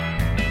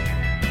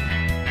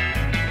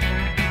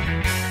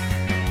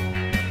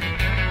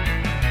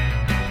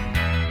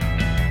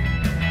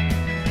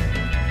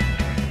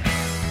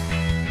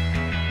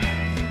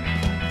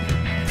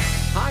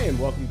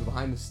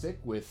Stick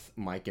with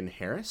Mike and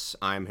Harris.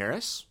 I'm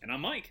Harris. And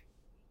I'm Mike.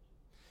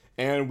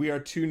 And we are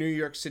two New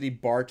York City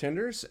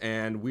bartenders,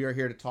 and we are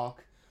here to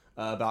talk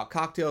about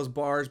cocktails,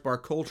 bars, bar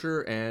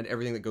culture, and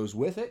everything that goes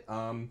with it.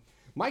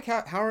 Mike,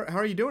 how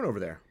are you doing over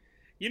there?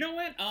 You know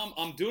what?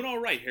 I'm doing all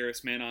right,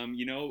 Harris, man.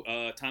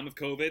 Time of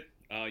COVID.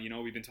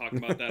 We've been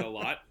talking about that a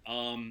lot.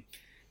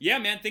 Yeah,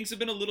 man, things have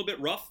been a little bit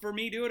rough for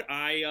me, dude.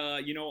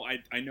 I know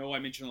I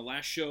mentioned on the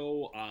last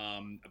show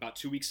about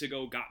 2 weeks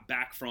ago, got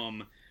back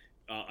from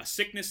a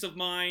sickness of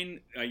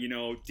mine.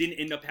 Didn't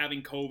end up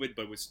having COVID,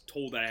 but was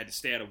told that I had to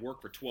stay out of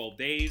work for 12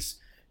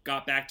 days.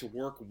 Got back to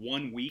work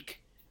 1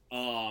 week.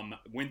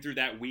 Went through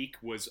that week,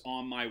 was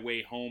on my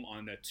way home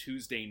on the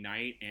Tuesday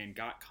night, and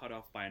got cut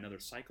off by another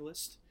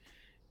cyclist.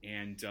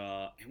 And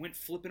I went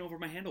flipping over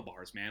my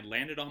handlebars, man.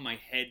 Landed on my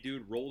head,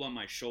 dude. Rolled on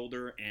my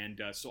shoulder.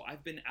 And so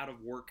I've been out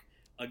of work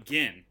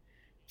again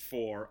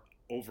for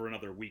over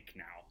another week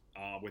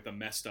now with a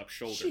messed up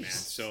shoulder, man.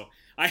 So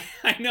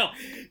I know,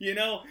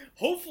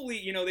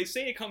 hopefully, they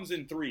say it comes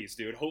in threes,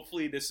 dude.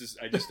 Hopefully this is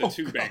just a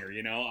two-banger,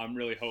 I'm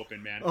really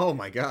hoping, man. Oh,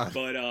 my God.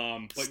 But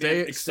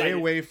stay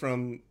away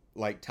from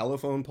like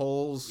telephone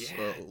poles,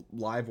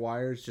 live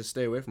wires. Just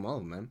stay away from all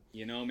of them,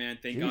 man. Man,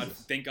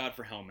 thank God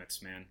for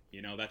helmets, man.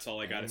 That's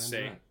all I gotta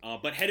say.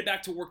 But headed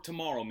back to work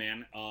tomorrow,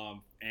 man.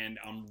 And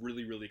I'm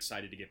really, really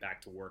excited to get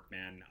back to work,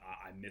 man.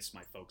 I miss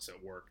my folks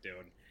at work,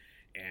 dude,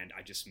 and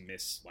I just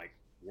miss like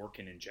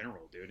working in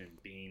general, dude,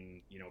 and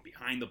being,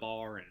 behind the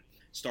bar and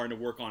starting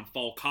to work on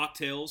fall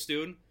cocktails,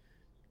 dude.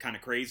 Kind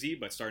of crazy,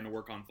 but starting to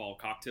work on fall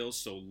cocktails.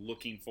 So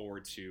looking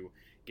forward to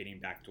getting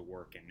back to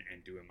work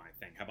and doing my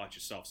thing. How about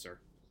yourself, sir?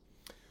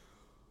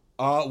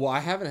 Well, I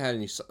haven't had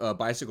any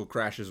bicycle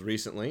crashes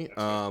recently,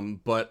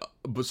 but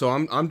so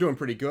I'm doing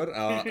pretty good.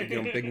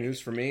 Big news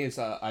for me is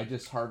I've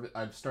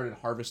started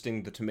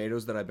harvesting the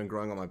tomatoes that I've been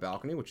growing on my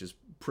balcony, which is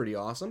pretty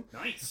awesome.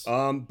 Nice.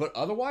 But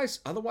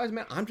otherwise,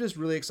 man, I'm just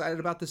really excited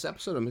about this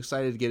episode. I'm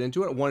excited to get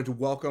into it. I wanted to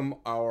welcome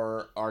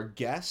our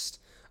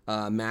guest,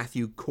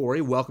 Matthew Corey.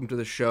 Welcome to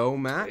the show,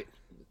 Matt. Hey.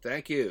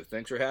 Thank you.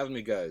 Thanks for having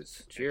me,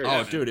 guys. Cheers.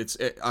 Oh, dude,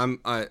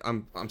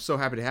 I'm so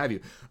happy to have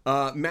you.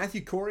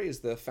 Matthew Corey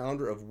is the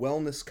founder of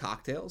Wellness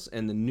Cocktails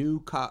and the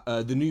New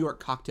York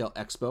Cocktail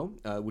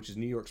Expo, which is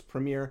New York's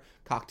premier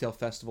cocktail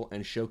festival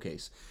and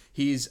showcase.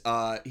 He's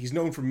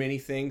known for many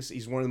things.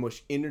 He's one of the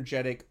most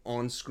energetic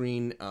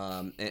on-screen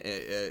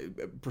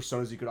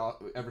personas you could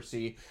ever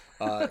see.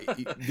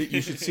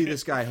 You should see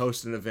this guy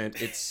host an event.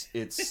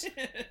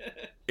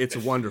 It's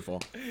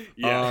wonderful.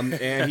 Yeah.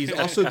 And he's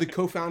also the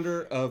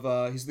co-founder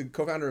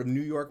of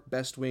New York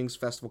Best Wings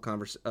Festival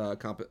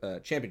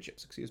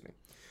Championships. Excuse me.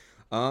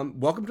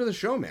 Welcome to the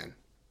show, man.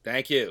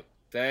 Thank you,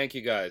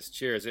 guys.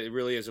 Cheers. It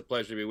really is a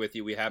pleasure to be with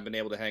you. We haven't been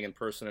able to hang in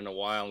person in a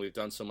while, and we've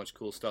done so much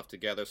cool stuff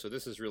together. So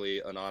this is really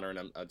an honor,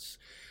 and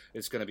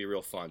it's going to be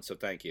real fun. So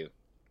thank you,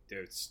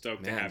 dude.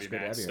 Stoked to have you,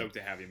 Matt. Stoked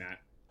to have you, Matt.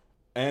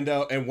 And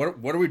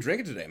what are we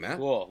drinking today, Matt?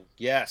 Cool.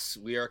 Yes,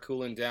 we are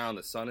cooling down.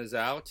 The sun is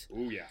out.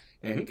 Oh yeah.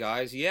 And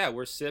guys,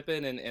 we're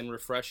sipping and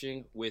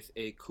refreshing with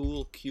a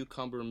cool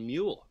cucumber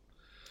mule.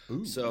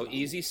 Ooh, so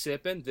easy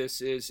sipping.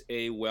 This is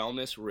a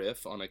wellness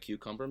riff on a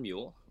cucumber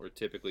mule, or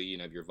typically you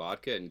have your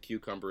vodka and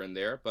cucumber in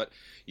there. But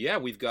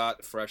we've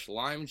got fresh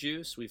lime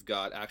juice. We've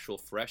got actual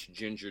fresh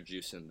ginger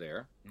juice in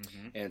there,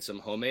 and some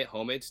homemade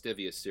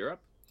stevia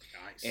syrup.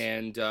 Nice.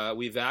 And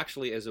we've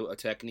actually, as a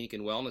technique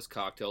in wellness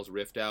cocktails,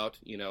 riffed out,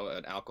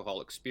 an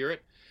alcoholic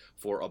spirit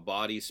for a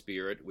body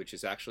spirit, which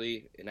is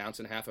actually 1.5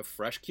 ounces of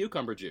fresh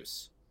cucumber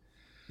juice.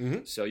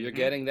 So you're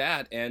getting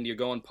that, and you're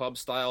going pub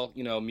style,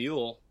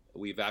 mule.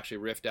 We've actually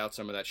riffed out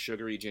some of that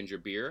sugary ginger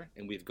beer,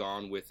 and we've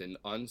gone with an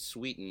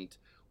unsweetened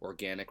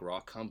organic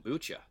raw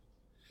kombucha.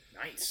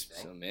 Nice, bro.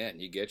 So, man,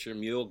 you get your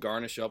mule,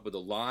 garnish up with a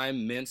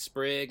lime, mint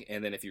sprig,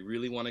 and then if you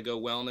really want to go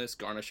wellness,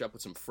 garnish up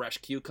with some fresh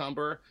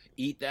cucumber.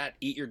 Eat that.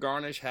 Eat your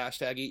garnish. #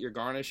 eat your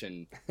garnish,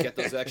 and get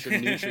those extra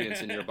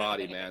nutrients in your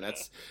body, man.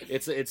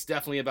 It's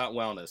definitely about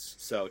wellness.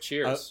 So,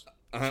 cheers.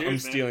 I'm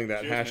stealing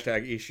that.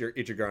 Cheers, #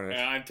 eat your garnish.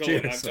 Yeah,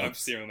 I'm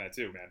stealing that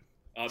too, man.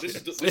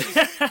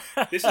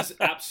 This is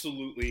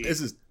absolutely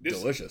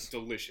delicious.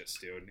 Delicious,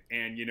 dude.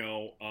 And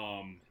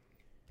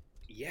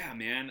yeah,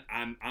 man,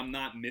 I'm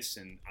not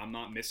missing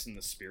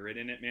the spirit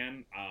in it,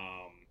 man.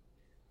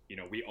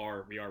 We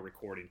are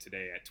recording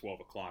today at 12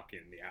 o'clock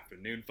in the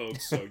afternoon,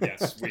 folks. So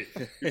yes, we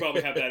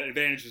probably have that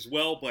advantage as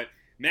well. But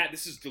Matt,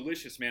 this is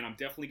delicious, man. I'm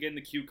definitely getting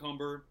the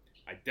cucumber.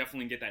 I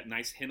definitely get that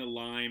nice hint of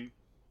lime.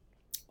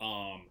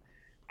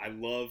 I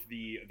love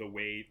the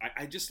way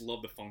I just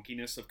love the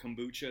funkiness of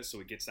kombucha. So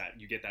you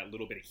get that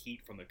little bit of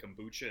heat from the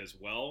kombucha as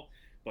well.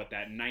 But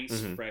that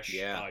nice fresh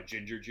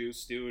ginger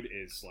juice, dude,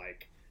 is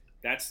like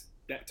that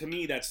to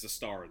me. That's the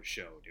star of the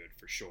show, dude,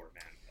 for sure,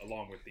 man.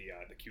 Along with the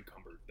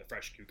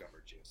fresh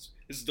cucumber juice.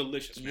 This is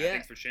delicious, man.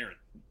 Thanks for sharing.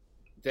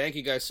 Thank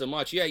you guys so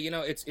much. Yeah,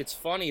 it's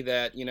funny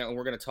that, and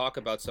we're going to talk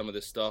about some of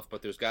this stuff,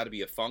 but there's got to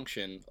be a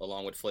function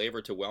along with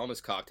flavor to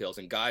wellness cocktails.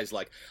 And guys,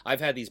 like,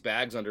 I've had these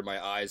bags under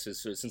my eyes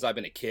since I've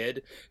been a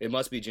kid. It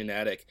must be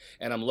genetic.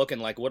 And I'm looking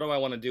like, what do I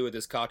want to do with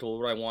this cocktail?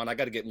 What do I want? I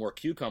got to get more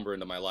cucumber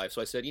into my life.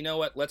 So I said, you know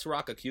what? Let's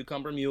rock a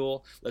cucumber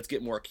mule. Let's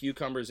get more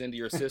cucumbers into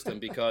your system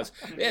because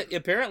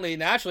apparently,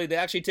 naturally, they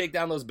actually take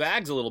down those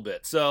bags a little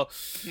bit. So,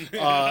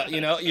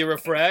 you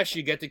refresh,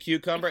 you get the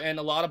cucumber, and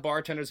a lot of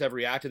bartenders have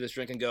reacted to this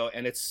drink and go,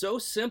 and it's so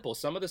simple.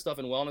 Some of the stuff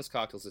in wellness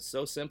cocktails is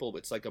so simple.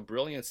 It's like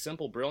a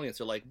simple brilliance.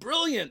 They're like,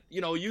 brilliant,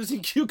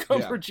 using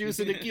cucumber juice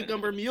in a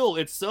cucumber mule.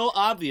 It's so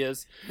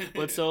obvious,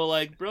 but so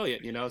like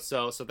brilliant,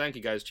 So thank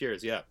you guys.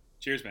 Cheers. Yeah.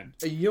 Cheers, man.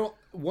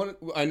 One of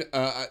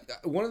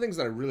the things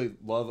that I really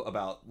love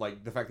about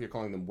like the fact that you're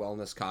calling them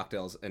wellness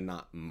cocktails and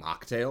not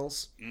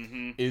mocktails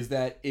is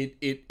that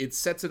it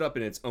sets it up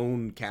in its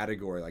own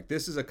category. Like,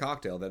 this is a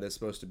cocktail that is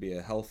supposed to be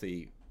a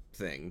healthy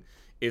thing.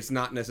 It's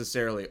not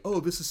necessarily,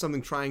 this is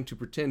something trying to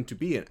pretend to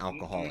be an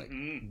alcoholic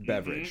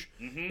beverage.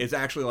 It's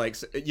actually like,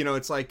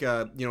 it's like,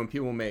 when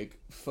people make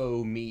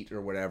faux meat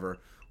or whatever,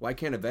 why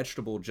can't a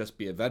vegetable just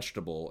be a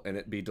vegetable and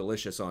it be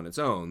delicious on its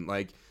own?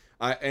 Like,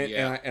 I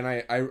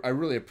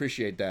really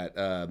appreciate that.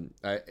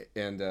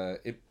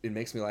 It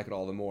makes me like it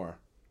all the more.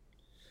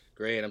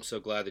 Great. I'm so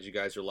glad that you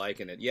guys are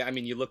liking it. Yeah, I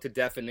mean, you looked at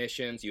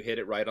definitions, you hit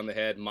it right on the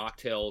head.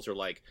 Mocktails are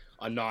like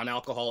a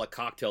non-alcoholic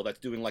cocktail that's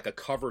doing like a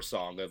cover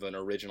song of an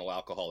original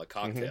alcoholic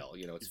cocktail.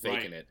 It's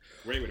faking it.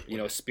 Great way to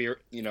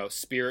put it.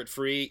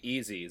 Spirit-free,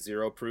 easy,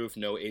 0 proof,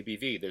 no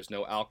ABV. There's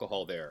no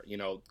alcohol there.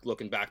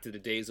 Looking back to the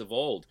days of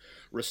old,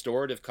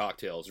 restorative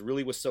cocktails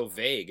really was so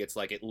vague. It's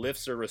like it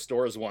lifts or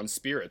restores one's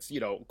spirits,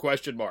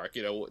 question mark,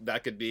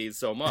 that could be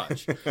so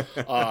much.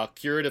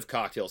 Curative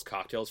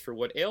cocktails for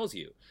what ails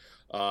you.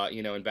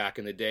 And back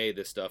in the day,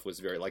 this stuff was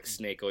very like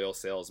snake oil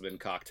salesman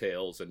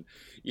cocktails. And,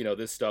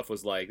 this stuff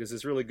was like, this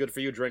is really good for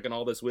you drinking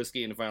all this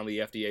whiskey. And finally,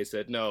 the FDA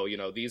said, no,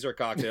 these are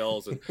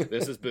cocktails and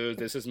this is booze,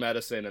 this is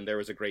medicine. And there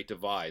was a great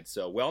divide.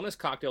 So wellness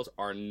cocktails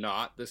are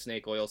not the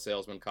snake oil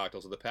salesman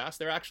cocktails of the past.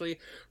 They're actually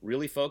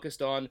really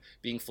focused on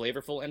being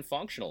flavorful and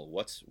functional.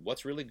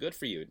 What's really good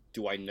for you?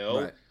 Do I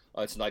know? Right.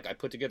 It's like I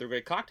put together a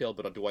great cocktail,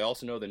 but do I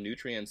also know the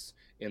nutrients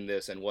in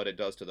this and what it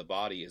does to the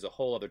body is a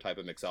whole other type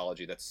of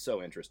mixology that's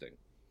so interesting.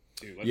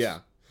 Dude, yeah.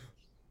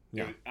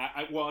 Dude,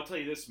 well, I'll tell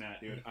you this,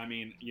 Matt, dude. I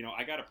mean,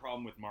 I got a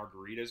problem with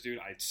margaritas, dude.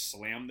 I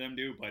slam them,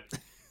 dude. But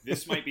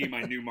this might be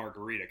my new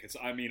margarita because,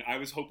 I mean, I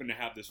was hoping to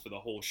have this for the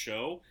whole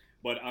show,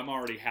 but I'm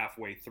already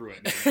halfway through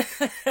it.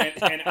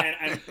 and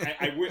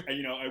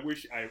I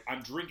wish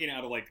I'm drinking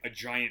out of like a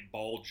giant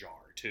ball jar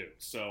too.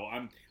 So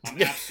I'm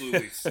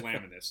absolutely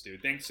slamming this,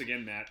 dude. Thanks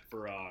again, Matt,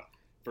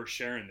 for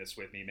sharing this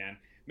with me, man.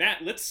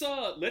 Matt, let's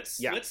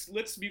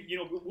be,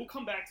 we'll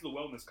come back to the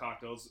wellness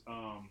cocktails.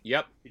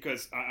 Yep.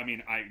 Because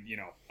I'm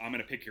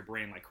gonna pick your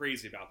brain like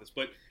crazy about this,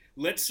 but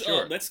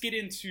let's get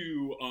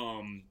into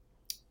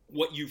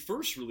what you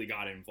first really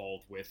got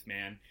involved with,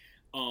 man.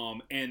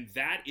 And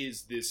that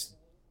is this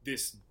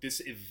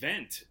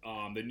event,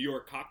 the New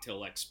York Cocktail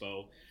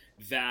Expo.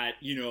 That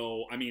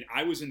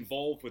I was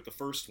involved with the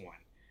first one,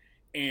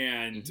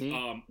 and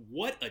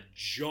what a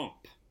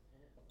jump.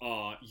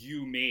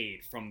 You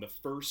made from the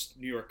first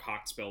New York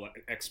Cocktail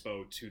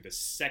Expo to the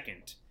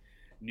second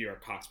New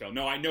York Cocktail.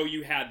 No, I know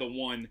you had the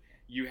one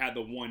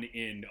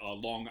in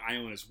Long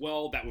Island as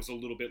well. That was a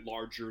little bit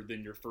larger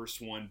than your first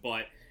one,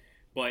 but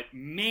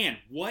man,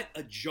 what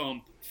a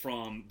jump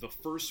from the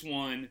first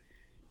one.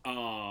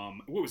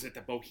 What was it?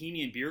 The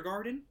Bohemian Beer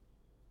Garden?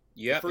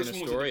 Yeah, in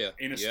Astoria.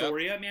 In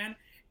Astoria, man.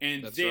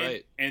 And that's then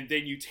right. And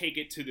then you take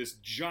it to this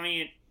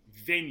giant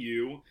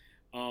venue,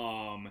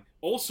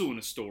 also in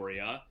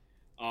Astoria.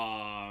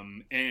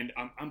 And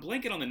I'm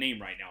blanking on the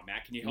name right now,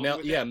 Matt. Can you help me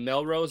with that?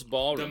 Melrose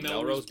Ballroom. The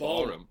Melrose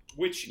Ballroom.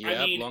 Which, Long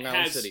Island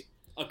has City.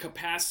 A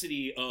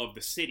capacity of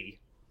the city.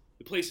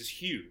 The place is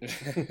huge.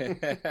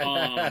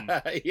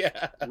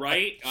 Yeah.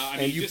 Right?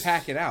 And you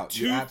pack it out.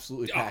 You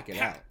absolutely pack it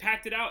out.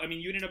 Packed it out. I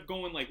mean, you ended up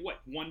going like,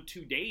 what,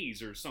 1-2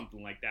 days or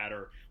something like that.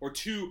 Or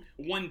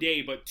 1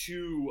 day, but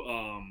 2,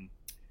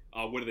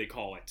 what do they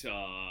call it?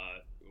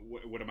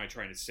 What am I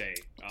trying to say?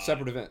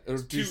 Separate event. Or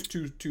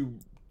two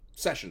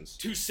sessions.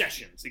 2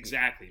 sessions,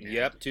 exactly, man.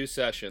 Yep, 2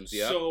 sessions.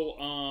 Yep.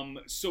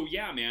 So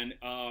yeah, man.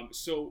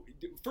 So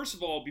first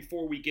of all,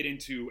 before we get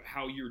into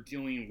how you're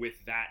dealing with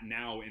that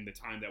now in the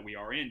time that we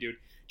are in, dude,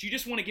 do you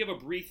just want to give a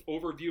brief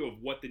overview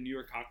of what the New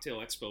York Cocktail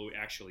Expo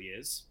actually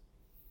is?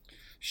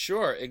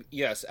 Sure.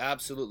 Yes,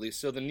 absolutely.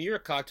 So the New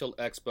York Cocktail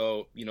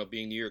Expo,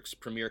 being New York's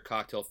premier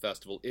cocktail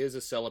festival, is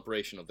a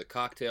celebration of the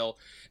cocktail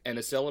and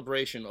a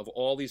celebration of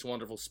all these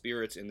wonderful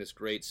spirits in this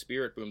great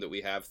spirit boom that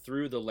we have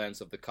through the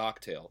lens of the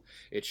cocktail.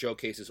 It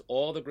showcases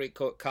all the great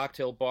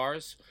cocktail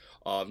bars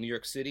of New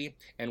York City,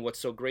 and what's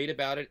so great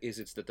about it is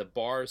it's that the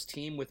bars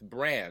team with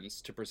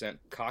brands to present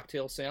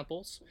cocktail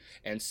samples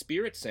and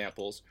spirit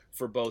samples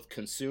for both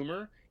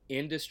consumer,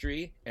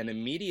 industry, and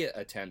media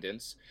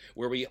attendance,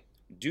 where we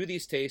do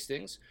these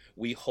tastings.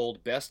 We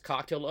hold Best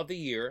Cocktail of the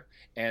Year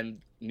and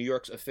New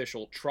York's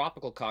official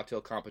tropical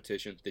cocktail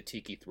competition, the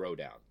Tiki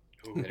Throwdown.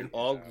 Ooh, And it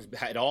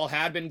all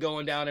had been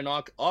going down in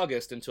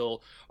August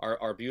until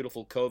our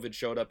beautiful COVID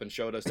showed up and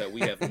showed us that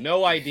we have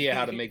no idea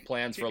how to make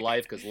plans for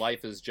life, because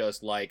life is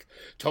just like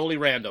totally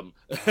random.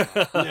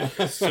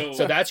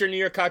 So that's your New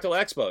York Cocktail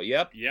Expo.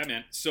 Yep. Yeah,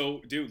 man.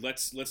 So, dude,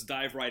 let's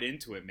dive right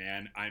into it,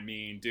 man. I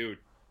mean, dude,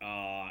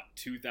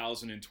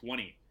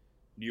 2020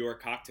 New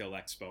York Cocktail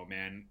Expo,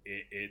 man.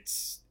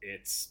 It's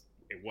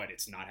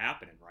not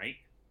happening, right?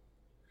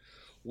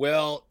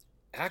 Well,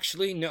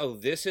 actually, no.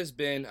 This has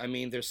been, I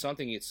mean, there's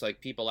something, it's like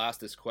people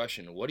ask this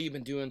question, what have you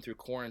been doing through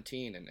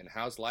quarantine, and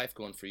how's life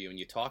going for you? And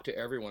you talk to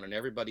everyone, and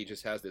everybody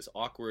just has this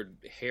awkward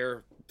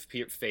hair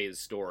phase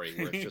story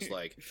where it's just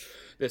like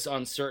this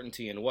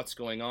uncertainty and what's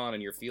going on,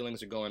 and your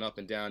feelings are going up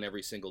and down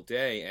every single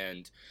day.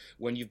 And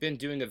when you've been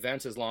doing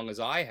events as long as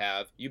I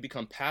have, you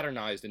become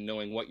patternized in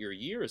knowing what your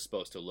year is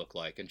supposed to look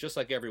like. And just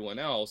like everyone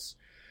else,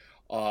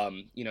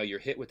 you're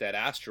hit with that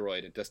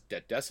asteroid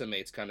that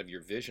decimates kind of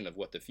your vision of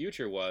what the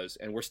future was,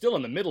 and we're still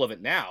in the middle of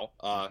it now,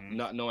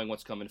 not knowing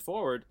what's coming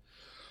forward.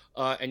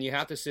 And you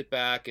have to sit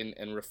back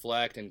and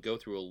reflect and go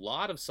through a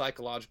lot of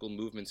psychological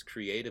movements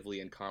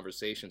creatively in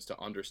conversations to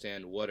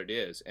understand what it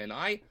is. And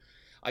I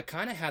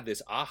kind of had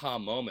this aha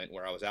moment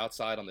where I was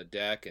outside on the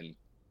deck and,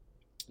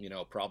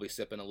 probably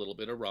sipping a little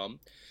bit of rum.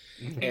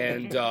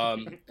 And,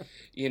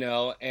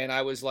 and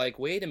I was like,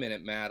 wait a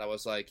minute, Matt. I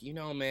was like,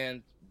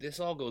 man, this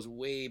all goes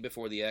way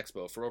before the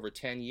expo. For over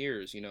 10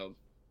 years,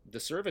 the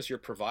service you're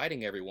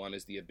providing everyone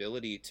is the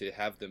ability to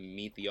have them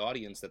meet the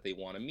audience that they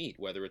want to meet,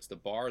 whether it's the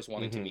bars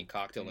wanting to meet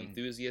cocktail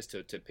enthusiasts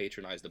to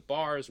patronize the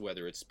bars,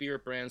 whether it's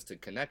spirit brands to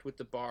connect with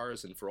the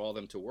bars and for all of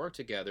them to work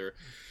together.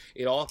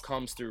 It all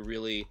comes through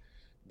really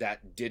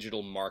that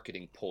digital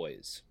marketing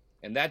poise.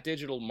 And that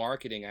digital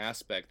marketing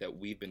aspect that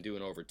we've been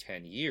doing over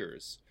 10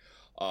 years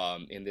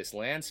in this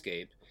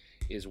landscape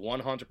is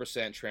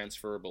 100%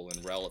 transferable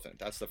and relevant.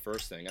 That's the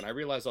first thing. And I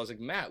realized, I was like,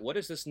 Matt, what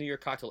is this New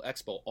York Cocktail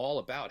Expo all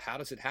about? How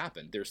does it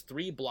happen? There's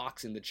 3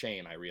 blocks in the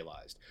chain, I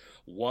realized.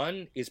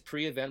 One is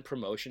pre-event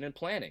promotion and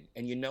planning.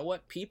 And you know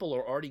what? People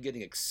are already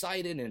getting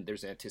excited, and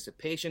there's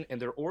anticipation,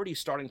 and they're already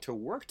starting to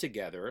work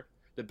together.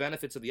 The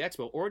benefits of the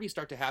expo already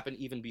start to happen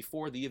even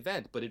before the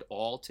event, but it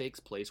all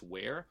takes place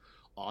where?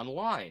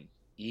 Online.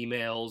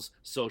 Emails,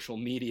 social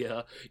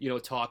media,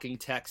 talking,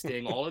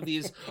 texting, all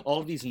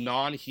of these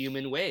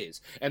non-human ways.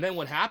 And then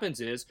what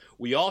happens is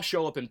we all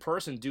show up in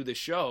person, do the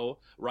show,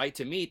 right,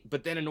 to meet,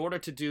 but then in order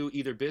to do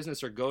either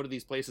business or go to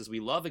these places we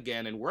love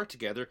again and work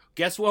together,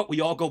 guess what?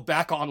 We all go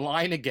back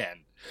online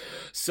again.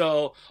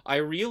 So I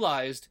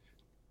realized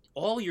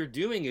all you're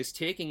doing is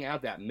taking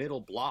out that middle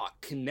block,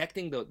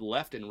 connecting the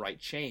left and right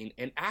chain,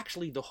 and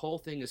actually the whole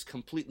thing is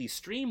completely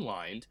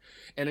streamlined.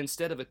 And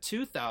instead of a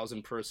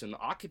 2,000 person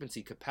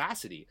occupancy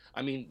capacity,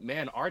 I mean,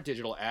 man, our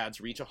digital ads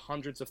reach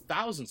hundreds of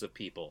thousands of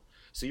people.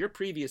 So your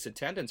previous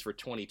attendance for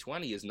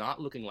 2020 is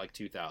not looking like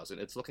 2,000.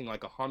 It's looking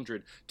like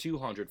 100,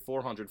 200,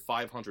 400,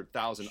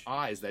 500,000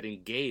 eyes that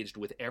engaged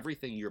with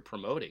everything you're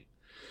promoting.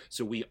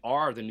 So we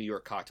are the New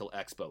York Cocktail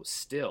Expo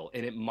still,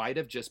 and it might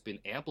have just been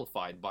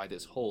amplified by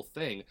this whole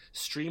thing,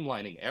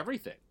 streamlining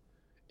everything.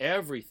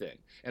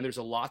 And there's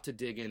a lot to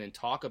dig in and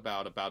talk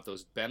about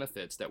those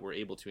benefits that we're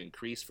able to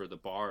increase for the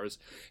bars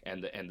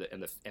and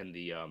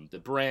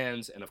the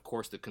brands, and of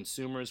course the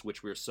consumers,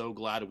 which we're so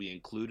glad we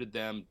included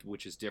them,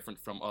 which is different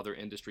from other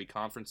industry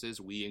conferences.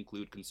 We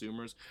include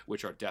consumers,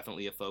 which are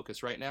definitely a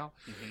focus right now.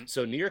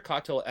 So New York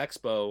Cocktail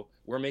Expo,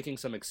 we're making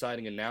some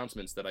exciting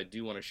announcements that I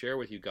do want to share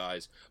with you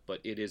guys,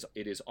 but it is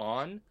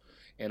on,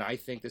 and I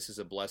think this is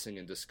a blessing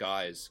in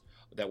disguise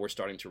that we're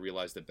starting to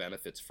realize the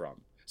benefits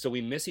from. So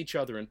we miss each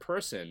other in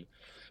person,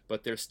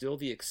 but there's still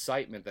the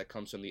excitement that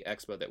comes from the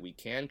expo that we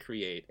can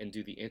create and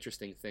do the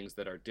interesting things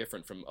that are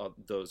different from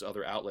those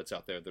other outlets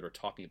out there that are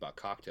talking about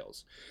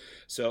cocktails.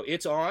 So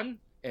it's on,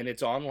 and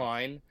it's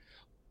online,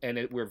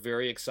 and we're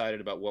very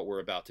excited about what we're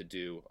about to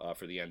do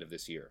for the end of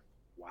this year.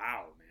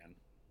 Wow,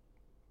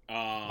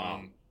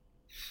 man.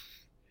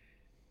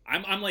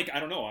 I'm like, I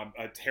don't know.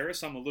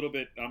 Harris, I'm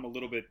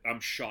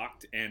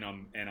shocked, and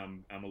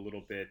I'm a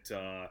little bit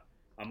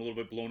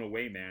blown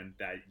away, man,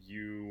 that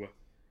you.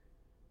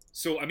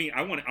 So I mean,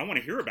 I want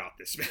to hear about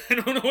this, man. I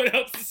don't know what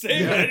else to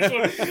say. Man.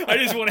 I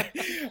just want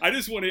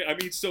to. I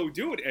mean, so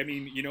dude. I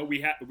mean,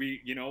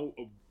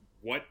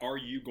 what are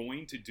you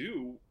going to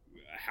do?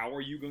 How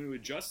are you going to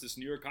adjust this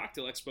New York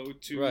Cocktail Expo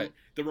to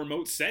the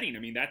remote setting? I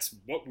mean, that's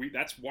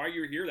why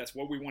you're here. That's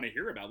what we want to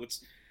hear about.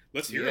 Let's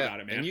hear about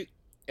it, man.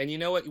 And you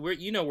know what?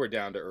 We're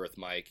down to earth,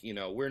 Mike.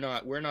 We're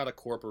not a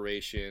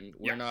corporation.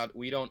 We are not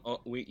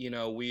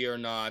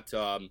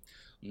 $1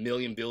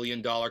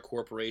 billion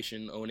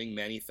corporation owning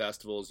many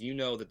festivals. You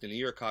know that the New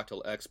York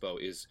Cocktail Expo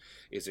is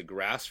a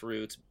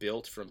grassroots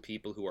built from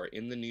people who are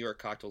in the New York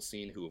cocktail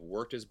scene, who have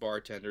worked as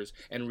bartenders,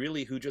 and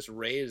really who just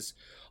raise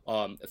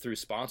through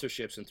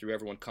sponsorships and through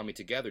everyone coming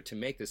together to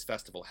make this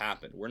festival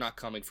happen. We're not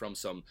coming from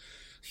some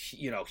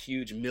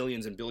huge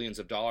millions and billions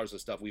of dollars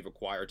of stuff we've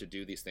acquired to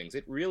do these things.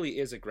 It really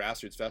is a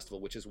grassroots festival,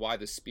 which is why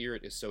the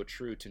spirit is so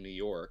true to New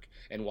York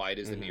and why it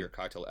is the New York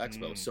Cocktail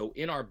Expo. So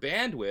in our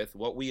bandwidth,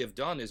 what we have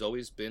done has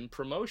always been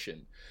promote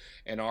promotion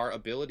and our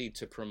ability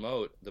to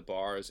promote the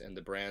bars and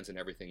the brands and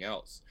everything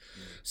else.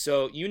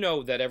 So you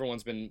know that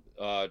everyone's been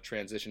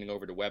transitioning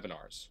over to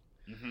webinars.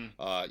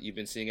 You've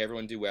been seeing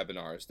everyone do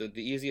webinars.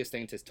 The easiest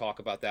thing to talk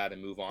about that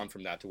and move on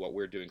from that to what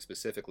we're doing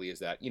specifically is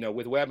that,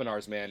 with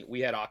webinars, man,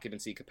 we had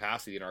occupancy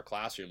capacity in our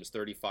classrooms,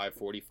 35,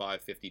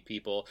 45, 50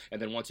 people. And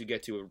then once you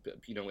get to,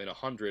 in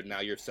 100,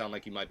 now you sound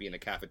like you might be in a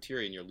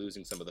cafeteria and you're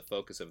losing some of the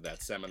focus of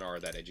that seminar or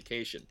that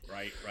education.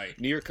 Right.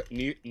 New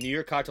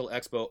York Cocktail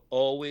Expo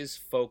always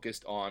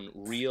focused on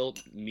real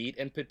meat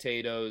and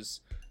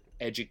potatoes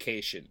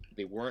education.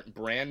 They weren't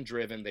brand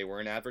driven, they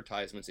weren't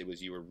advertisements. It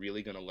was you were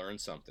really going to learn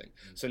something.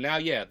 So now,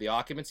 the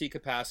occupancy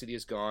capacity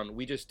is gone.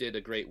 We just did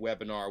a great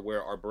webinar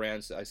where our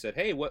brands, I said,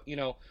 hey,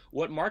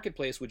 what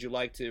marketplace would you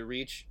like to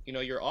reach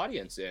your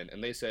audience in?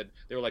 And they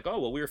were like, oh,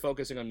 well, we were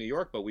focusing on New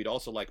York, but we'd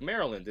also like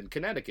Maryland and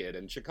Connecticut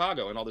and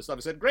Chicago and all this stuff.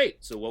 I said,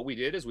 great. So what we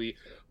did is we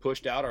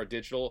pushed out our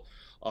digital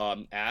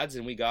ads,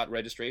 and we got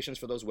registrations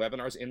for those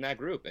webinars in that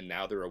group. And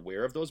now they're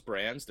aware of those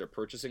brands. They're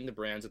purchasing the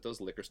brands at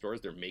those liquor stores.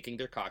 They're making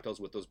their cocktails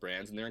with those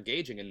brands, and they're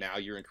engaging. And now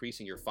you're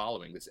increasing your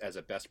following. This as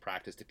a best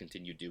practice to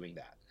continue doing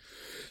that.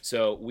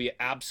 So we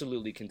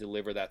absolutely can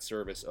deliver that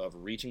service of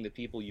reaching the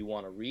people you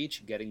want to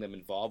reach, getting them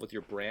involved with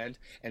your brand,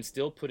 and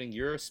still putting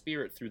your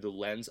spirit through the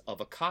lens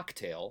of a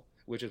cocktail,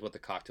 which is what the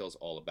cocktail is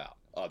all about.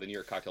 The New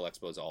York Cocktail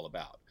Expo is all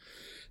about.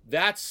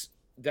 That's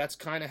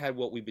kind of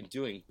what we've been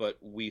doing, but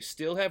we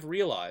still have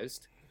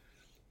realized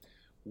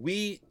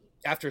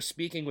after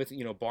speaking with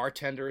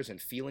bartenders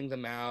and feeling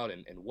them out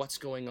and what's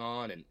going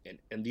on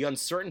and the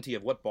uncertainty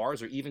of what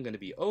bars are even going to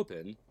be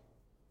open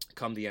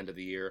come the end of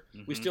the year,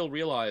 we still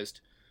realized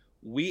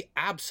we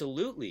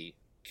absolutely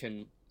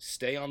can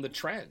stay on the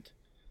trend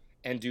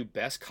and do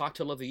best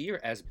cocktail of the year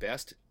as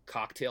best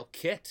cocktail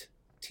kit,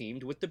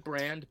 teamed with the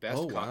brand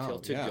best cocktail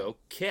to go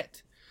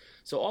kit.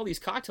 So all these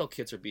cocktail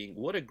kits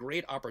what a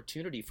great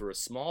opportunity for a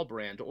small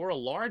brand or a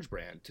large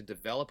brand to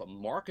develop a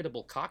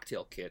marketable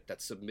cocktail kit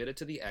that's submitted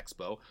to the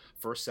expo,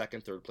 first,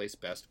 second, third place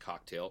best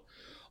cocktail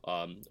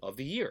of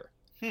the year.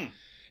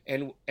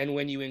 And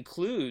when you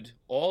include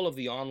all of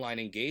the online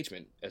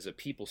engagement as a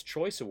People's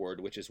Choice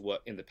Award, which is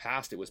what in the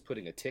past it was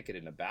putting a ticket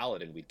in a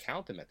ballot and we'd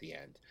count them at the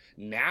end.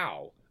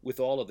 Now, with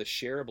all of the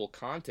shareable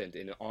content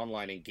in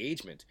online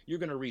engagement, you're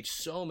going to reach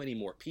so many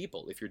more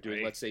people. If you're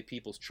doing, let's say,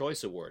 People's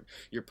Choice Award,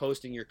 you're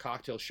posting your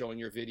cocktail, showing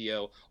your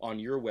video on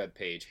your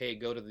webpage. Hey,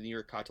 go to the New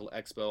York Cocktail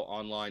Expo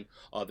online,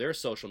 their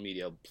social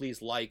media.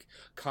 Please like,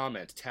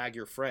 comment, tag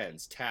your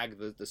friends, tag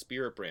the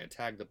spirit brand,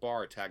 tag the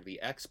bar, tag the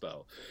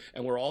expo.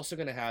 And we're also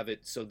going to have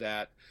it so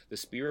that the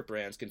spirit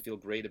brands can feel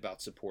great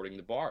about supporting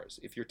the bars.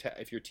 If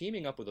you're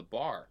teaming up with a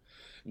bar,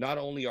 not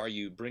only are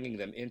you bringing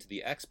them into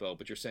the expo,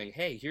 but you're saying,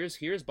 hey,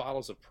 here's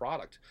bottles of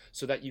product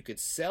so that you could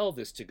sell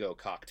this to-go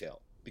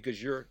cocktail,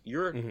 because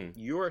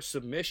your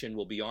submission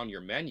will be on your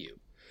menu.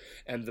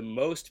 And the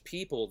most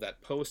people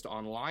that post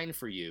online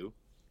for you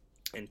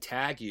and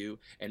tag you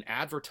and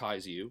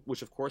advertise you,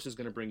 which of course is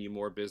going to bring you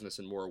more business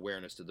and more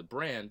awareness to the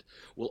brand,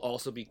 will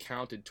also be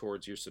counted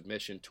towards your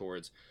submission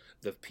towards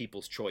the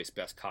People's Choice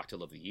Best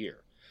Cocktail of the Year.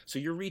 So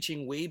you're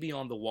reaching way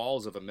beyond the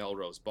walls of a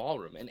Melrose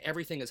Ballroom, and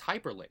everything is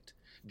hyperlinked.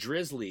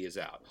 Drizzly is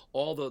out.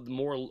 All the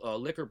more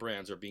liquor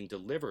brands are being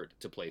delivered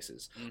to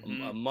places.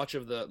 Much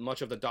of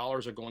the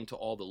dollars are going to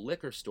all the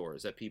liquor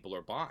stores that people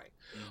are buying.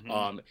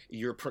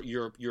 We're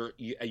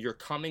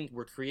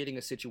creating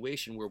a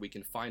situation where we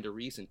can find a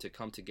reason to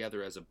come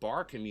together as a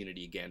bar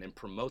community again and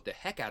promote the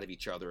heck out of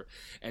each other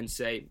and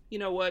say, you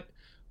know what?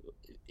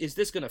 Is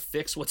this going to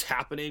fix what's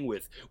happening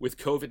with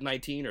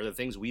COVID-19 or the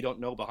things we don't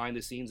know behind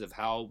the scenes of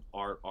how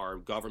our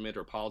government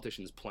or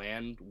politicians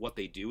plan what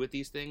they do with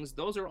these things?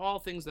 Those are all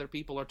things that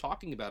people are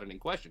talking about and in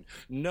question.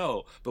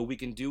 No, but we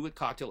can do what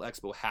Cocktail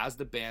Expo has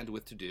the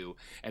bandwidth to do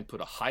and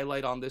put a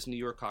highlight on this New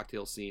York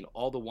cocktail scene,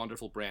 all the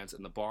wonderful brands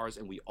and the bars,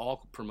 and we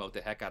all promote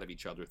the heck out of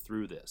each other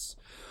through this.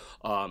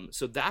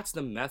 So that's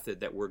the method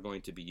that we're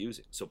going to be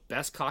using. So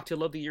best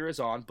cocktail of the year is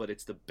on, but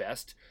it's the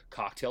best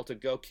cocktail to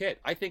go kit.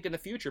 I think in the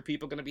future,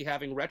 people are going to be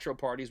having retro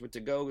parties with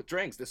to-go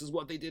drinks. This is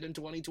what they did in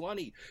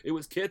 2020. It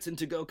was kits and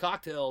to-go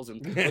cocktails,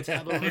 and let's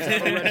have a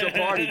retro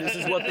party. This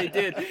is what they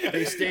did.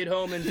 They stayed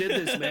home and did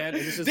this, man.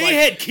 And this is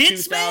had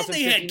kits, man.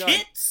 They had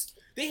kits.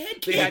 They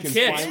had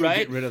kits,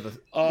 right? Get rid of the,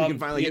 you can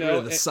finally get rid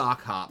of the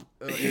sock hop.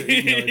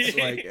 It's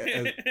like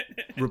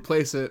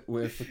replace it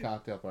with the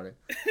cocktail party.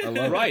 I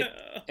love it.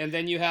 It. And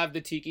then you have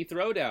the tiki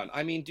throwdown.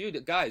 I mean,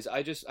 dude, guys,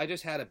 I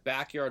just had a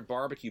backyard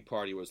barbecue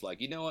party. Where it was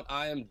like, you know what?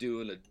 I am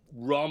doing a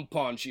rum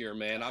punch here,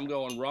 man. I'm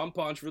going rum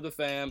punch for the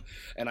fam.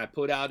 And I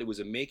put out, it was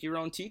a make your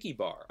own tiki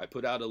bar. I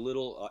put out a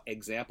little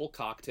example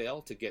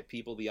cocktail to get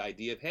people the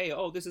idea of, hey,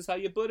 this is how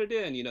you put it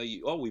in.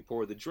 We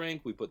pour the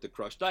drink, we put the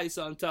crushed ice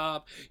on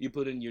top, you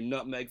put in your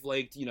nutmeg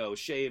flaked,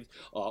 shaved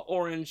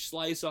orange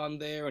slice on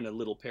there, and a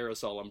little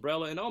parasol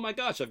umbrella. And oh my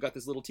gosh, I've got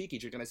this little tiki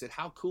drink. And I said,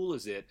 how cool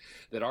is it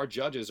that our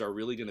judges are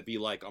really going to be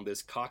like on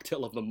this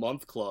cocktail of the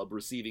month club,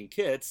 receiving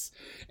kits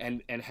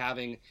and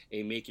having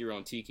a make your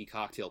own tiki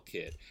cocktail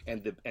kit.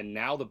 And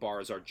now the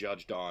bars are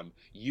judged on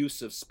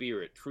use of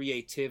spirit,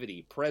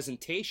 creativity,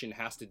 presentation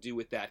has to do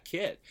with that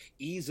kit,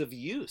 ease of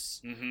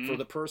use for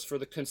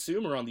the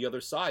consumer on the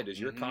other side. Does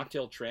your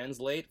cocktail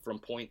translate from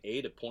point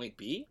A to point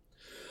B?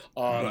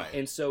 Right.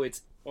 And so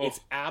it's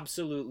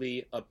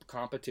absolutely a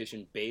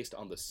competition based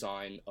on the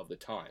sign of the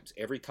times.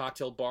 Every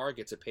cocktail bar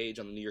gets a page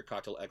on the New York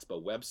Cocktail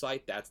Expo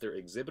website. That's their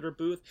exhibitor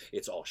booth.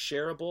 It's all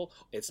shareable.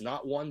 It's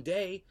not one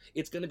day.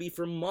 It's going to be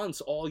for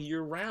months, all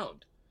year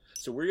round.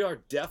 So we are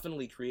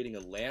definitely creating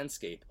a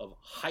landscape of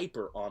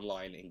hyper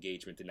online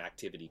engagement and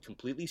activity,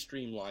 completely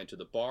streamlined to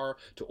the bar,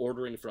 to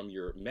ordering from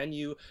your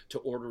menu, to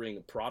ordering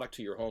a product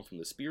to your home from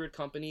the spirit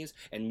companies,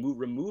 and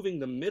removing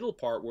the middle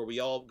part where we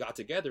all got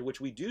together,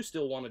 which we do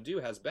still want to do,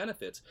 has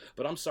benefits.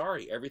 But I'm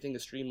sorry, everything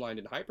is streamlined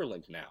and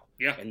hyperlinked now.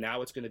 Yeah. And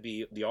now it's going to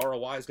be, the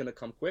ROI is going to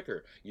come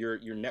quicker. Your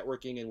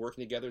networking and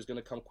working together is going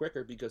to come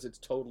quicker because it's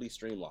totally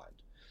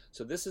streamlined.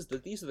 So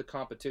these are the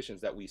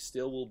competitions that we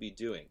still will be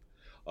doing.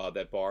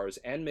 That bars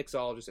and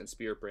mixologists and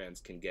spirit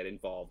brands can get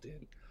involved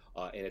in,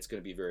 and it's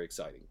going to be very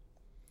exciting.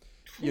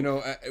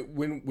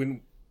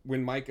 When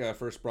Mike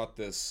first brought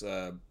this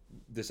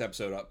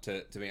episode up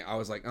to me, I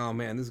was like, oh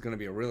man, this is going to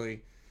be a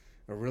really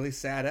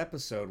sad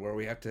episode where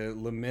we have to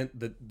lament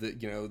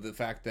the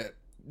fact that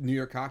New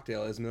York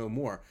Cocktail is no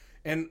more.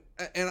 And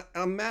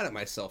I'm mad at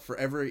myself for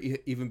ever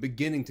even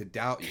beginning to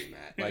doubt you,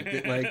 Matt. Like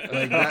that.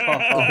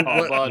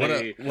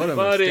 What a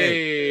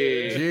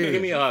mistake. Jeez.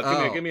 Give me a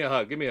hug. Give me a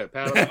hug. Give me a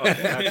pat on the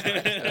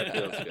head. That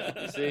feels good.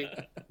 You see,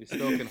 you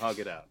still can hug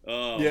it out.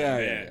 Oh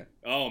man. Yeah.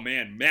 Oh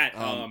man, Matt.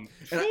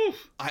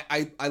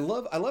 I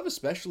love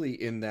especially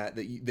in that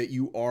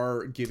you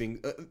are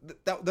giving.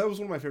 That was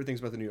one of my favorite things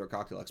about the New York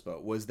Cocktail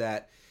Expo was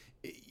that.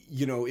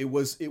 It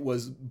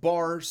was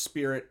bar,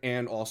 spirit,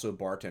 and also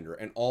bartender,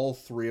 and all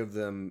three of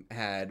them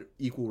had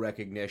equal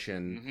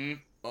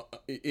recognition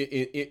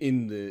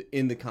in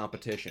the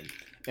competition,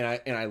 and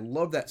I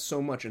love that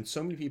so much. And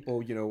so many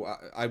people,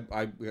 I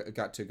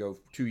got to go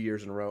 2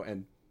 years in a row,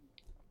 and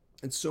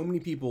so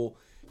many people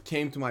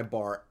came to my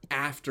bar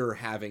after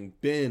having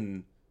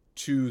been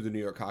to the New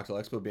York Cocktail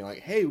Expo, being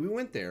like, "Hey, we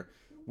went there,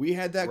 we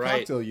had that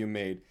cocktail you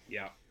made."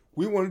 Yeah.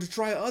 We wanted to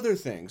try other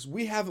things.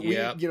 We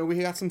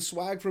got some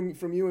swag from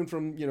you and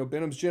from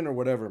Benham's Gin or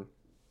whatever,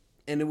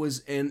 and it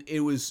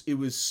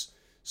was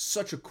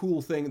such a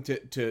cool thing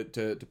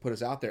to put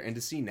us out there and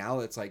to see now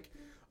it's like,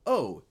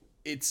 oh,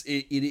 it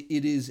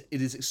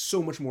is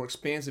so much more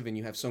expansive and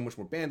you have so much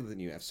more bandwidth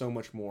and you have so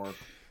much more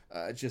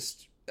what's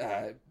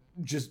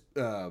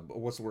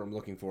the word I'm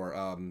looking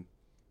for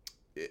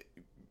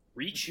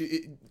reach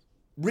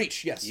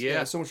reach yes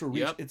yeah so much more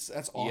reach.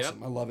 That's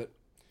awesome. I love it.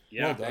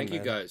 Yeah, well done, thank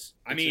you guys.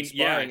 I mean,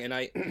 inspiring,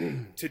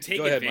 and to take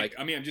Go ahead, Mike.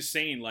 I mean, I'm just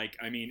saying,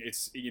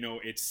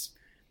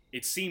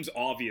 it seems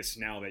obvious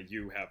now that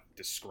you have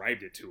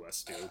described it to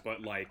us, dude. But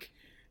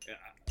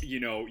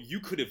you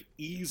could have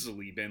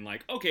easily been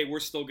like, okay, we're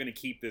still going to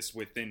keep this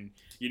within,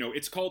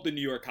 it's called the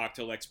New York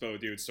Cocktail Expo,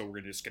 dude. So we're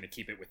just going to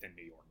keep it within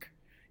New York.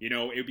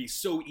 It would be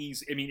so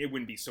easy. I mean, it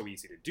wouldn't be so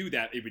easy to do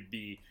that. It would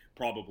be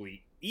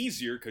probably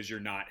easier because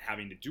you're not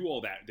having to do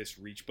all this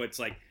reach. But it's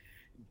like.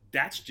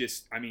 That's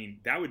just,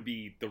 that would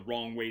be the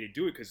wrong way to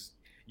do it because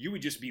you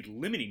would just be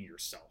limiting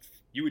yourself.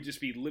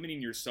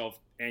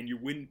 And you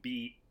wouldn't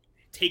be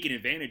taking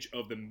advantage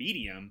of the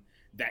medium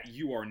that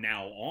you are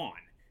now on.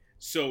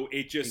 So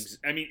it just,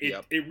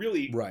 it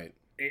really, right.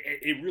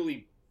 It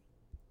really,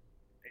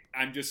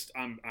 I'm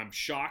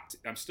shocked.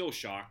 I'm still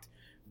shocked.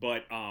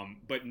 But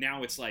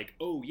now it's like,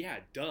 oh yeah,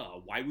 duh.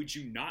 Why would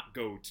you not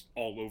go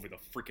all over the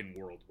freaking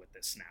world with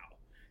this now?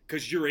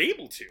 Because you're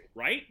able to,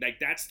 right? Like,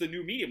 that's the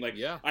new medium. Like,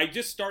 yeah. I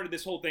just started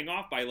this whole thing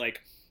off by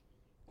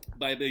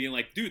being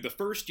like, dude, the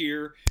first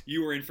year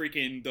you were in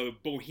freaking the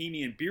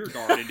Bohemian Beer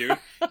Garden, dude.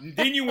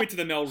 Then you went to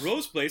the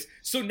Melrose Place.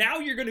 So now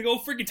you're going to go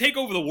freaking take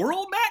over the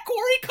world, Matt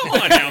Corey? Come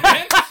on now,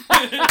 man.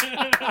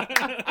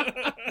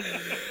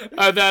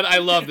 I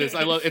love this.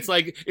 It's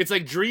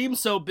like dream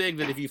so big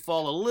that if you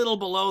fall a little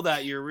below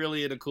that, you're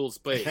really in a cool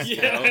space.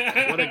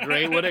 Yeah. What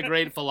a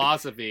great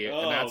philosophy,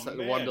 and that's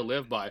one to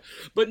live by.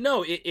 But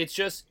no, it's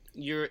just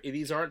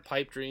these aren't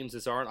pipe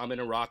dreams. I'm in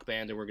a rock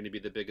band and we're going to be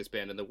the biggest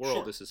band in the world.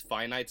 Sure. This is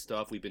finite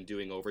stuff we've been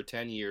doing over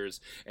 10 years,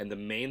 and the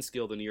main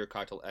skill the New York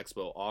Cocktail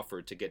Expo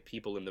offered to get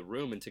people in the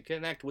room and to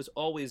connect was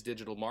always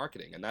digital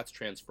marketing, and that's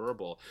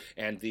transferable.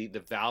 And the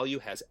value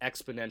has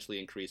exponentially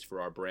increased for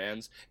our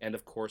brands and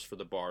of course for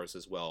the bars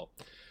as well.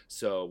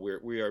 So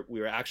we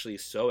are actually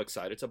so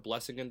excited. It's a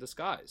blessing in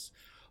disguise.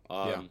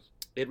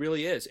 It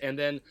really is. And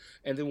then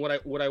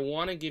what I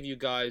want to give you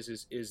guys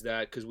is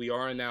that, because we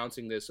are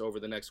announcing this over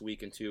the next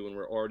week and two, and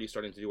we're already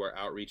starting to do our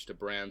outreach to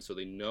brands so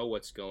they know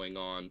what's going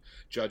on.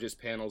 Judges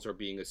panels are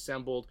being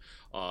assembled.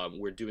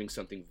 We're doing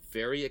something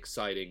very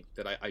exciting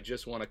that I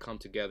just want to come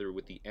together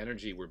with the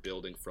energy we're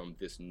building from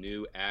this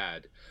new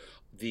ad.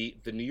 the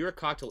New York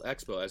Cocktail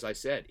Expo, as I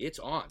said, it's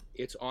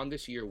on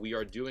this year. We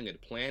are doing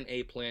it, plan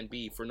A, plan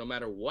B, for no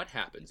matter what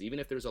happens, even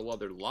if there's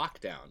another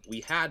lockdown.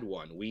 We had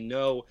one. We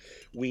know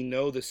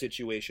the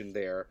situation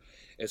there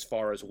as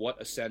far as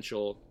what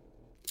essential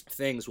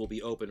things will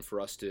be open for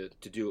us to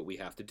do what we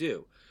have to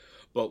do.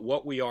 But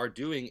what we are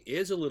doing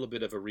is a little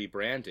bit of a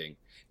rebranding.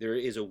 There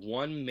is a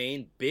one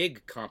main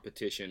big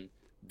competition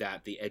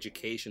that the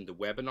education, the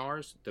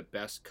webinars, the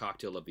best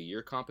cocktail of the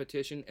year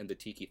competition, and the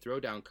Tiki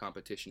Throwdown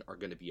competition are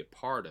going to be a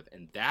part of.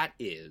 And that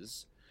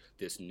is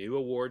this new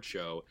award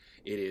show.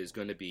 It is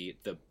going to be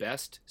the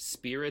Best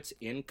Spirits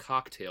in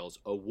Cocktails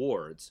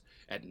Awards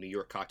at New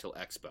York Cocktail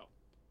Expo.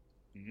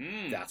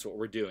 That's what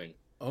we're doing.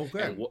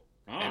 Okay.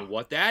 And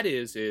what that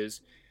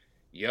is,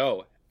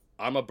 yo,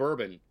 I'm a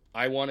bourbon.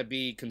 I want to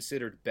be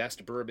considered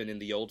best bourbon in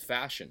the old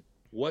fashioned.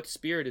 What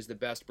spirit is the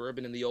best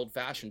bourbon in the old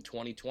fashioned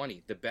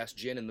 2020? The best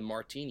gin in the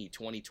martini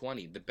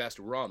 2020. The best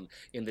rum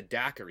in the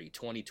daiquiri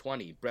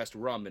 2020. Best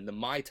rum in the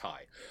Mai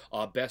Tai.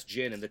 Best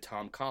gin in the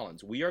Tom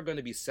Collins. We are going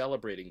to be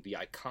celebrating the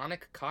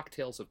iconic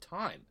cocktails of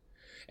time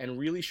and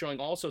really showing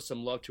also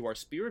some love to our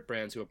spirit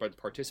brands who have been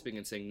participating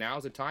and saying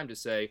now's the time to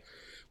say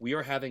we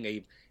are having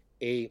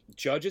a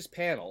judges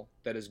panel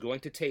that is going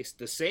to taste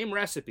the same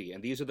recipe,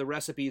 and these are the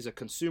recipes a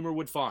consumer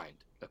would find.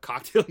 A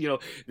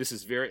cocktail, this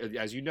is very,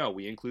 as you know,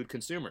 we include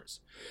consumers.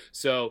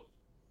 So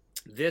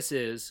this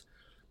is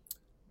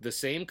the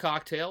same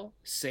cocktail,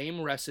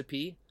 same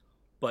recipe,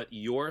 but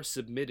your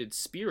submitted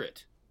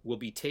spirit will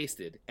be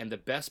tasted. And the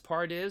best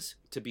part is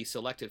to be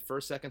selected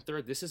first, second,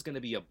 third. This is going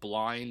to be a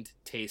blind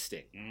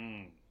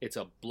tasting. It's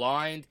a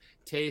blind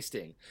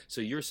tasting.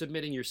 So you're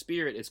submitting your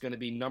spirit. It's going to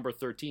be number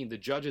 13. The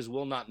judges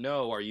will not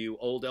know, are you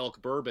Old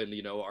Elk Bourbon?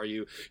 Are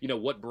you,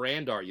 what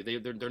brand are you?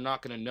 They're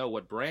not going to know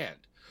what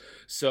brand.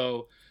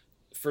 So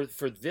for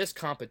this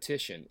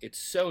competition, it's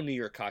so New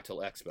York Cocktail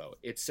Expo.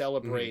 It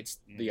celebrates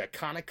the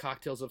iconic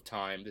cocktails of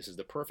time. This is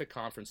the perfect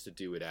conference to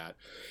do it at.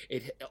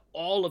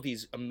 All of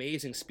these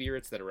amazing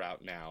spirits that are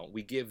out now,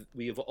 we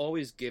have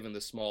always given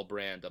the small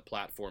brand a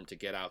platform to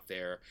get out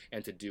there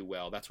and to do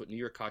well. That's what New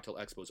York Cocktail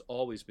Expo has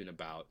always been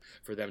about,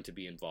 for them to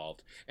be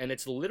involved. And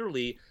it's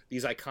literally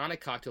these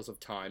iconic cocktails of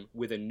time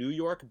with a New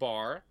York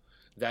bar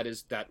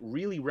that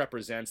really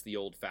represents the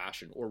old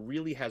fashioned, or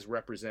really has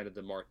represented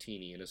the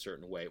martini in a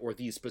certain way, or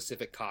these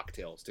specific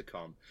cocktails to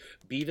come.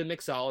 Be the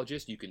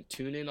mixologist. You can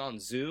tune in on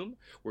Zoom.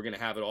 We're going to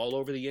have it all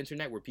over the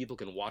internet where people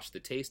can watch the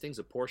tastings,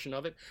 a portion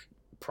of it.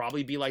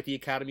 Probably be like the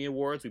Academy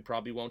Awards. We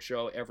probably won't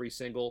show every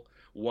single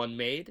one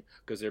made,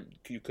 because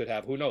you could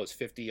have, who knows,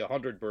 50,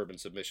 100 bourbon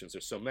submissions.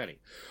 There's so many.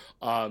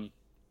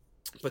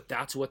 But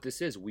that's what this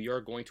is. We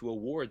are going to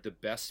award the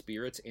best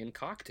spirits in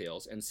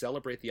cocktails and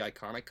celebrate the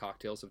iconic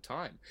cocktails of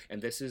time.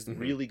 And this is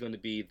really going to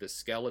be the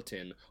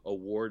skeleton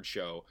award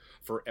show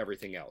for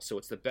everything else. So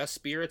it's the best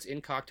spirits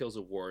in cocktails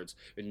awards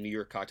in New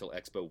York Cocktail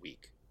Expo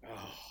week.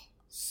 Oh,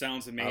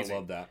 sounds amazing. I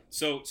love that.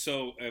 So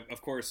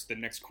of course, the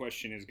next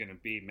question is going to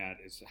be, Matt,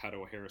 is how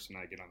do Harris and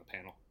I get on the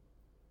panel?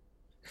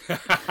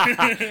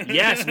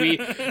 Yes,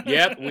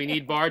 we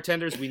need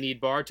bartenders. We need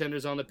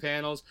bartenders on the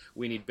panels.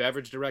 We need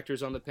beverage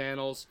directors on the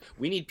panels.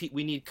 We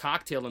need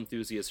cocktail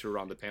enthusiasts who are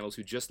on the panels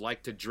who just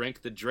like to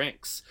drink the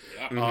drinks.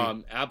 Yeah.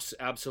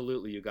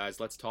 Absolutely, you guys.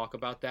 Let's talk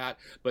about that.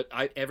 But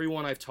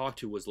everyone I've talked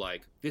to was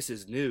like, "This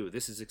is new.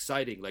 This is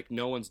exciting. Like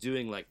no one's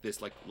doing like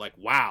this. Like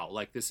wow.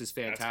 Like this is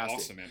fantastic."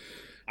 That's awesome, man.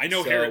 I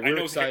know. We're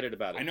excited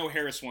about it. I know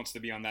Harris wants to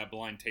be on that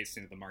blind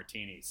tasting of the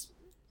martinis.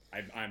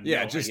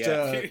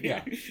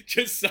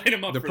 Just sign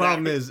him up. The for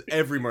problem that. is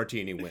every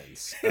martini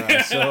wins.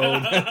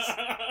 So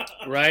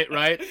right.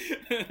 Right.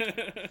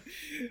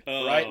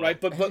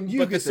 But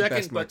the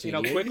second,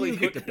 quickly you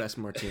get the best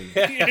martini.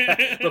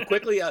 But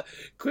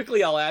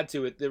quickly, I'll add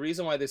to it. The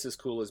reason why this is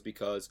cool is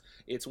because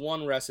it's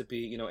one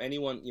recipe.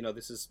 Anyone.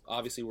 This is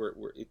obviously we're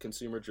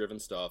consumer driven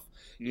stuff.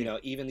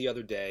 Even the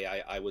other day,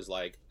 I was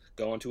like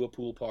going to a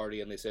pool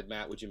party and they said,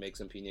 "Matt, would you make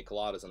some pina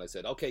coladas?" And I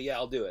said, "Okay, yeah,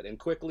 I'll do it." And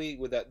quickly,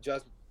 with that,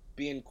 just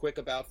being quick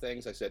about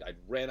things, I said, I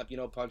ran up,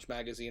 Punch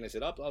Magazine. I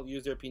said, I'll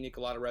use their pina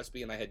colada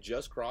recipe. And I had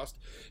just crossed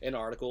an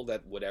article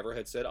that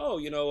had said,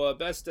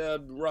 best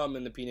rum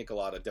in the pina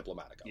colada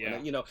Diplomatico. Yeah.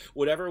 And,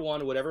 whatever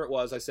it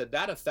was, I said,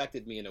 that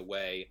affected me in a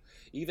way,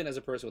 even as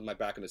a person with my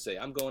background, to say,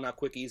 I'm going out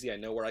quick, easy. I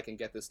know where I can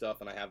get this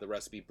stuff and I have the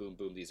recipe. Boom,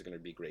 boom. These are going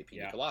to be great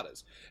pina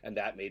coladas. And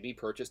that made me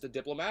purchase the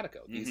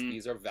Diplomatico.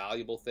 These are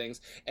valuable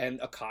things. And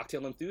a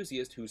cocktail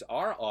enthusiast who's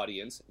our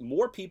audience,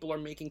 more people are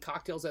making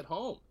cocktails at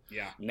home.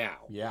 Yeah.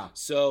 Now. Yeah.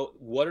 So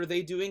what are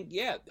they doing?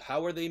 Yeah.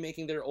 How are they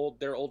making their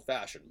old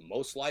fashioned?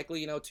 Most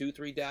likely,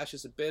 2-3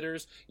 dashes of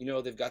bitters.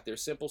 They've got their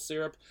simple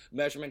syrup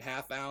measurement,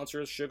 half ounce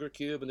or sugar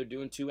cube, and they're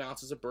doing 2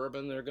 ounces of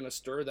bourbon. They're going to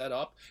stir that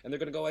up, and they're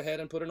going to go ahead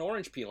and put an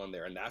orange peel in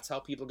there, and that's how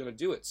people are going to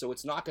do it. So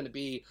it's not going to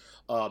be,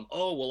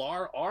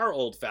 our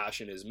old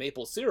fashioned is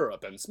maple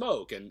syrup and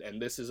smoke,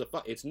 and this is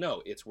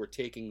we're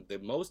taking the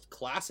most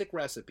classic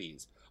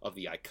recipes of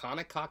the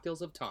iconic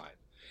cocktails of time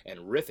and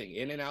riffing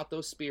in and out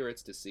those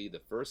spirits to see the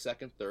first,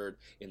 second, third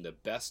in the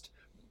best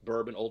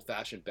bourbon, old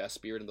fashioned, best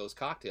spirit in those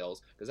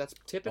cocktails, because that's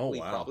typically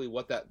probably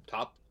what that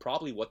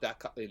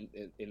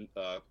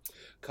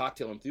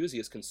cocktail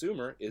enthusiast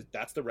consumer is.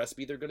 That's the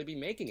recipe they're going to be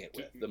making it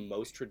with, the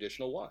most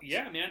traditional one.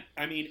 Yeah, man.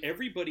 I mean,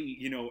 everybody,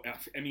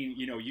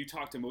 you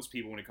talk to most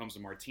people when it comes to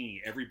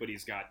martini,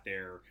 everybody's got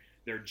their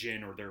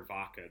gin or their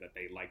vodka that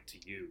they like to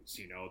use.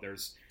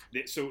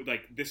 So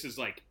like this is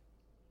like,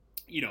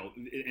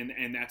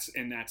 and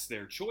that's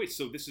their choice.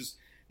 So this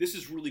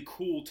is really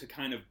cool to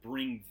kind of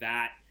bring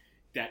that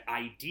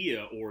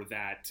idea or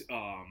that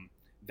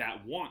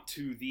want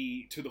to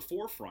the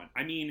forefront.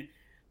 I mean,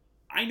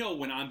 I know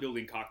when I'm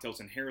building cocktails,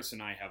 and Harris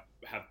and I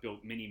have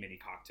built many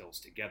cocktails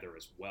together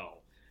as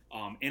well.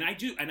 And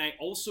I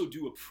also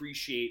do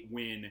appreciate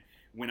when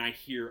I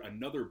hear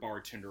another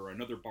bartender or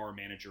another bar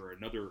manager or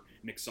another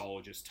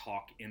mixologist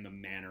talk in the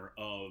manner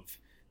of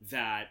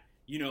that,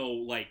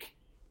 like,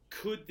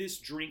 could this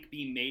drink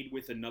be made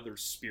with another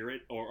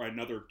spirit or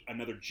another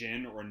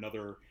gin or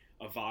another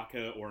a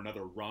vodka or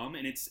another rum?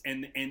 And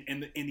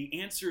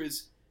the answer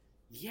is,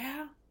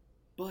 yeah,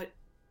 but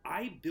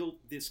I built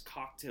this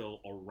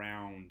cocktail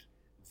around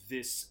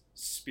this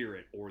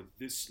spirit or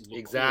this liqueur.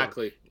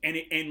 Exactly.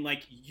 And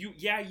like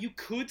you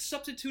could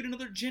substitute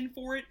another gin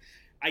for it,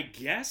 I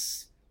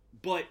guess,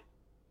 but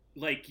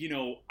like,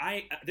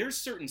 there's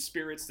certain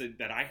spirits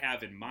that I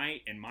have in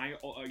my in my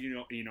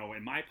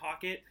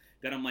pocket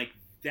that I'm like,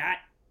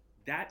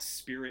 that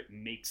spirit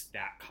makes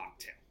that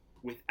cocktail.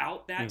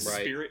 Without that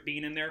spirit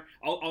being in there,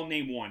 I'll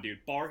name one,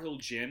 dude. Bar Hill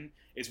Gin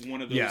is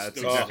one of those. Yeah, that's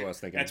exactly what I was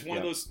thinking. That's one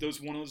of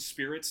those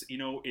spirits.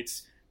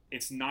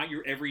 It's not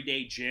your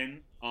everyday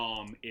gin.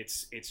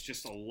 It's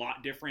just a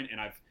lot different. And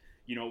I've,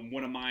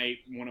 one of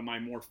my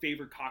more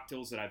favorite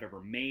cocktails that I've ever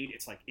made.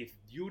 It's like, if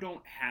you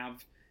don't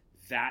have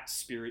that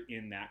spirit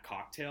in that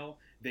cocktail,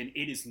 then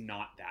it is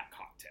not that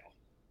cocktail.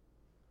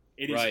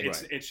 It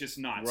is. It's just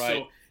not.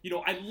 Right.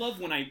 So I love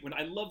when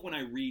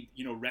I read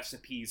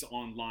recipes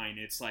online.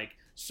 It's like,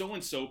 so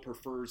and so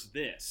prefers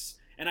this,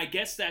 and I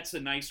guess that's a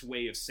nice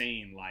way of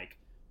saying, like,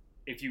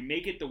 if you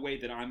make it the way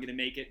that I'm gonna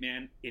make it,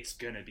 man, it's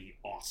gonna be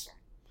awesome.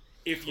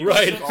 If you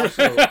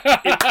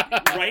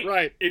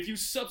if you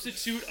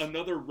substitute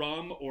another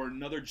rum or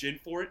another gin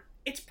for it,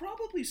 it's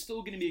probably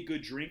still gonna be a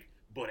good drink,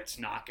 but it's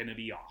not gonna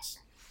be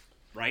awesome.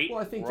 Right? Well,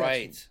 I think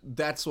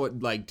that's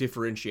what like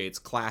differentiates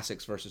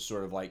classics versus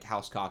sort of like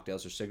house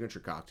cocktails or signature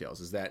cocktails,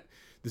 is that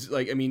this is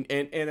like, I mean,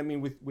 and I mean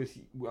with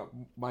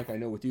Mike, I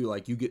know with you,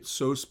 like, you get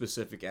so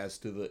specific as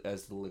to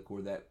the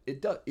liqueur that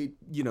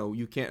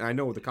you can't. I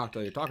know the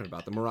cocktail you're talking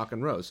about, the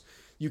Moroccan Rose.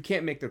 You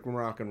can't make the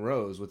Moroccan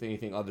Rose with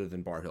anything other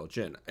than Bar Hill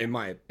Gin, in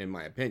my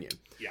opinion.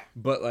 Yeah.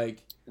 But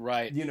like,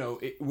 right,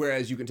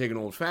 whereas you can take an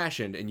old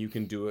fashioned and you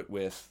can do it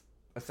with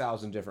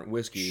 1,000 different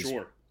whiskeys.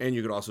 Sure. And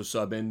you could also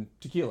sub in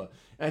tequila.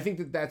 And I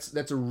think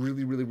that's a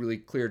really, really, really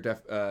clear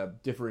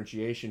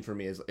differentiation for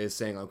me, is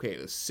saying, okay,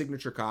 the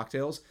signature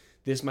cocktails,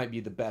 this might be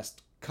the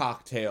best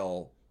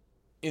cocktail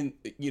in,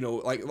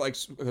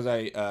 because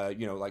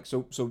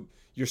so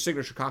your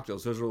signature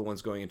cocktails, those are the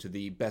ones going into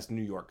the best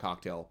New York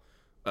cocktail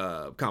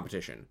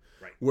competition.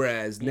 Right.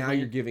 Whereas now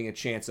you're giving a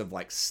chance of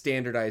like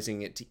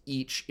standardizing it to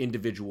each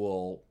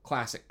individual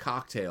classic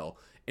cocktail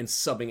and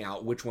subbing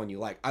out which one you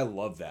like. I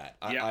love that.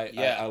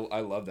 I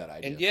love that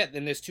idea.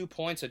 And there's 2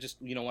 points I just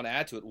want to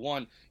add to it.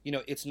 One,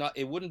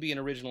 it wouldn't be an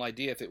original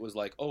idea if it was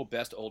like, oh,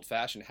 best old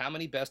fashioned. How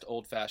many best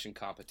old fashioned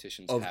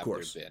competitions have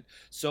there been?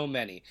 So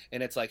many.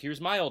 And it's like,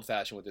 here's my old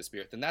fashioned with this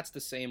beer. Then that's the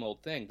same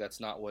old thing. That's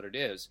not what it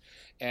is.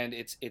 And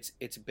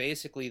it's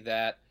basically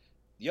that,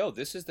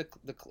 this is the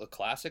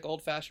classic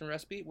old-fashioned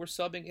recipe. We're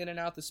subbing in and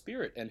out the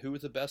spirit, and who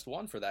is the best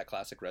one for that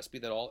classic recipe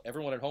that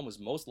everyone at home is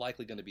most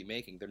likely going to be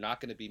making. They're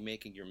not going to be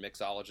making your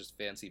mixologist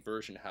fancy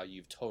version how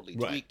you've totally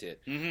tweaked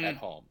it at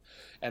home,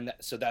 and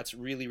so that's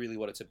really, really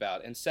what it's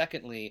about. And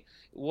secondly,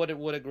 what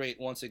a great,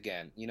 once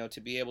again, to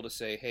be able to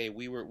say, hey,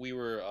 we were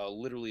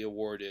literally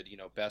awarded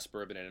best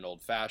bourbon in an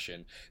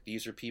old-fashioned.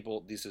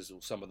 This is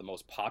some of the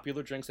most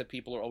popular drinks that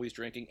people are always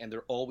drinking, and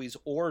they're always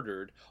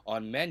ordered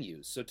on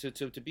menus. So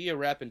to be a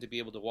rep and to be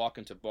able to walk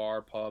into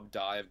bar, pub,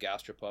 dive,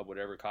 gastropub,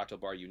 whatever cocktail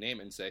bar you name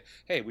it, and say,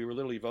 hey, we were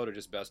literally voted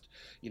as best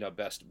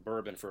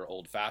bourbon for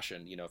old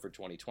fashioned, for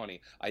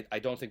 2020. I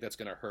don't think that's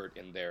going to hurt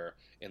in their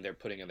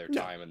putting in their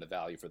time and the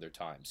value for their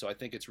time. So I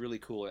think it's really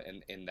cool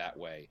in that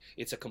way.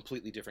 It's a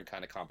completely different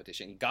kind of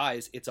competition.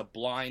 Guys, it's a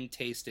blind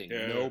tasting,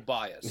 no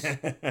bias.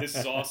 This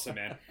is awesome,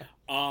 man.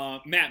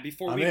 Matt,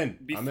 I'm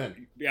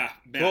in. Yeah,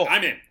 Matt, cool.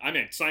 I'm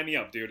in. Sign me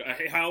up, dude.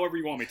 However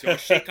you want me to. I'll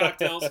shake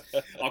cocktails.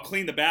 I'll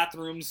clean the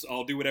bathrooms.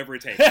 I'll do whatever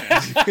it takes,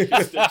 man.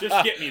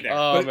 just get me there.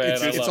 Oh, man,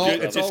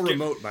 it's all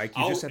remote, Mike.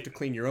 You just have to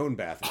clean your own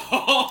bathroom.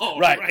 Oh,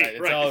 right.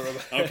 It's all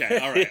remote. Okay,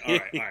 all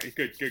right.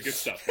 Good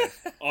stuff, man.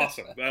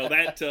 Awesome. Well,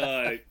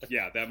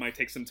 that might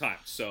take some time,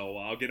 so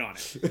I'll get on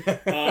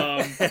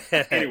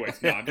it.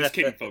 Anyways, no, I'm just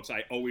kidding, folks.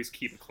 I always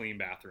keep a clean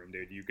bathroom,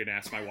 dude. You can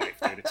ask my wife,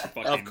 dude. It's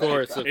fucking. Of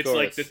course. It's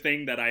like the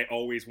thing that I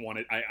always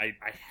wanted.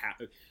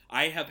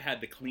 I have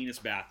had the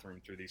cleanest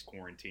bathroom through these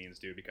quarantines,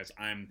 dude, because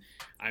I'm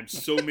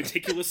so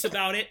meticulous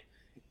about it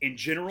in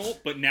general.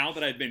 But now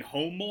that I've been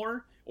home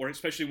more, or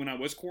especially when I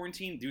was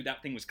quarantined, dude,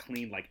 that thing was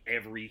cleaned like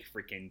every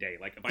freaking day.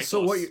 Like if I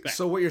So saw what? a speck,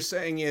 So what you're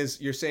saying is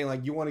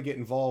like you want to get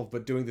involved,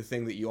 but doing the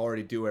thing that you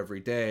already do every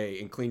day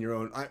and clean your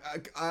own.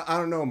 I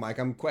don't know, Mike.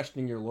 I'm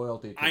questioning your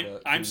loyalty to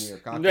the New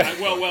York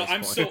Cocktail. well,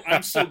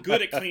 I'm so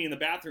good at cleaning the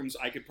bathrooms.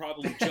 I could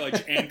probably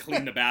judge and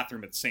clean the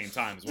bathroom at the same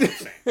time. Is what I'm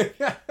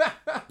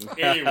saying.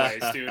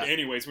 Anyways, dude.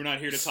 Anyways, we're not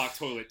here to talk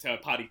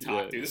potty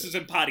talk, dude. This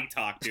isn't potty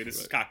talk, dude. This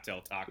is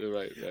cocktail talk.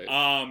 Right.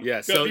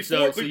 Yeah. So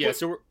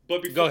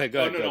go ahead.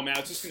 No, man. I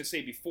was just gonna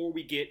say before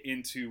we get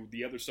into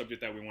the other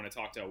subject that we want to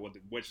talk about,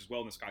 which is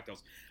wellness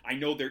cocktails. I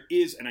know there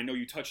is, and I know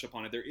you touched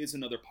upon it. There is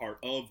another part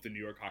of the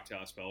New York Cocktail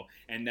Expo,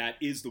 and that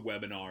is the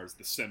webinars,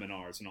 the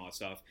seminars, and all that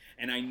stuff.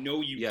 And I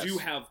know you do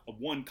have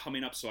one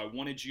coming up, so I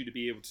wanted you to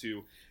be able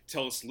to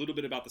tell us a little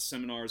bit about the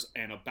seminars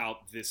and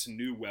about this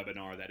new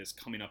webinar that is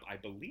coming up, I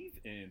believe,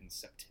 in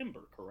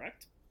September.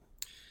 Correct?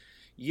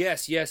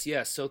 Yes.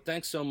 So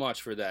thanks so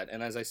much for that.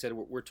 And as I said,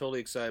 we're totally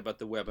excited about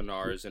the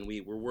webinars, and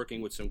we're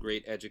working with some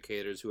great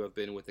educators who have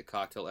been with the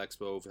Cocktail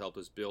Expo, who've helped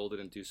us build it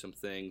and do some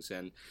things.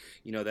 And,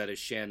 that is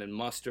Shannon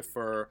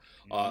Mustafer,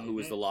 who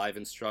is the live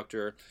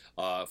instructor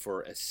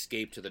for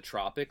Escape to the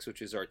Tropics,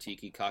 which is our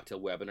Tiki Cocktail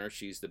webinar.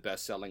 She's the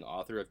best-selling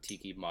author of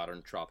Tiki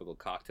Modern Tropical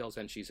Cocktails,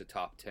 and she's a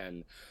top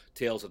 10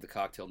 Tales of the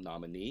Cocktail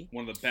nominee.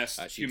 One of the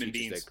best human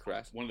beings.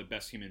 One of the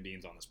best human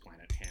beings on this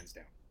planet, hands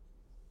down.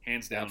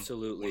 Hands down,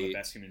 absolutely. One of the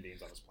best human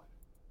beings on this planet.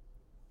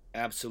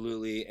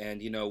 Absolutely, and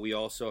we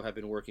also have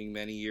been working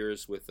many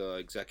years with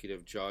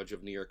executive judge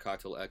of New York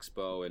Cocktail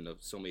Expo and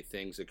so many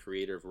things, the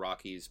creator of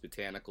Rocky's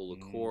Botanical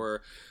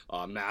Liqueur,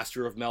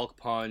 master of Milk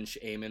Punch,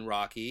 Eamon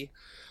Rocky,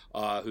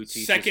 who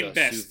teaches second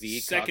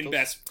cocktails.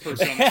 best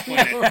person on the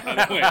planet.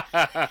 By the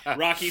way,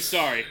 Rocky,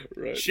 sorry,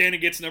 right. Shannon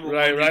gets number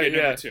one, you get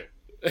number two.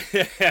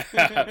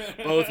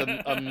 Both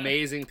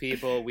amazing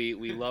people.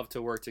 We love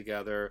to work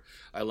together.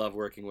 I love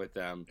working with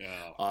them.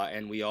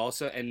 And we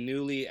also, and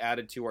newly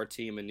added to our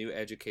team, a new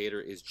educator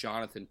is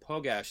Jonathan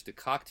Pogash, the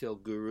cocktail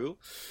guru,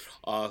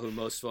 who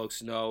most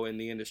folks know in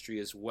the industry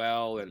as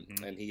well.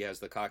 And he has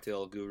the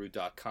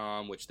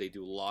cocktailguru.com, which they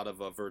do a lot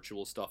of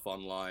virtual stuff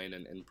online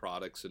and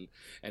products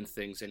and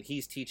things. And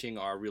he's teaching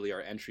our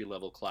entry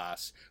level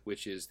class,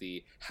 which is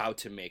the How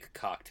to Make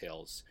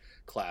Cocktails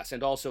class,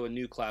 and also a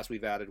new class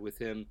we've added with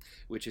him,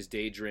 which is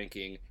day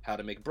drinking, how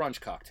to make brunch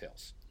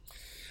cocktails.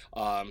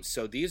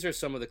 So these are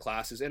some of the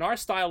classes, and our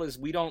style is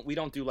we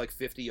don't do like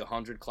 50,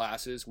 100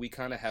 classes. We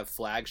kind of have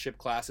flagship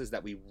classes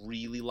that we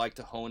really like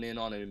to hone in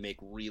on and make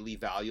really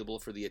valuable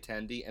for the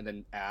attendee, and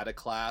then add a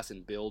class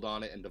and build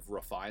on it and to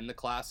refine the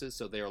classes.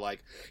 So they're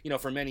like,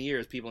 for many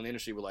years, people in the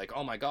industry were like,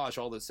 oh my gosh,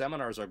 all the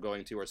seminars I'm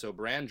going to are so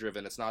brand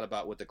driven. It's not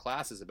about what the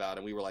class is about.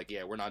 And we were like,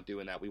 yeah, we're not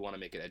doing that. We want to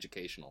make it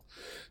educational.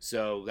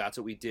 So that's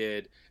what we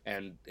did.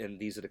 And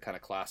these are the kind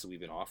of classes we've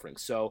been offering.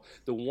 So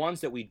the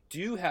ones that we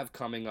do have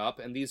coming up,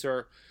 and these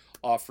are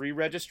free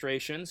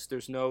registrations.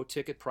 There's no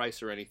ticket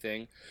price or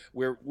anything.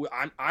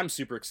 I'm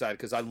super excited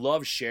because I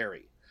love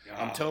sherry.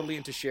 I'm totally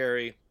into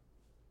sherry.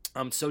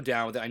 I'm so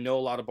down with it. I know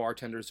a lot of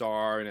bartenders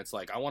are, and it's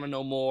like, I want to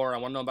know more. I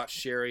want to know about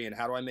sherry and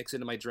how do I mix it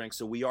into my drink.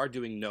 So we are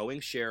doing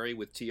Knowing Sherry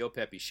with Tio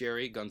Pepe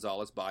Sherry,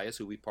 Gonzalez Baez,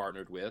 who we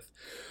partnered with.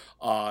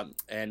 And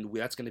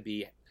that's going to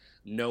be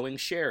Knowing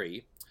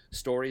Sherry,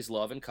 Stories,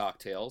 Love, and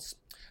Cocktails.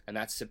 And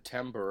that's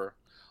September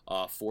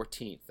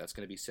 14th. That's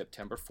going to be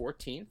September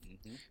 14th.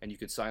 And you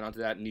can sign on to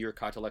that at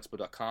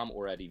NewYorkCocktailExpo.com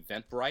or at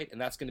Eventbrite. And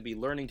that's going to be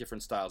learning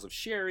different styles of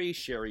sherry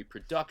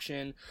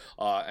production,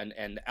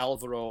 and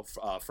Alvaro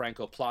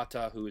Franco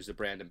Plata, who is the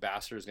brand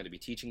ambassador, is going to be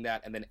teaching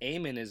that. And then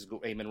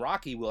Eamon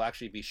Rocky will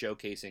actually be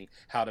showcasing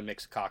how to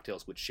mix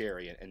cocktails with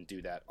sherry and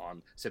do that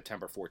on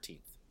September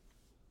 14th.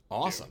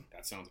 Awesome. Dude,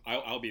 that sounds.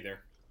 I'll be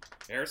there.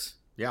 Harris?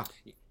 Yeah.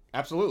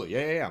 Absolutely.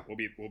 Yeah. We'll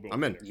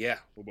I'm in. There. Yeah.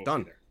 We'll both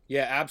Done. be there.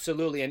 Yeah,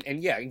 absolutely.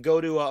 And yeah,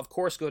 go to, of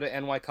course, go to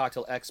NY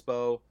Cocktail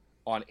Expo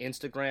on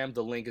Instagram.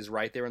 The link is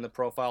right there in the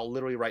profile.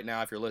 Literally right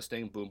now, if you're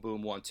listening, boom,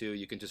 boom, 1, 2,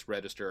 you can just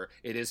register.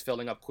 It is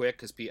filling up quick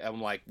because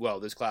I'm like, well,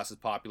 this class is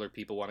popular.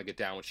 People want to get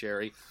down with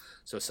sherry.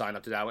 So sign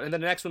up to that one. And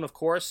then the next one, of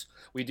course,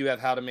 we do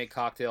have How to Make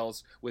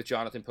Cocktails with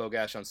Jonathan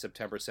Pogash on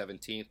September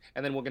 17th.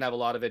 And then we're going to have a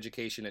lot of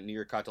education at New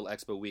York Cocktail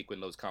Expo week when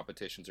those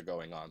competitions are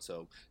going on.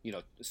 So,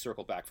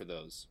 circle back for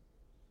those.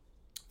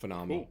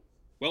 Phenomenal. Cool.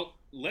 Well,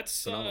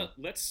 let's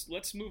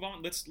move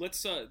on.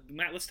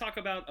 Matt, let's talk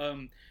about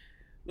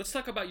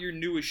your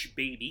newish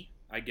baby,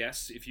 I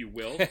guess, if you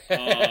will.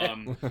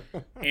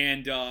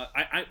 And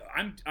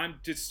I'm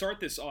to start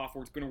this off.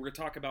 We're gonna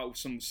talk about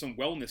some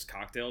wellness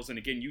cocktails. And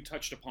again, you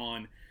touched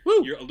upon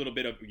a little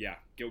bit of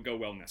go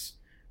wellness.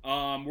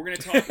 We're gonna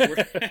talk.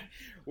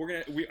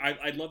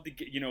 I'd love to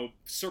get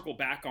circle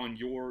back on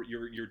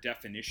your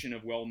definition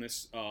of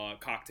wellness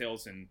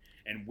cocktails and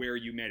where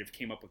you might have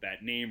came up with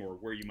that name or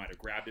where you might have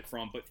grabbed it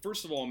from. But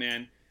first of all,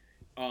 man,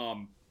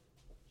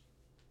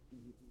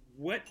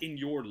 what in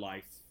your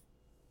life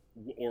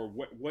or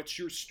what's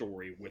your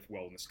story with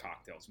wellness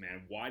cocktails,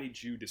 man? Why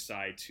did you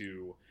decide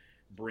to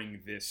bring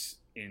this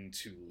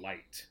into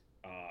light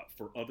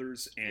for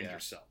others and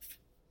yourself?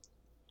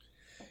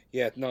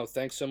 Yeah, no,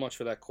 thanks so much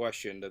for that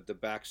question. The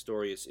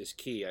backstory is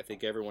key. I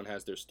think everyone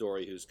has their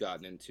story who's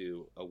gotten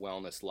into a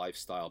wellness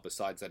lifestyle.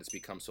 Besides that, it's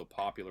become so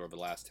popular over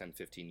the last 10,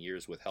 15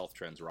 years with health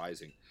trends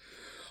rising.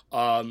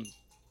 Um,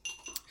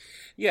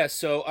 yeah,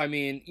 so I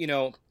mean,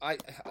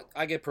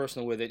 I get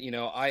personal with it.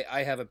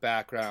 I have a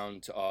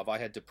background of I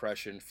had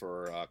depression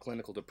for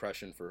clinical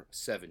depression for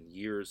 7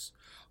 years.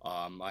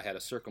 I had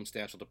a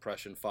circumstantial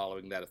depression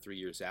following that of 3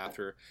 years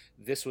after.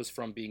 This was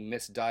from being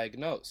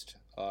misdiagnosed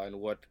in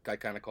what I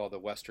kind of call the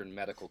Western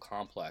medical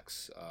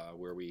complex,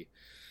 where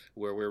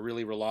we're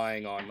really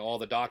relying on all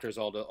the doctors,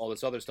 all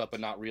this other stuff, but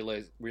not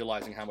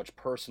realizing how much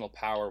personal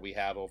power we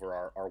have over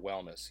our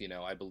wellness.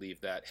 I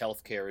believe that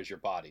healthcare is your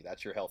body.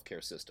 That's your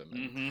healthcare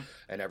system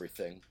and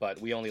everything. But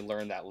we only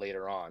learn that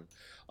later on.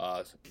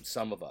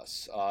 Some of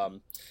us.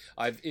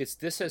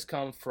 This has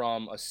come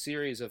from a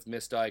series of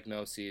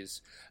misdiagnoses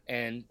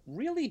and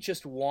really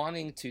just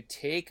wanting to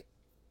take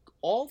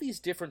all these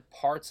different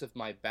parts of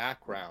my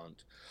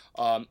background,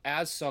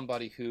 as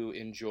somebody who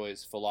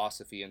enjoys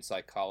philosophy and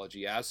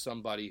psychology, as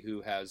somebody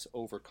who has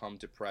overcome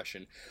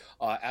depression,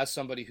 as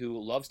somebody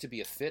who loves to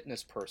be a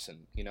fitness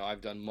person. I've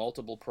done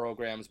multiple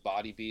programs.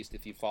 Body Beast,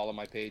 if you follow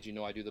my page,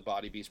 I do the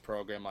Body Beast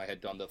program. I had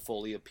done the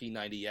Folia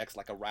P90X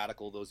like a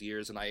radical those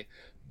years, and I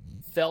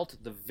felt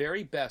the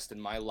very best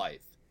in my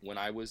life when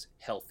I was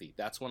healthy.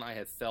 That's when I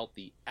have felt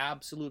the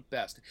absolute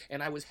best,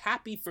 and I was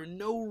happy for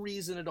no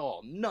reason at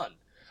all. None.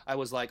 I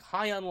was like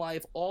high on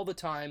life all the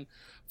time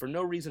for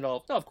no reason at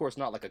all. No, of course,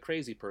 not like a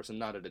crazy person,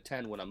 not at a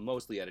 10 when I'm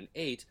mostly at an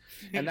 8.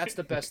 And that's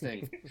the best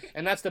thing.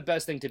 And that's the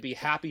best thing, to be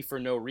happy for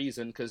no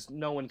reason, because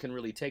no one can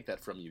really take that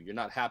from you. You're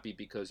not happy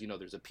because,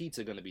 there's a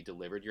pizza going to be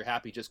delivered. You're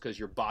happy just because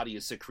your body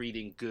is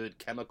secreting good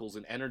chemicals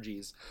and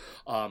energies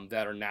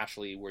that are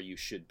naturally where you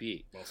should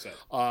be. Well said.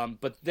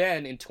 But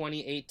then in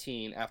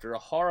 2018, after a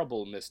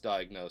horrible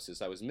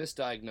misdiagnosis, I was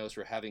misdiagnosed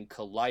for having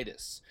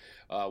colitis,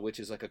 which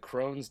is like a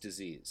Crohn's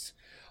disease.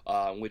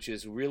 Which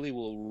is really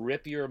will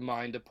rip your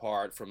mind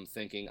apart from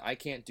thinking, I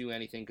can't do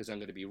anything because I'm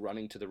going to be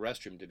running to the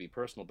restroom, to be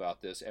personal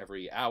about this,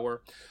 every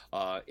hour.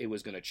 It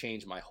was going to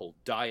change my whole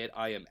diet.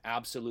 I am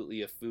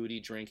absolutely a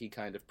foodie, drinky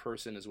kind of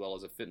person as well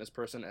as a fitness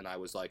person, and I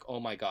was like,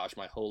 oh my gosh,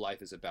 my whole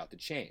life is about to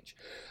change.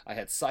 I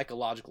had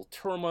psychological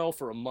turmoil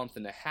for a month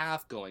and a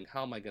half going,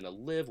 how am I going to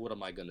live? What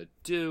am I going to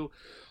do?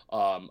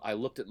 I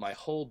looked at my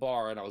whole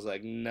bar and I was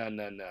like, no.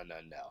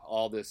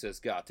 All this has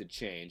got to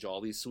change.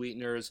 All these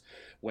sweeteners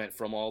went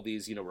from all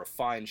these,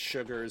 refined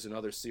sugars and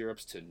other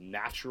syrups to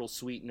natural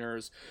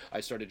sweeteners.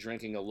 I started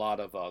drinking a lot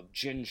of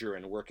ginger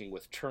and working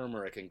with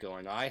turmeric and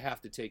going, I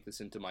have to take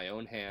this into my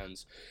own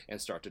hands and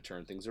start to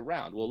turn things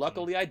around. Well,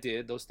 luckily I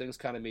did. Those things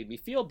kind of made me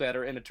feel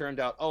better, and it turns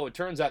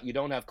out you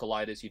don't have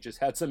colitis. You just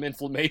had some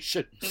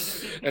inflammation.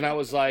 And I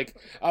was like,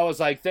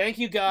 thank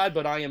you, God,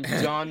 but I am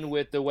done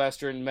with the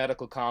Western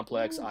medical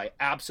complex. I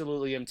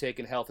absolutely am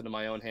taking health into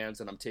my own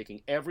hands, and I'm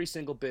taking every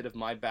single bit of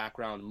my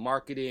background,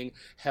 marketing,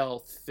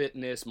 health,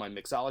 fitness, my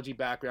mixology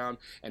background,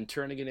 and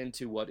turning it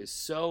into what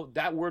is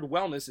that word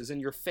wellness is in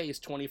your face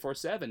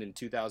 24/7 in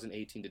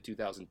 2018 to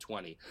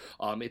 2020.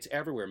 It's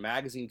everywhere.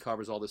 Magazine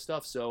covers, all this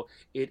stuff. So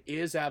it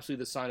is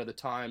absolutely the sign of the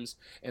times.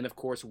 And of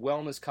course,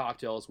 Wellness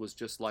Cocktails was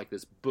just like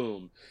this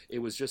boom. It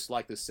was just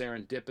like the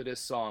serendipitous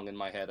song in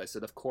my head. I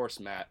said, of course,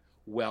 Matt,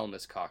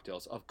 Wellness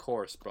Cocktails. Of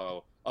course,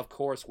 bro. Of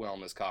course,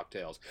 Wellness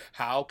Cocktails.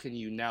 How can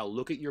you now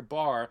look at your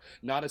bar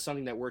not as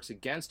something that works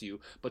against you,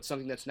 but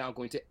something that's now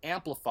going to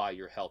amplify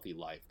your healthy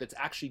life, that's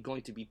actually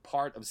going to be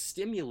part of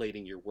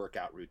stimulating your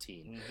workout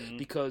routine?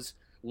 Because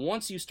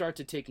once you start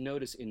to take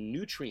notice in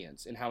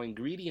nutrients and how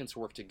ingredients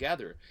work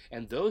together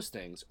and those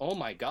things, oh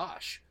my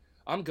gosh,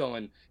 I'm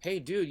going, hey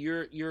dude,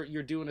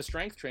 you're doing a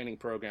strength training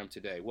program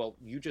today. Well,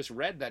 you just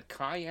read that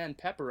cayenne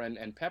pepper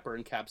and pepper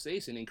and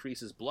capsaicin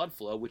increases blood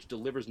flow, which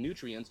delivers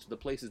nutrients to the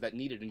places that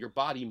need it in your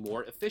body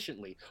more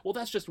efficiently. Well,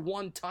 that's just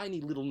one tiny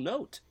little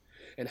note.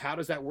 And how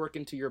does that work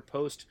into your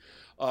post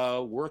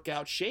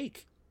workout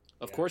shake?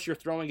 Of course, you're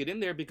throwing it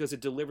in there because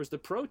it delivers the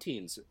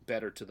proteins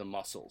better to the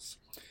muscles.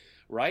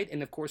 Right?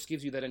 And of course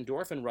gives you that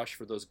endorphin rush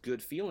for those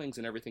good feelings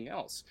and everything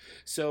else.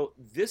 So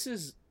this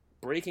is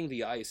breaking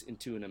the ice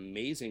into an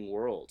amazing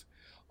world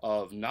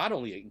of not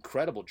only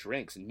incredible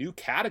drinks, new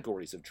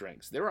categories of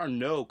drinks. There are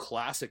no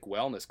classic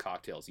wellness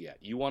cocktails yet.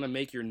 You want to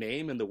make your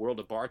name in the world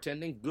of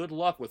bartending? Good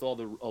luck with all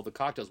the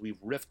cocktails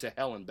we've riffed to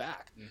hell and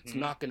back. It's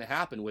not going to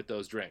happen with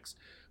those drinks.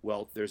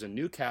 Well, there's a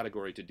new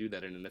category to do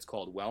that in, and it's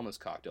called wellness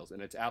cocktails,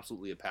 and it's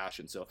absolutely a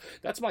passion. So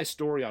that's my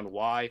story on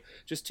why.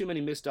 Just too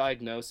many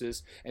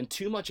misdiagnoses and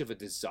too much of a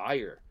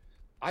desire.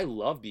 I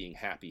love being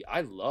happy. I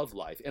love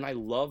life, and I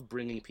love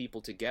bringing people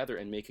together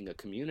and making a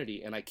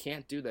community, and I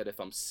can't do that if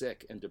I'm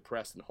sick and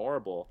depressed and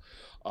horrible.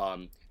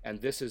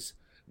 And this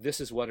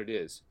is what it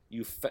is.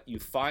 You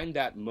find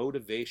that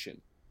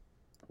motivation.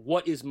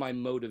 What is my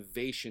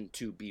motivation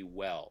to be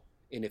well?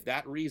 And if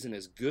that reason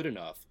is good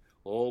enough,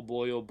 oh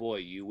boy,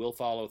 you will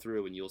follow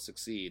through and you'll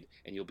succeed,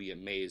 and you'll be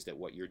amazed at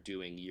what you're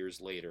doing years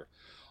later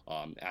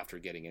after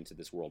getting into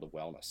this world of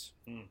wellness.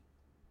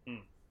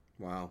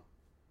 Wow.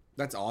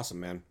 That's awesome,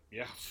 man.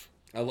 Yeah.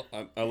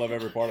 I love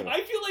every part of it.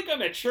 I feel like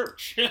I'm at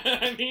church.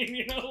 I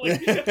mean,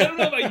 like, I don't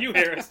know about you,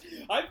 Harris.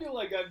 I feel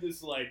like I'm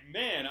just like,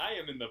 man, I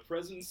am in the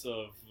presence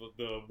of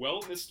the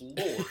wellness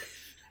Lord.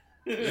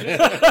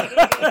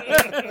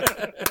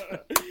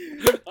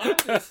 I'm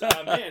just,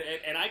 man,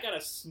 and I got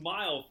a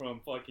smile from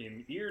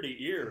fucking ear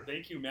to ear.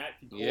 Thank you, Matt.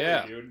 Corey,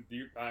 yeah, dude.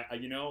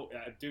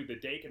 Dude, the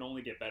day can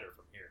only get better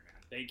from here, man.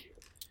 Thank you.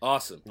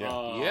 Awesome.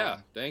 Yeah.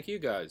 Thank you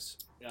guys.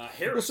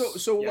 Harris.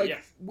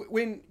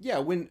 When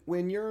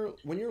you're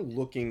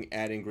looking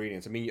at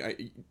ingredients, I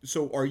mean,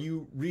 so are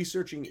you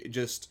researching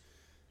just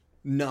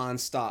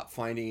nonstop,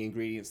 finding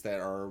ingredients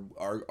that are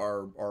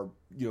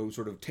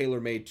sort of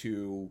tailor made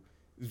to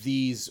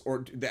these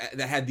or that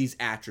had these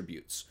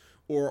attributes,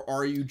 or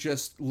are you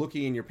just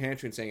looking in your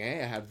pantry and saying,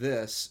 hey, I have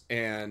this,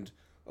 and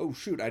oh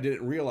shoot, I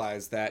didn't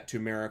realize that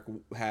turmeric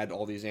had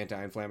all these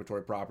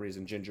anti-inflammatory properties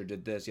and ginger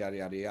did this, yada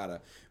yada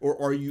yada?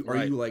 Or are you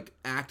like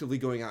actively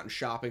going out and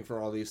shopping for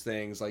all these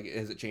things? Like,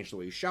 has it changed the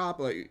way you shop?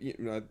 Like,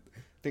 I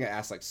think I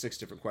asked like 6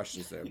 different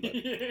questions there. But.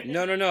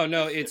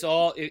 No. It's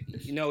all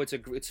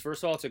it's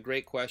first of all, it's a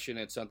great question.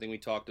 It's something we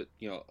talked,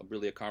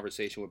 really a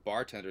conversation with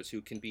bartenders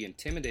who can be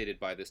intimidated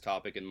by this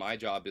topic, and my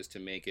job is to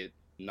make it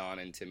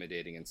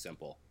non-intimidating and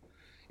simple.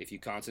 If you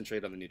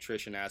concentrate on the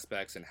nutrition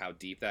aspects and how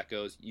deep that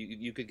goes,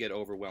 you could get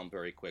overwhelmed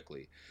very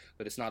quickly.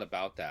 But it's not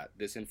about that.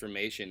 This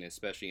information,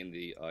 especially in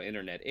the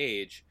internet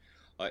age,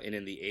 and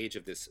in the age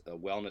of this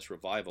wellness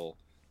revival,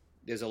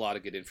 there's a lot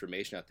of good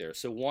information out there.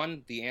 So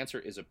one, the answer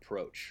is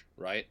approach,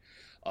 right?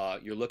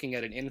 You're looking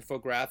at an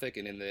infographic,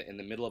 and in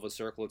the middle of a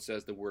circle it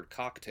says the word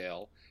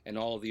cocktail, and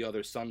all of the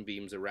other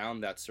sunbeams around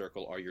that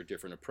circle are your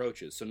different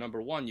approaches. So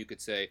number one, you could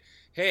say,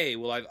 hey,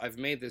 well, I've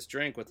made this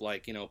drink with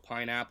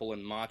pineapple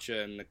and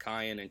matcha and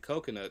cayenne and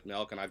coconut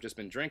milk, and I've just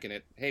been drinking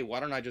it. Hey, why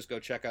don't I just go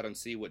check out and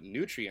see what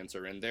nutrients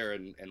are in there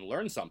and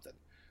learn something?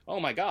 Oh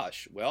my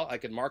gosh, well, I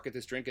could market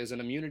this drink as an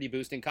immunity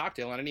boosting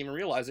cocktail, and I didn't even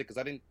realize it because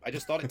I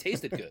just thought it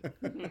tasted good.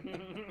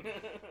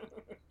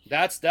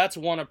 That's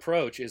one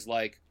approach, is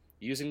like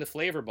using the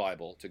flavor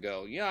Bible to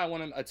go,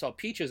 I saw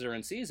peaches are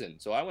in season,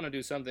 so I want to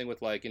do something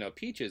with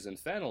peaches and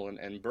fennel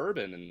and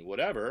bourbon and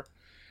whatever.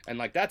 And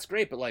that's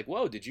great, but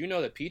whoa, did you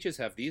know that peaches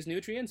have these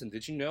nutrients? And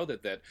did you know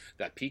that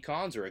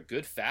pecans are a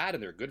good fat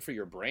and they're good for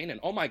your brain?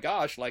 And oh my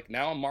gosh,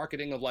 now I'm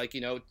marketing of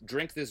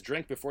drink this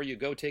drink before you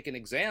go take an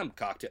exam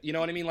cocktail. You know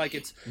what I mean?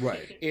 It's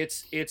right.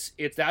 It's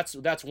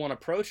that's one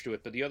approach to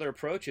it. But the other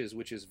approach is,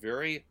 which is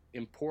very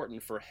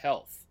important for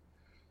health.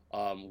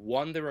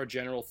 One, there are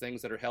general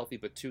things that are healthy,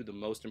 but two, the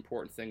most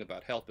important thing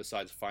about health,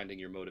 besides finding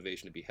your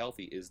motivation to be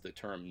healthy, is the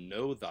term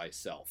know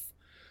thyself.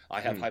 I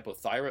have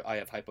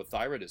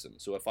hypothyroidism.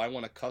 So if I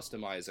want to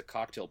customize a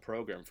cocktail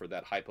program for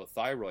that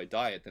hypothyroid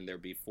diet, then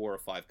there'd be 4 or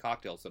 5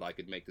 cocktails that I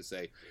could make to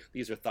say,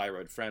 these are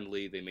thyroid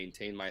friendly, they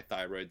maintain my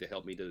thyroid, they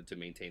help me to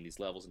maintain these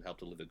levels and help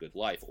to live a good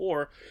life.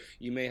 Or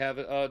you may have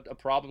a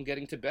problem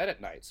getting to bed at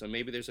night. So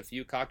maybe there's a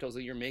few cocktails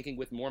that you're making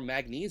with more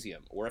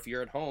magnesium. Or if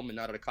you're at home and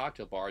not at a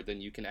cocktail bar,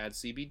 then you can add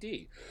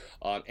CBD.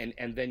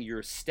 And then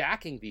you're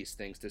stacking these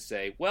things to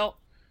say, well,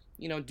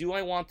 do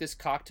I want this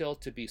cocktail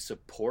to be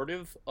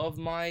supportive of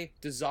my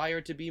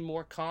desire to be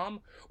more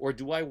calm? Or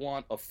do I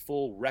want a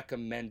full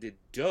recommended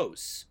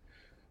dose?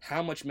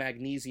 How much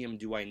magnesium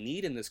do I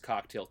need in this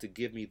cocktail to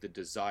give me the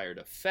desired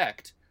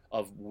effect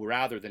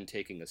rather than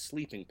taking a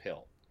sleeping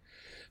pill?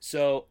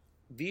 So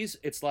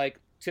it's like,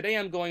 today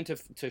I'm going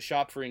to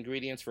shop for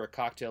ingredients for a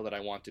cocktail that I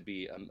want to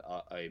be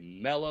a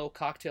mellow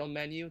cocktail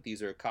menu.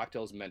 These are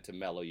cocktails meant to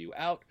mellow you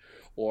out.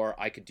 Or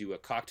I could do a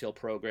cocktail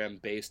program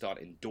based on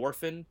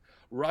endorphin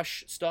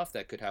rush stuff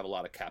that could have a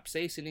lot of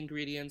capsaicin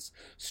ingredients,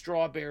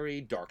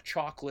 strawberry, dark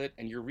chocolate,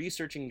 and you're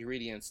researching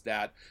ingredients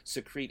that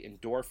secrete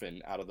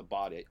endorphins out of the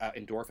body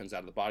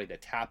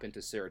that tap into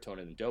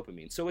serotonin and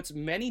dopamine. So it's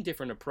many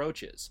different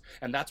approaches,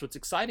 and that's what's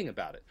exciting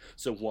about it.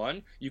 So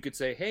one, you could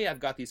say, hey, I've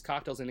got these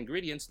cocktails and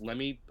ingredients.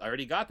 I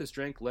already got this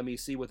drink. Let me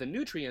see what the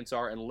nutrients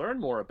are and learn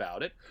more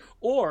about it.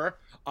 Or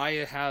I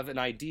have an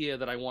idea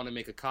that I want to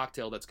make a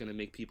cocktail that's going to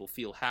make people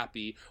feel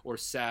happy or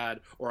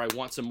sad, or I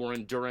want some more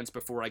endurance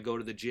before I go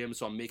to the gym,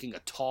 so I'm making a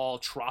tall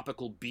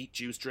tropical beet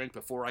juice drink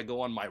before I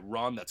go on my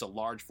run. That's a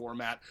large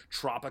format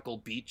tropical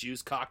beet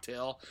juice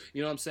cocktail.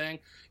 You know what I'm saying?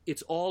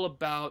 It's all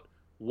about,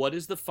 what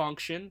is the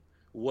function?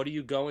 What are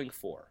you going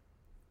for?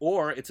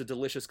 Or it's a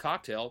delicious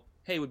cocktail.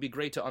 Hey, it would be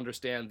great to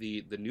understand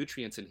the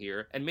nutrients in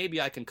here, and maybe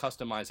I can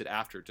customize it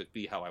after to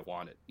be how I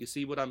want it. You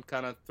see what I'm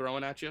kind of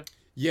throwing at you?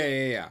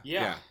 Yeah.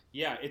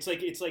 It's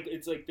like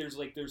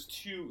there's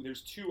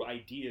two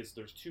ideas.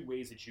 There's two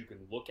ways that you can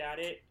look at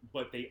it,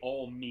 but they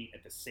all meet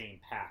at the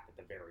same path at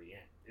the very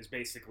end. Is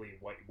basically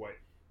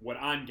what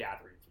I'm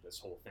gathering for this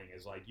whole thing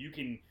is like you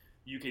can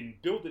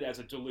build it as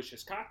a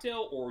delicious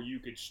cocktail, or you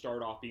could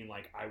start off being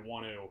like, I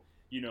want to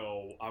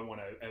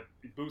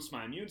boost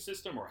my immune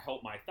system or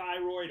help my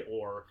thyroid,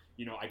 or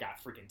I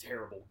got freaking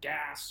terrible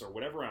gas or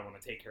whatever. I want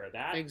to take care of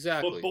that.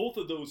 Exactly. But both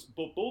of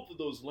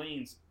those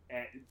lanes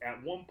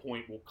at one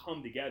point will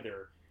come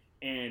together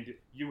and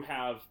you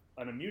have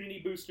an immunity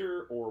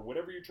booster or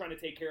whatever you're trying to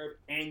take care of,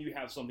 and you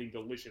have something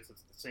delicious at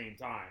the same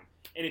time,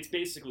 and it's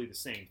basically the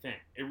same thing.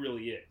 It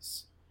really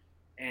is.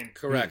 And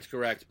correct.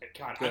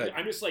 God,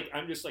 I'm just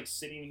like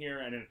sitting here,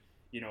 and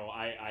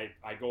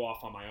I go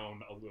off on my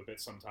own a little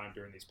bit sometime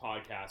during these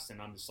podcasts,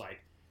 and I'm just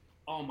like,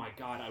 oh my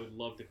God, I would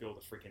love to build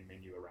a freaking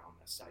menu around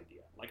this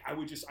idea. Like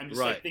I'm just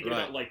like thinking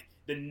about like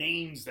the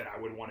names that I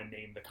would want to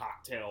name the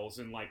cocktails,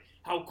 and like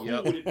how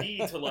cool would it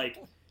be to like,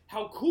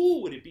 how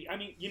cool would it be? I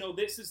mean,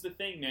 this is the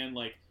thing, man.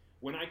 Like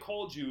when I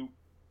called you,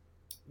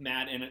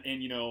 Matt, and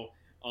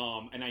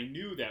and I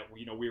knew that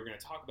we were going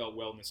to talk about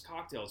wellness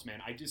cocktails,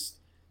 man.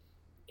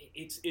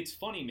 It's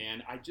funny,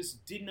 man. I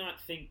just did not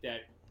think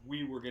that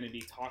we were going to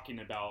be talking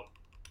about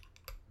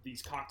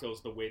these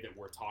cocktails the way that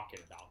we're talking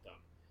about them.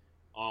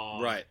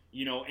 Right.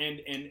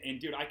 And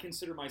dude, I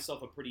consider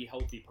myself a pretty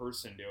healthy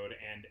person, dude,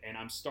 and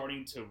I'm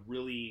starting to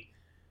really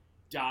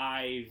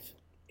dive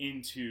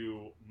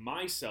into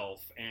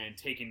myself and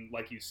taking,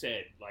 like you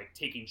said, like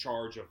taking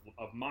charge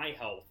of my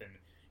health, and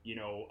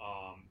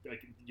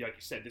like you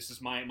said, this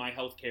is my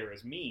healthcare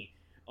is me.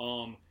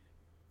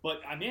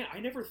 But man, I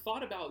never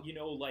thought about,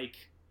 like,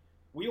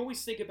 we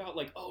always think about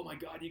like, oh my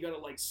God, you gotta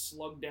like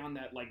slug down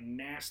that like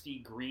nasty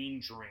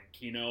green drink,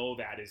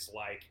 that is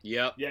like,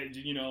 yep, yeah,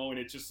 and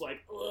it's just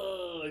like,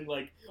 ugh, and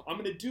like I'm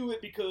gonna do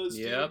it because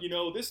yep,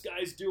 dude, this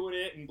guy's doing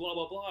it and blah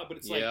blah blah. But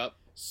it's like yep,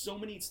 so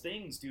many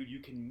things, dude, you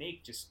can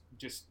make just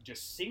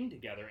sing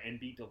together and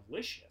be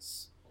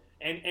delicious.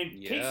 And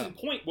case in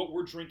point, what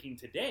we're drinking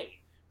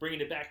today,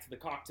 bringing it back to the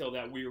cocktail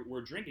that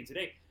we're drinking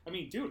today. I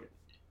mean, dude,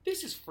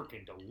 this is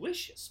freaking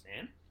delicious,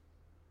 man.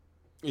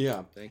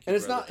 Yeah, thank you, and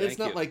it's brother.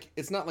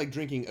 it's not like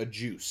drinking a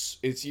juice.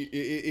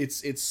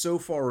 It's so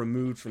far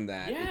removed from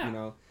that.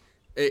 Yeah.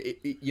 It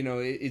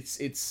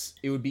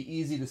would be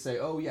easy to say,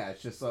 oh yeah,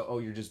 it's just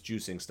you're just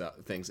juicing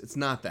things. It's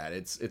not that.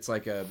 I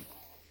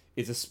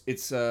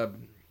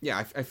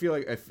feel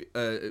like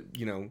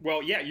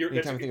Well, yeah,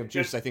 anytime I think of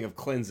juice, I think of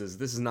cleanses.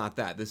 This is not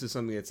that. This is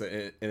something that's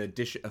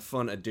a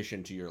fun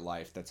addition to your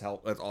life. That's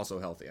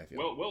also healthy. I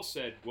feel. Well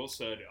said,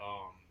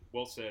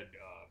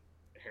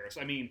 Harris.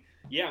 I mean,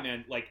 yeah,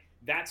 man. Like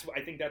I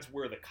think that's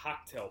where the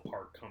cocktail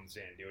part comes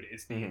in, dude.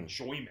 Is the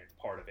enjoyment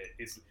part of it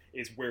is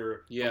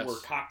where the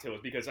word cocktail is,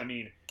 because I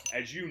mean,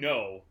 as you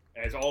know,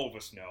 as all of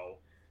us know,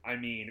 I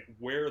mean,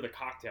 where the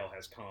cocktail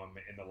has come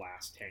in the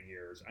last 10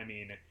 years. I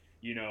mean,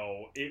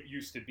 it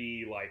used to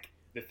be like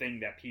the thing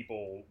that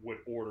people would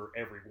order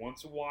every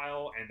once in a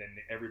while, and then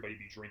everybody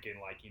be drinking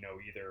like,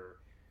 either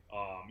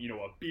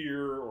a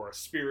beer or a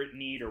spirit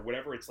neat or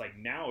whatever. It's like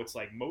now it's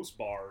like most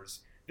bars,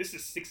 this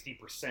is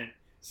 60%,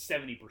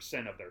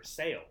 70% of their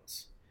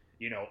sales,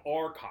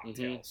 are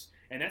cocktails.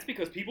 And that's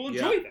because people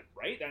enjoy them,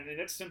 right? And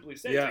that's simply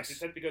said. Yes.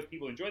 That's because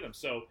people enjoy them.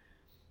 So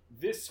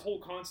this whole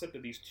concept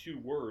of these two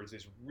words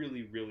is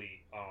really,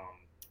 really,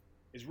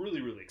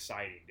 really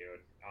exciting, dude.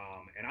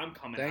 And I'm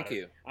coming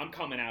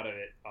out of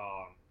it,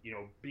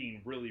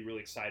 being really, really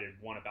excited,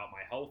 one, about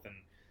my health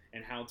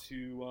and how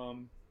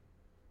to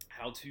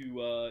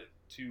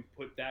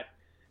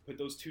put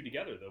those two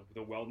together,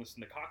 the wellness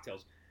and the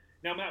cocktails.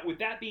 Now, Matt, with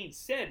that being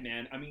said,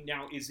 man, I mean,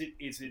 now is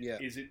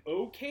it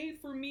okay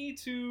for me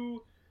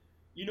to,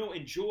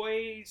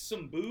 enjoy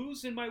some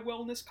booze in my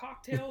wellness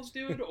cocktails,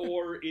 dude?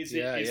 Or is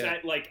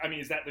that like, I mean,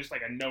 is that just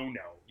like a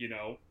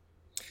no-no,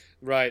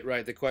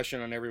 Right. The question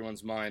on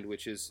everyone's mind,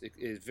 which is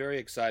very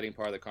exciting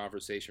part of the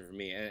conversation for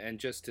me. And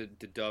just to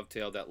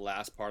dovetail that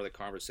last part of the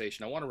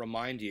conversation, I want to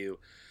remind you,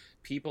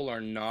 people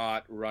are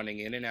not running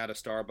in and out of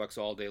Starbucks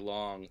all day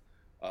long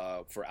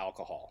for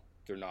alcohol.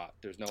 They're not.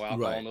 There's no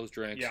alcohol in those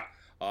drinks. Yeah.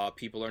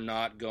 People are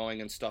not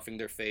going and stuffing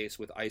their face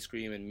with ice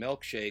cream and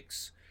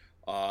milkshakes.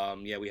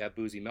 We have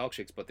boozy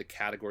milkshakes, but the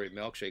category of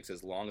milkshakes,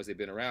 as long as they've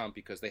been around,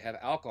 because they have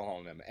alcohol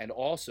in them. And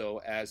also,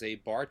 as a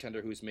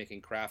bartender who's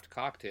making craft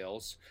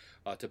cocktails,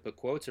 to put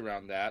quotes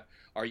around that,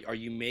 are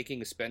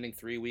you spending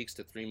 3 weeks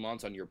to 3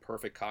 months on your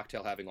perfect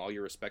cocktail, having all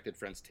your respected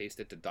friends taste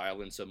it to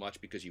dial in so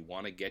much because you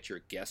want to get your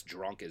guests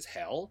drunk as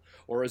hell?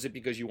 Or is it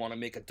because you want to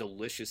make a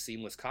delicious,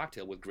 seamless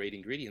cocktail with great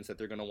ingredients that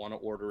they're going to want to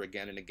order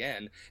again and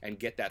again and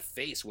get that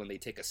face when they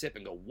take a sip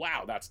and go,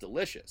 wow, that's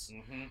delicious?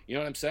 Mm-hmm. You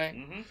know what I'm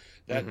saying?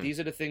 These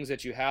are the things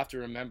that you have to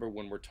remember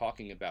when we're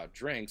talking about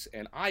drinks.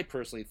 And I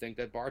personally think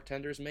that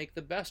bartenders make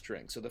the best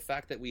drinks. So the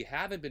fact that we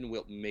haven't been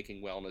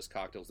making wellness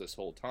cocktails this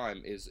whole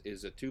time is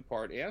a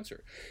two-part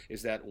answer.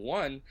 Is that,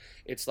 one,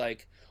 it's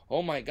like,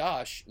 oh my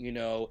gosh,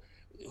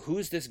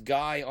 who's this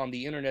guy on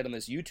the internet on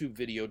this YouTube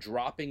video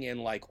dropping in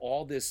like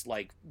all this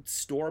like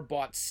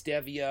store-bought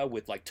stevia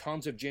with like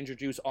tons of ginger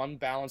juice,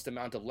 unbalanced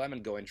amount of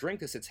lemon, going, drink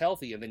this, it's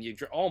healthy, and then you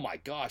drink, oh my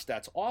gosh,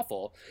 that's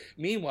awful.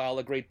 Meanwhile,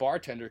 a great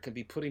bartender can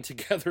be putting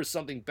together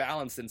something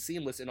balanced and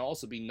seamless and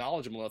also be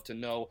knowledgeable enough to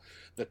know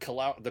the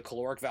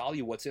caloric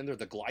value, what's in there,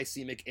 the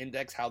glycemic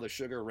index, how the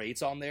sugar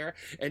rates on there,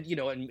 and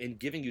and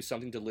giving you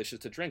something delicious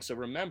to drink. So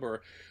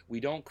remember, we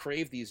don't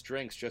crave these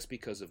drinks just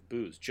because of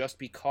booze, just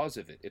because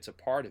of it. It's a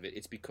part of it.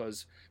 It's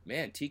because,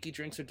 man, tiki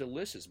drinks are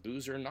delicious.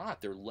 Booze are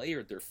not. They're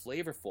layered. They're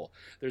flavorful.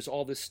 There's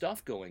all this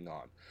stuff going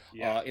on.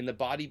 Yeah. In the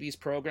Body Beast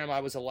program, I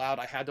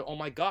had to, oh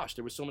my gosh,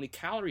 there were so many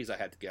calories I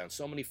had to get on,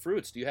 so many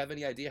fruits. Do you have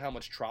any idea how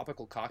much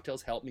tropical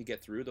cocktails helped me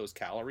get through those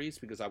calories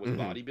because I was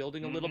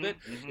bodybuilding a little bit?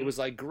 It was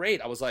like, great.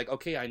 I was like,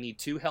 okay, I need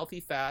 2 healthy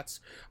fats.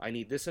 I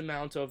need this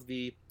amount of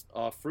the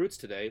fruits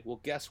today.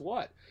 Well, guess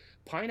what?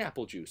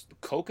 Pineapple juice, the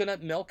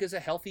coconut milk is a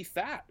healthy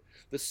fat.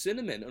 The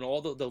cinnamon and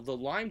all the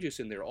lime juice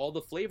in there, all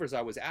the flavors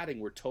I was adding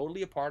were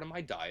totally a part of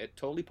my diet,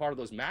 totally part of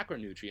those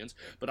macronutrients,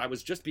 but I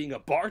was just being a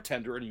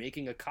bartender and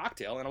making a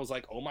cocktail, and I was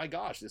like, oh my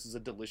gosh, this is a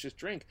delicious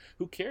drink.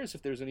 Who cares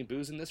if there's any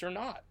booze in this or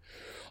not?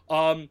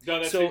 No,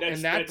 That's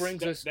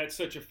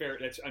such a fair,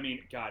 I mean,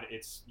 God,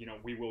 it's,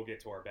 we will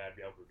get to our bad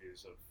Yelp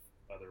reviews of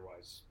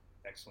otherwise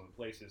excellent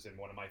places, and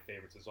one of my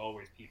favorites is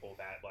always people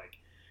that, like,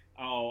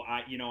 oh,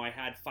 I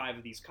had 5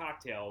 of these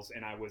cocktails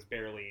and I was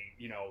barely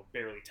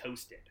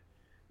toasted,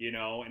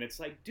 and it's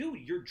like, dude,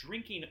 you're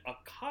drinking a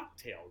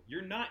cocktail.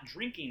 You're not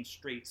drinking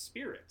straight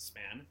spirits,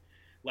 man.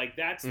 Like,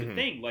 that's the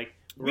thing. Like,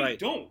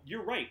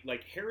 you're right.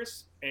 Like,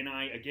 Harris and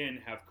I,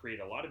 again, have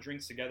created a lot of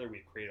drinks together.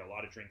 We've created a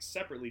lot of drinks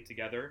separately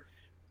together.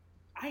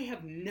 I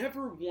have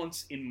never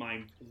once in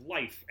my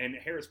life, and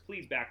Harris,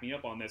 please back me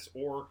up on this,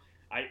 or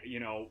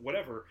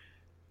whatever,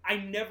 I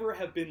never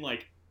have been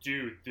like,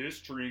 dude, this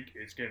drink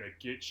is going to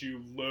get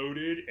you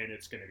loaded and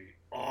it's going to be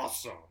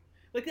awesome.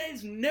 Like, that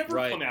has never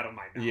come out of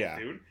my mouth,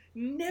 dude.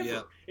 Never.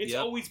 Yeah. It's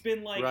always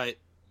been like,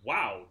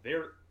 wow,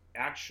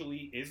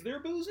 is there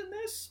booze in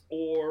this?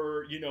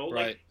 Or, you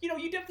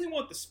definitely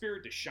want the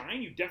spirit to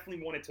shine. You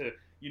definitely want it to,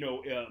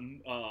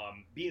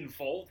 be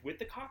involved with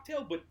the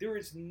cocktail. But there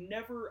is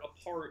never a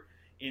part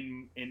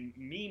in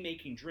me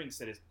making drinks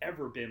that has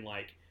ever been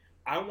like,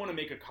 I want to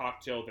make a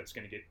cocktail that's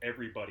going to get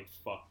everybody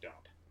fucked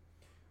up.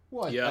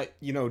 Well,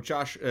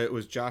 Josh, it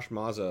was Josh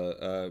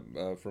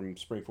Mazza from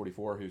Spring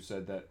 44 who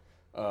said that,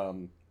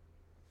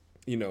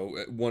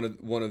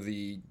 one of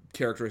the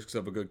characteristics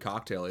of a good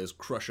cocktail is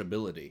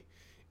crushability,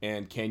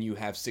 and can you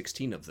have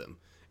 16 of them?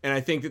 And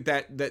I think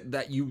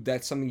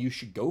that's something you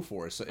should go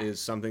for. Is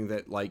something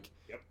that, like,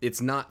 it's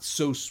not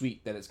so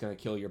sweet that it's going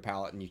to kill your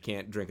palate and you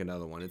can't drink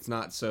another one. It's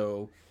not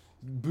so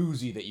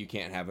boozy that you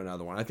can't have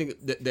another one. I think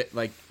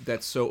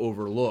that's so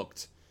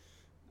overlooked.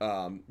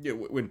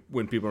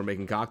 When people are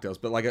making cocktails,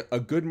 but like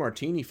a good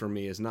martini for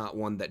me is not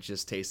one that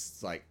just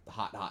tastes like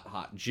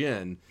hot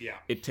gin. Yeah,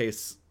 it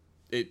tastes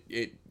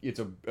it's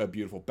a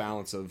beautiful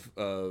balance of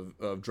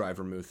dry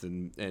vermouth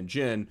and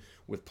gin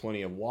with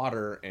plenty of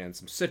water and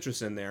some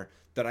citrus in there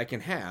that I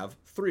can have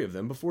 3 of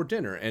them before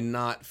dinner and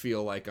not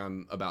feel like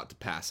I'm about to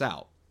pass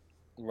out.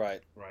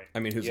 Right. I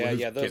mean, who's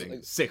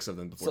getting 6 of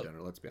them before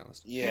dinner? Let's be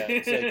honest. Yeah,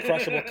 it's like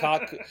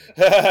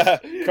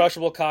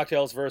crushable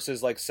cocktails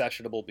versus like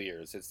sessionable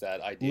beers. It's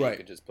that idea you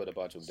can just put a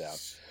bunch of them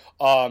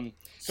down.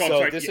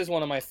 This is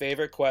one of my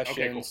favorite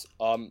questions.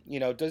 Okay,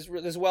 cool. Does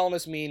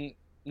wellness mean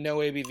no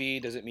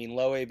ABV? Does it mean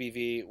low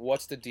ABV?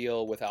 What's the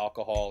deal with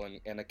alcohol,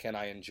 and can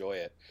I enjoy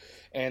it?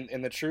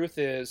 And the truth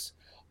is,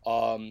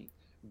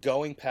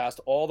 going past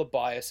all the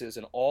biases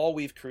and all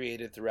we've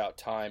created throughout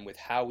time with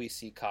how we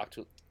see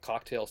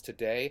cocktails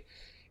today,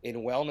 in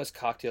wellness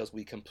cocktails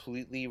we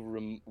completely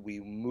we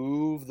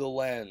move the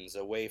lens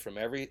away from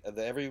every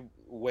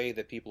way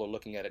that people are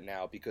looking at it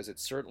now, because it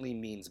certainly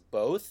means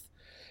both,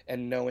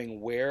 and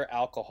knowing where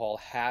alcohol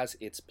has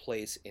its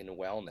place in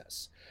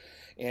wellness.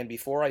 And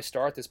before I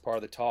start this part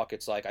of the talk,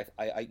 it's like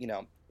I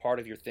part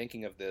of your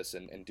thinking of this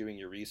and doing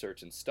your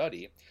research and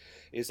study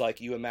is like,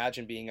 you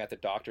imagine being at the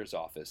doctor's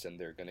office and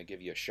they're going to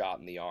give you a shot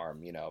in the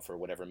arm, for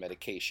whatever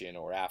medication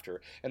or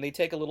after, and they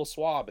take a little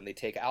swab and they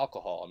take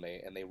alcohol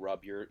and they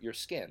rub your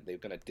skin. They're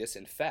going to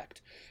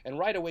disinfect. And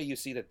right away you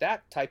see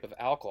that type of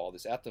alcohol,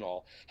 this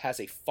ethanol, has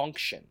a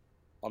function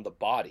on the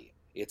body.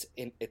 It's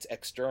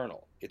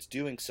external. It's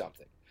doing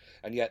something.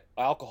 And yet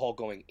alcohol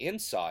going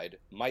inside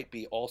might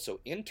be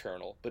also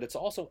internal, but it's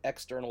also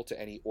external to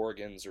any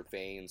organs or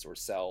veins or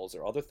cells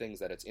or other things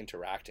that it's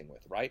interacting with,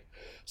 right?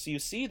 So you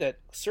see that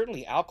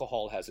certainly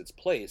alcohol has its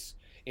place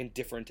in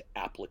different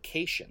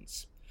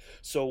applications.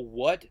 So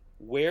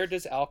where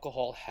does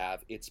alcohol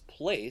have its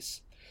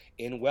place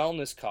in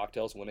wellness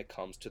cocktails when it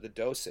comes to the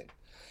dosing?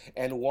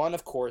 And one,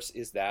 of course,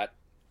 is that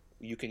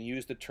you can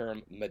use the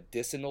term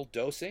medicinal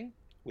dosing,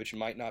 which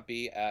might not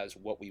be as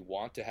what we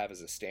want to have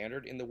as a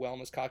standard in the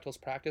wellness cocktails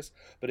practice,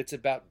 but it's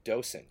about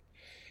dosing.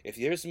 If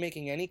you're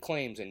making any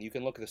claims, and you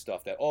can look at the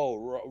stuff that,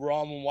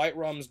 white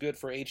rum is good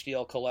for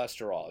HDL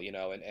cholesterol,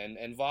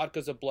 and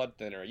vodka's a blood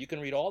thinner. You can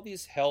read all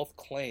these health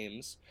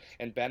claims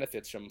and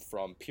benefits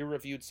from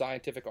peer-reviewed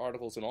scientific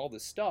articles and all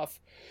this stuff,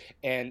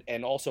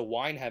 and also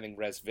wine having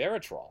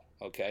resveratrol,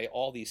 okay?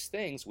 All these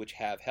things which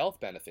have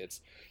health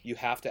benefits. You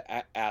have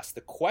to ask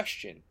the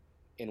question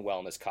in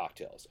wellness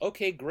cocktails.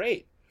 Okay,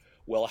 great.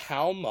 Well,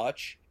 how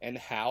much and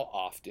how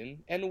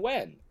often and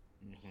when?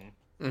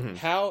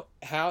 How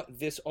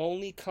this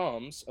only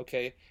comes,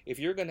 okay, if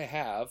you're going to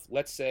have,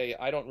 let's say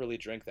I don't really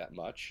drink that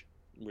much,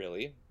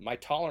 really. My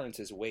tolerance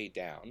is way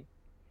down.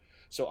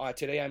 So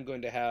today I'm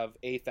going to have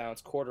 1/8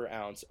 ounce, 1/4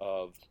 ounce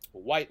of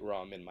white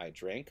rum in my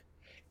drink.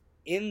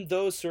 In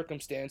those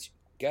circumstances,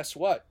 guess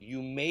what?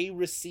 You may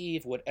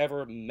receive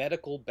whatever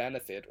medical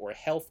benefit or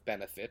health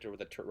benefit, or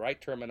the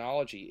right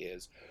terminology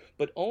is,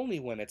 but only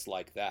when it's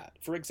like that.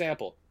 For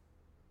example,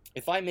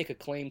 if I make a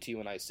claim to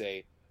you and I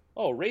say,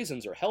 oh,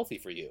 raisins are healthy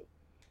for you,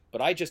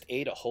 but I just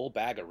ate a whole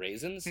bag of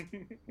raisins,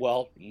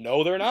 well,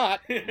 no, they're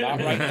not. Not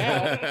right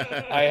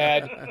now.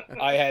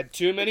 I had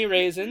too many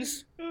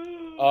raisins.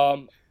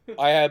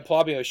 I had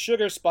probably a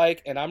sugar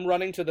spike, and I'm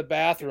running to the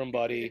bathroom,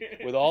 buddy,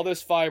 with all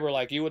this fiber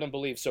like you wouldn't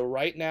believe. So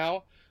right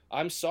now,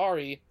 I'm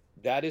sorry,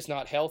 that is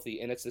not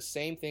healthy. And it's the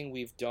same thing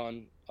we've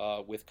done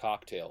with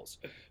cocktails.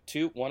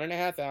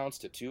 1.5 ounce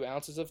to 2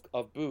 ounces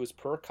of booze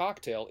per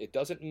cocktail. It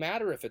doesn't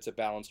matter if it's a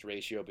balanced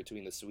ratio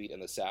between the sweet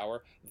and the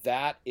sour.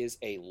 That is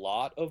a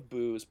lot of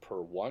booze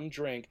per one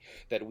drink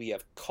that we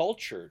have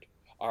cultured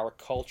our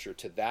culture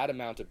to that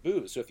amount of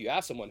booze. So if you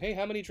ask someone, hey,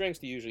 how many drinks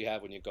do you usually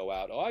have when you go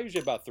out? Oh, I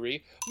usually about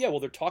 3. Yeah, well,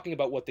 they're talking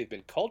about what they've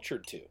been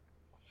cultured to.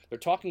 They're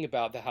talking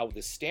about how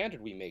the standard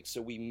we make.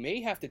 So we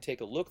may have to take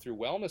a look through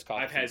wellness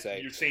cocktails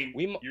and say,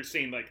 you're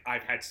saying like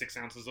I've had 6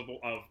 ounces of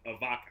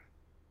vodka.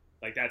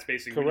 Like that's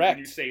basically correct.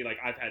 When you say like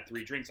I've had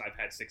 3 drinks, I've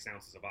had 6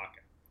 ounces of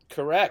vodka.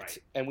 Correct. Right.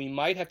 And we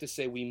might have to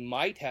say we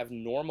might have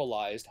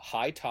normalized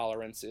high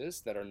tolerances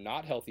that are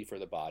not healthy for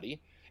the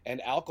body, and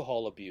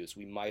alcohol abuse.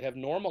 We might have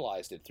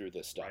normalized it through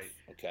this stuff.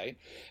 Right. Okay.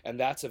 And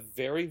that's a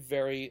very,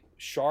 very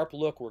sharp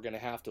look. We're going to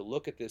have to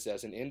look at this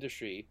as an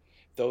industry.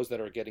 Those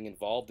that are getting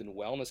involved in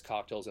wellness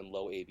cocktails and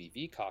low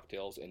ABV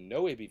cocktails and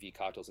no ABV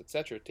cocktails,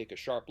 etc., take a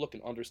sharp look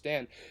and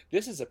understand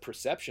this is a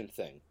perception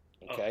thing.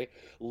 Okay,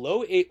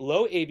 low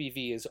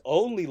ABV is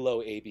only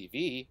low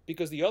ABV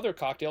because the other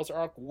cocktails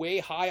are way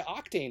high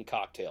octane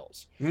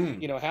cocktails.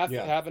 You know, half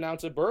an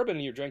ounce of bourbon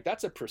in your drink,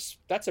 that's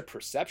a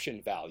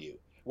perception value.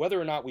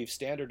 Whether or not we've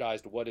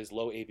standardized what is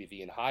low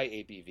ABV and high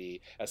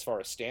ABV as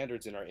far as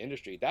standards in our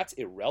industry, that's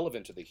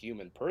irrelevant to the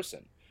human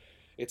person.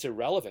 It's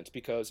irrelevant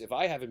because if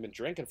I haven't been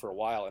drinking for a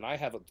while and I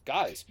have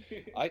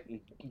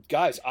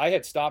I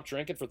had stopped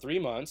drinking for 3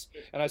 months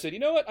and I said, you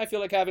know what? I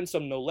feel like having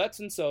some Nolettes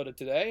and soda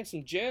today,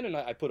 some gin, and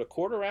I put a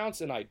 1/4 ounce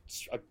and I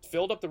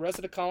filled up the rest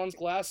of the Collins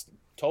glass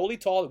totally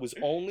tall. It was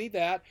only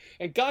that.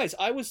 And guys,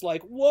 I was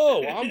like,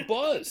 whoa, I'm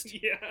buzzed.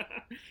 Yeah.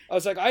 I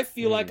was like, I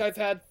feel like I've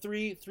had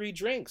three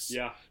drinks.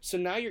 Yeah. So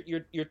now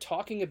you're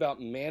talking about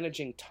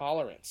managing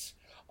tolerance.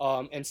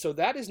 And so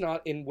that is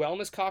not in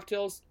wellness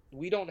cocktails.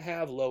 We don't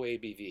have low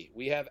ABV.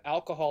 We have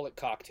alcoholic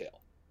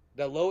cocktail.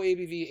 The low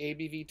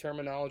ABV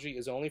terminology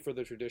is only for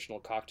the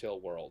traditional cocktail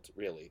world,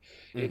 really.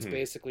 It's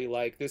basically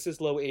like, this is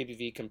low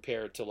ABV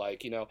compared to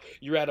like, you know,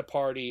 you're at a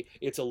party,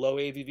 it's a low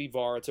ABV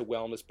bar, it's a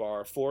wellness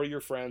bar, 4 of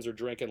your friends are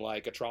drinking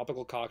like a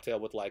tropical cocktail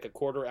with like a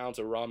 1/4 ounce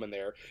of rum in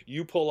there.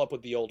 You pull up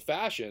with the old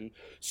fashioned,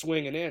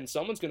 swinging in,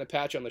 someone's going to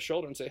pat you on the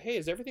shoulder and say, hey,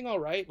 is everything all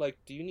right? Like,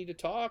 do you need to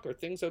talk? Are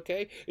things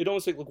okay? It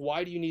almost like, look,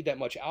 why do you need that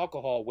much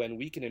alcohol when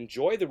we can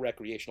enjoy the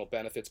recreational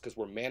benefits because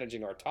we're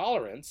managing our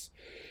tolerance?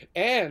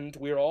 And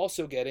we're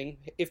also getting,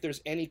 if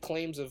there's any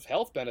claims of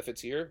health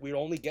benefits here, we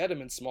only get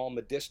them in small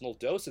medicinal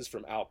doses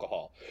from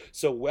alcohol.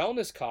 So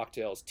wellness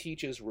cocktails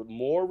teaches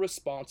more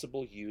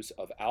responsible use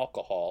of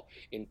alcohol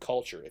in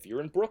culture. If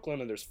you're in Brooklyn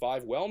and there's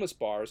 5 wellness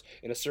bars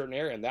in a certain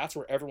area and that's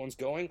where everyone's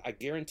going, I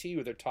guarantee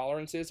you their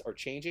tolerances are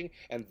changing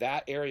and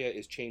that area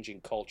is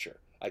changing culture.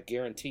 I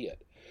guarantee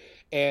it.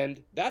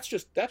 And that's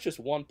just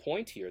one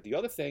point here. The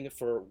other thing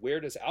for where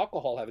does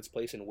alcohol have its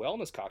place in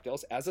wellness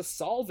cocktails? As a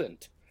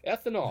solvent.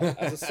 Ethanol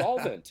as a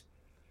solvent.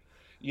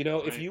 You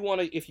know,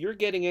 right. if you're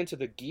getting into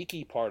the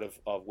geeky part of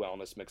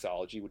wellness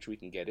mixology, which we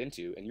can get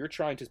into, and you're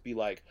trying to be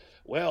like,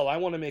 well, I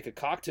want to make a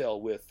cocktail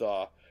with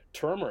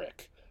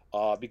turmeric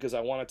because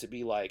I want it to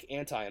be like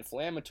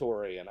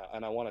anti-inflammatory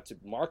and I want it to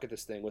market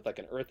this thing with like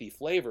an earthy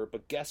flavor.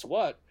 But guess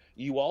what?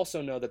 You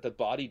also know that the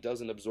body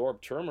doesn't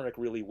absorb turmeric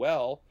really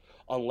well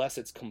unless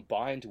it's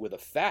combined with a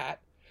fat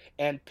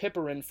and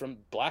piperin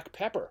from black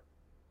pepper.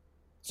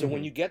 So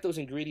when you get those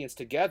ingredients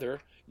together,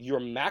 you're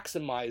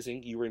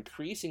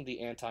increasing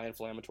the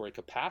anti-inflammatory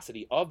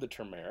capacity of the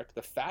turmeric.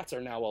 The fats are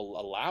now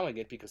allowing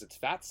it, because it's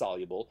fat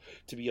soluble,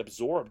 to be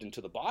absorbed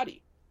into the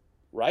body,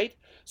 right?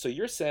 So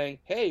you're saying,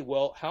 hey,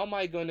 well, how am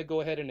I going to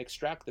go ahead and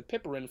extract the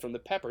piperin from the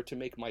pepper to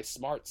make my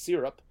smart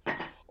syrup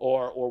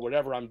or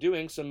whatever I'm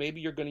doing? So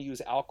maybe you're going to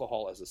use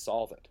alcohol as a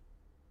solvent.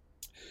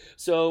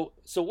 So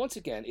once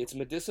again, it's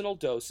medicinal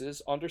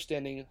doses,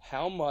 understanding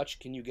how much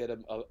can you get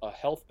a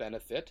health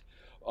benefit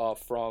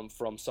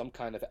from some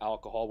kind of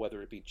alcohol,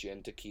 whether it be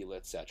gin, tequila,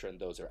 etc., and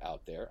those are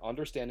out there.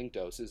 Understanding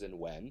doses and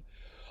when.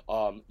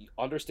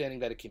 Understanding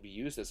that it can be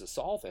used as a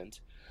solvent,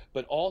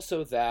 but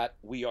also that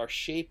we are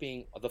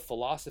shaping the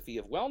philosophy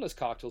of wellness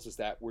cocktails is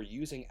that we're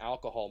using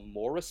alcohol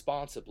more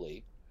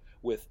responsibly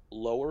with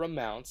lower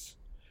amounts,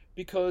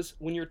 because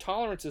when your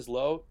tolerance is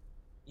low,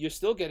 you're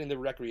still getting the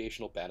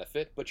recreational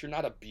benefit, but you're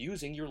not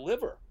abusing your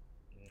liver.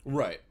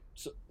 Right.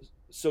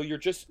 So you're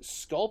just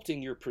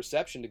sculpting your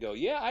perception to go,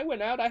 yeah, I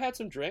went out, I had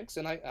some drinks,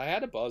 and I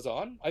had a buzz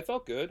on. I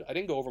felt good. I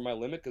didn't go over my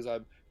limit because I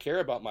care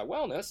about my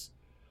wellness.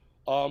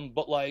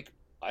 But like,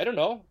 I don't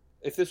know.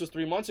 If this was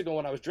 3 months ago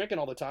when I was drinking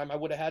all the time, I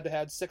would have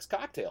had 6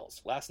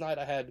 cocktails. Last night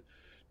I had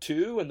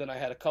 2, and then I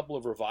had a couple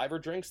of Reviver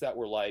drinks that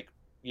were like,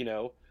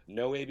 no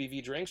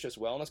ABV drinks, just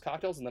wellness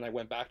cocktails, and then I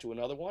went back to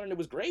another one, and it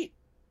was great.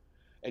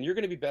 And you're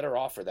going to be better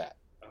off for that.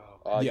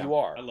 Yeah. You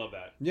are. I love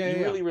that.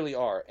 You really, really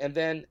are. And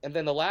then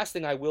the last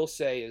thing I will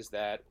say is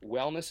that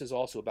wellness is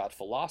also about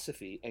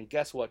philosophy. And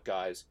guess what,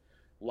 guys?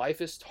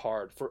 Life is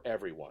hard for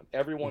everyone.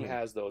 Everyone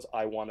has those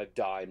I want to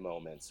die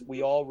moments.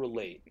 We all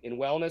relate. In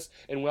wellness,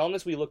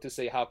 we look to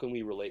say how can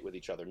we relate with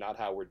each other, not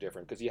how we're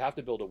different, because you have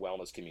to build a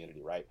wellness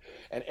community, right?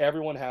 And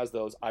everyone has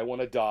those I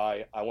want to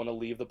die, I want to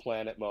leave the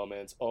planet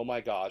moments. Oh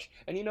my gosh.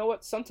 And you know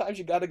what? Sometimes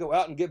you got to go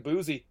out and get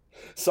boozy.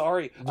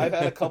 Sorry, I've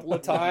had a couple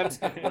of times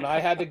when I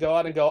had to go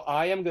out and go,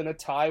 I am going to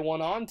tie one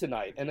on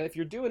tonight. And if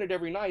you're doing it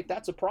every night,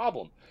 that's a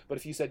problem. But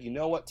if you said, you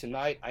know what,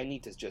 tonight I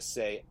need to just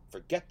say,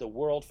 forget the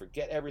world,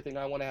 forget everything,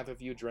 I want to have a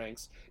few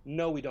drinks.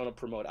 No, we don't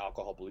promote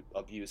alcohol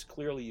abuse.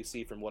 Clearly, you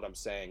see from what I'm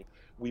saying,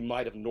 we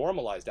might have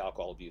normalized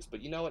alcohol abuse.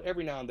 But you know what,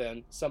 every now and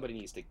then, somebody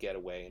needs to get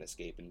away and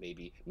escape and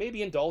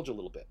maybe indulge a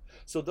little bit.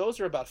 So those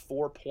are about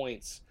 4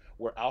 points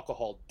where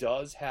alcohol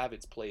does have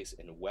its place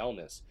in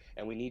wellness,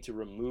 and we need to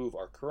remove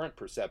our current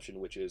perception,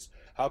 which is,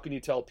 how can you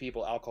tell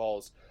people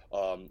alcohol's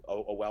a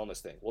wellness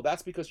thing? Well,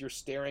 that's because you're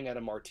staring at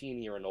a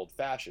martini or an old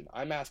fashioned.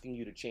 I'm asking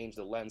you to change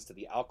the lens to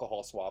the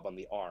alcohol swab on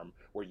the arm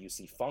where you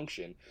see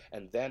function,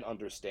 and then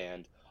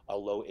understand a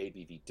low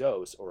ABV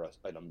dose or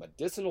a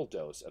medicinal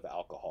dose of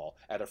alcohol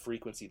at a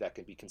frequency that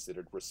can be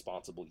considered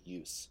responsible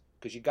use.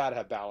 Because you got to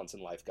have balance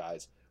in life,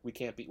 guys.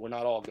 We're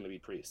not all going to be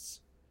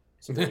priests.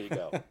 So there you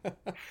go.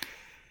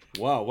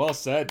 Wow, well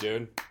said,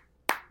 dude.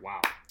 Wow.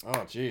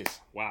 Oh,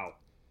 jeez. Wow.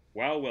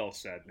 Well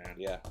said, man.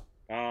 Yeah.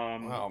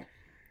 Wow.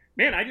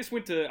 Man, I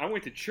went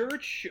to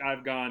church.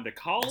 I've gone to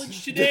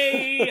college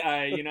today.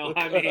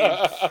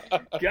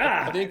 God.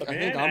 I think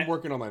I'm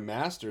working on my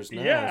master's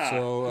now. Yeah.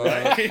 So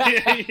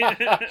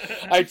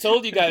I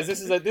told you guys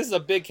this is a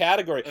big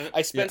category.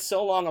 I spent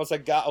so long. I was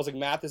like,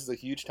 Matt, this is a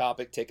huge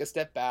topic. Take a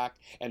step back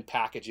and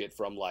package it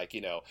from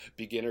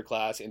beginner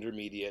class,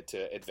 intermediate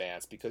to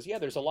advanced, because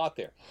there's a lot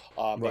there.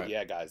 But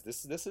yeah, guys,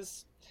 this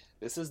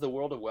is the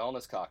world of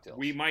wellness cocktails.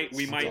 We might,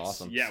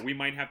 awesome. Yeah, we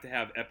might have to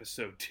have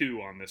episode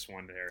 2 on this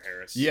one, there,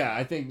 Harris. Yeah,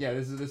 I think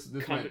this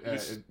might,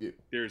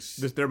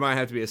 there might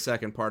have to be a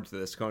second part to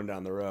this going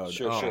down the road.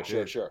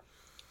 Sure.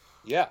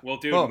 Yeah. Well,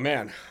 dude. Oh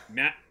man,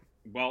 Matt.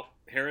 Well,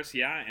 Harris,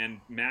 yeah,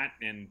 and Matt,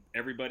 and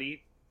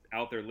everybody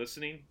out there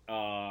listening,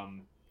 all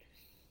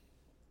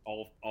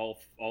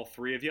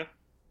 3 of you.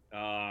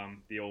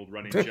 The old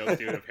running joke,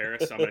 dude, of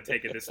Harris. I'm gonna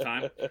take it this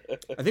time.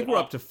 I think we're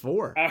up to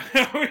 4.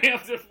 We're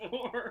up to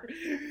 4.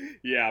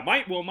 Yeah,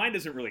 mine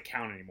doesn't really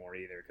count anymore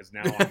either, because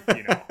now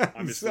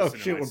I'm just so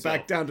listening shit. to We're myself.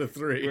 back down to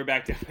 3. We're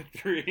back down to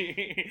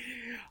 3.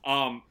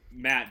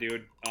 Matt,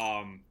 dude,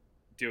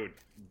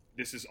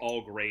 this is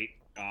all great.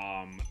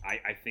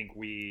 I think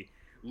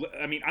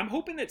I'm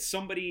hoping that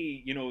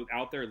somebody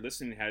out there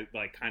listening has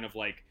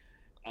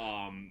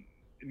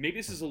maybe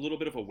this is a little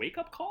bit of a wake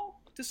up call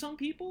to some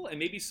people, and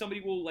maybe somebody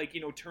will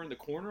turn the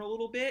corner a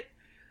little bit.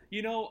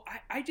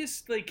 I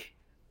just we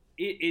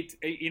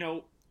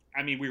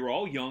were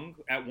all young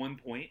at one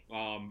point.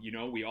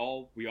 We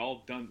all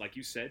done, like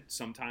you said,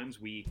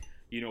 sometimes we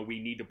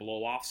need to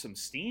blow off some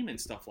steam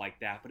and stuff like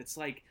that. But it's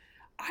like,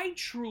 I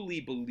truly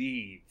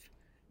believe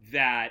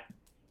that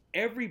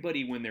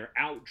everybody, when they're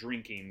out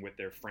drinking with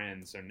their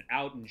friends and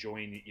out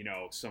enjoying,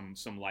 some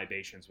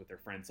libations with their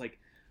friends,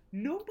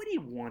 nobody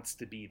wants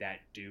to be that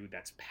dude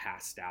that's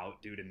passed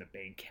out, dude, in the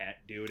banquette,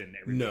 dude, and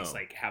everybody's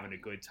having a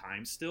good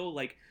time still.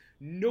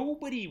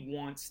 Nobody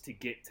wants to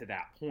get to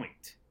that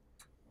point.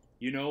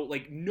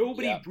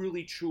 Nobody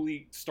really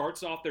truly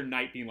starts off their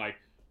night being like,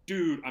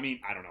 dude, I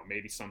don't know,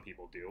 maybe some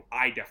people do.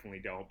 I definitely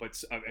don't.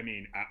 But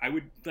I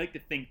would like to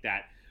think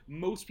that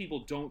most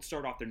people don't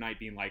start off their night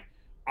being like,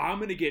 I'm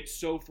going to get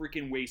so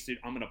freaking wasted,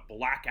 I'm going to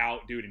black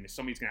out, dude, and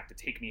somebody's going to have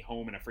to take me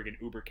home in a freaking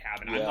Uber cab,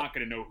 and I'm not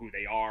going to know who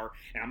they are,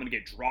 and I'm going to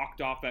get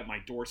dropped off at my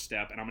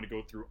doorstep, and I'm going to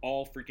go through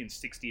all freaking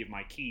 60 of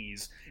my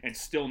keys and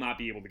still not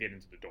be able to get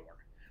into the door.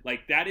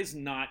 That is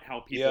not how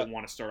people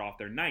want to start off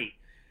their night.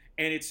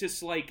 And it's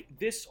just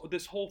this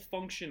whole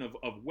function of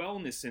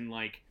wellness, and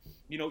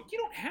you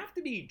don't have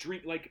to be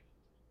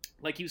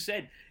like you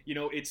said,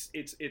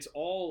 it's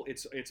all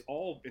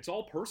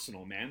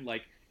personal, man.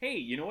 Hey,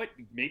 you know what?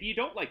 Maybe you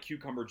don't like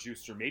cucumber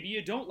juice, or maybe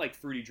you don't like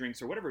fruity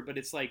drinks or whatever, but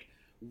it's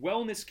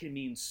wellness can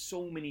mean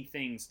so many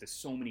things to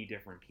so many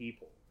different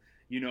people.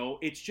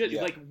 It's just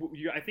I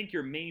think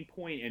your main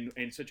point,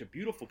 and such a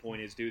beautiful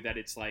point, is, dude, that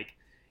it's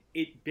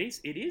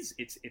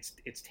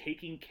it's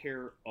taking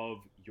care of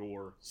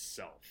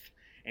yourself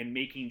and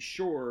making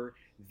sure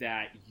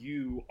that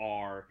you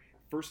are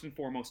first and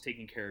foremost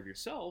taking care of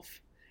yourself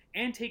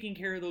and taking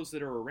care of those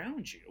that are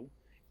around you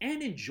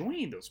and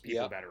enjoying those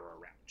people that are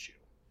around you.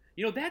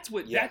 That's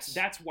what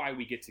that's why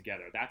we get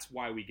together. That's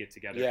why we get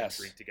together and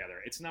drink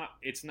together. It's not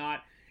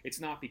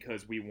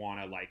because we want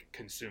to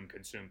consume.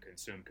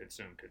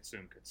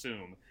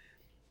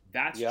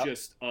 That's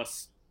just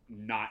us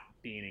not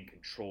being in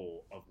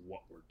control of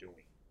what we're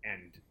doing.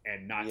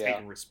 and not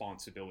taking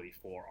responsibility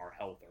for our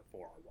health or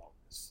for our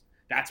wellness.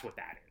 That's what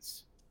that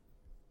is.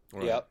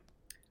 Right. Yep.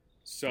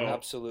 So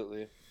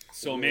absolutely.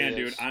 So It man,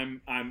 really dude,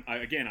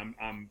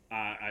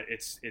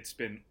 is. it's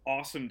been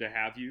awesome to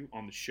have you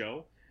on the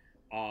show,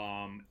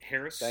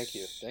 Harris. Thank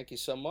you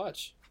so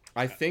much.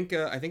 I think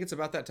it's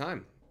about that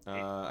time.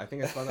 I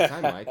think it's about that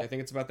time, Mike. I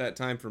think it's about that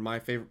time for my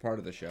favorite part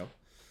of the show.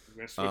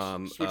 We're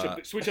gonna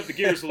switch up the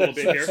gears a little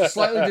bit here.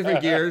 Slightly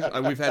different gears.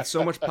 We've had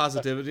so much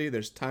positivity.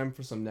 There's time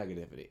for some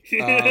negativity.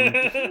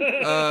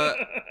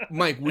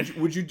 Mike,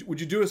 would you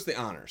do us the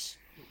honors?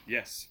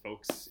 Yes,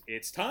 folks,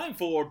 it's time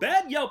for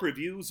bad Yelp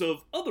reviews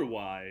of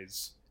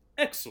otherwise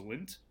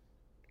excellent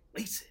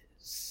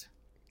places.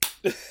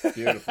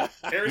 Beautiful.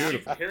 Harris,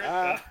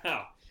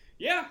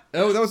 yeah.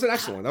 Oh, that was an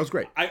excellent one. That was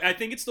great. I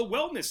think it's the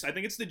wellness. I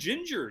think it's the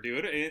ginger,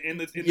 dude, in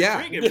the drink.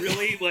 It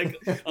really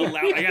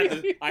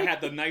allowed. I had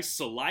the nice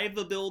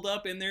saliva build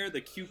up in there.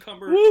 The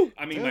cucumber. Woo!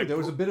 I mean, Dude, there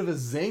was a bit of a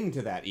zing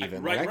to that,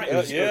 even. Right.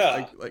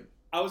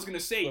 I was gonna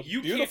say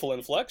Beautiful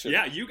inflection.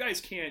 Yeah, you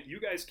guys can't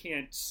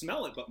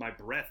smell it, but my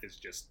breath is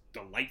just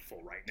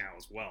delightful right now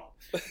as well.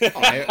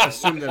 I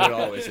assume that it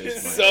always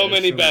is. Mike. So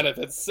many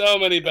benefits,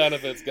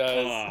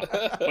 guys.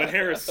 But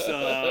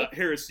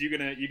Harris, you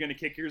gonna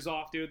kick yours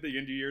off, dude? You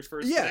gonna do yours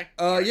first? Yeah,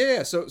 today?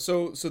 yeah. So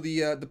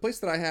the place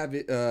that I have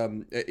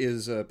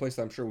is a place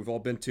that I'm sure we've all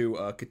been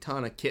to,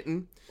 Katana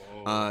Kitten,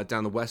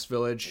 down the West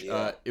Village.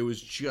 Yeah. It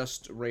was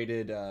just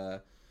rated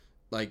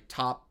like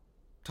top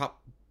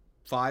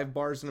 5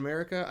 bars in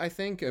America, I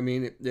think. I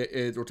mean,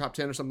 or top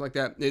 10 or something like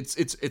that. It's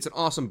an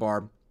awesome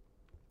bar,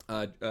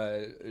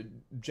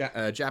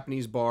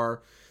 Japanese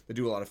bar. They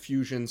do a lot of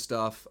fusion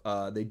stuff.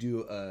 They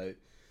do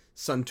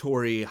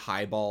Suntory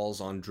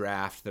highballs on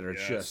draft that are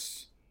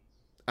just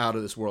out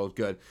of this world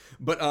good.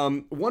 But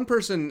one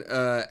person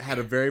had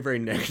a very, very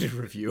negative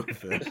review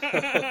of it.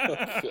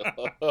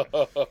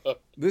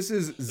 This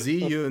is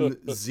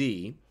Ziyun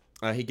Z.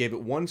 He gave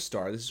it 1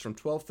 star. This is from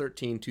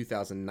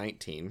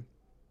 12/13/2019.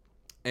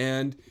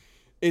 And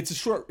it's a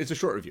short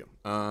review.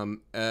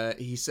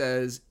 He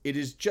says, "It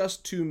is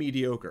just too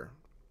mediocre.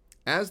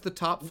 As the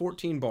top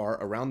 14 bar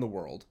around the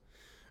world,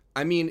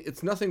 I mean,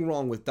 it's nothing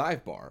wrong with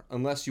Dive Bar,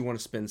 unless you want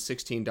to spend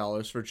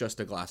 $16 for just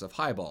a glass of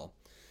highball.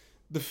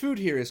 The food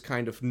here is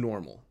kind of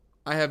normal.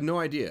 I have no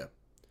idea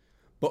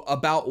but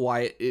about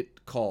why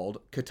it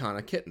called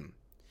Katana Kitten,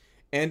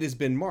 and has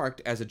been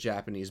marked as a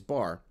Japanese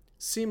bar.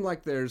 Seem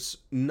like there's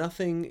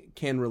nothing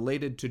can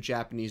related to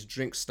Japanese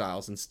drink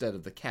styles instead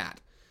of the cat.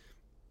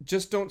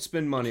 Just don't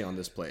spend money on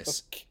this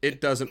place. Okay. It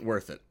doesn't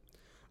worth it.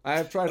 I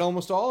have tried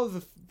almost all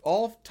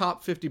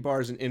top 50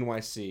 bars in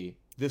NYC.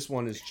 This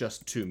one is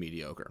just too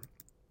mediocre."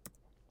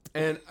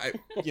 And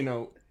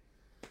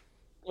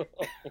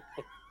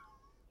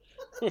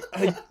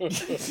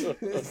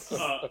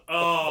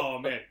oh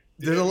man,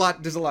 there's a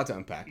lot to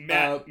unpack.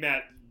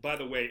 Matt. By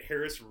the way,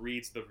 Harris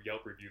reads the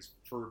Yelp reviews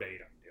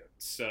verbatim, dude.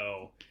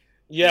 So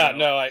Yeah,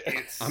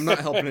 I'm not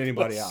helping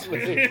anybody out.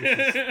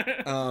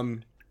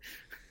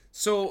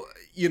 So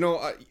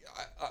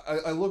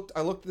I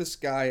looked this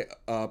guy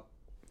up,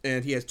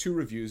 and he has 2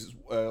 reviews.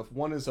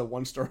 One is a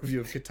 1-star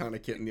review of Katana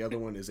Kitten. The other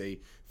one is a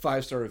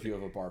 5-star review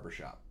of a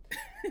barbershop.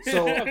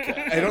 So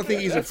I don't think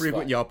he's a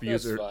frequent Yelp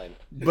user. That's fine.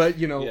 But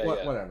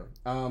whatever.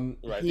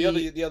 Right.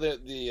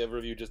 The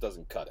review just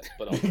doesn't cut it.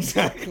 But okay.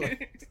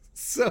 Exactly.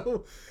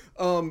 So,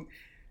 I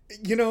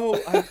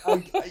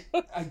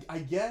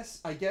guess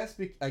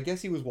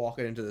he was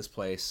walking into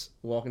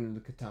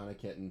Katana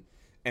Kitten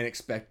and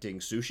expecting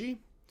sushi,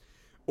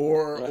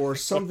 or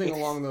something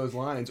along those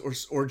lines,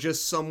 or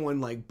just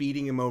someone like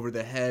beating him over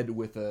the head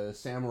with a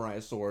samurai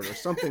sword or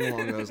something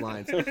along those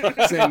lines,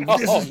 saying,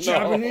 "This is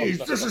Japanese.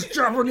 This is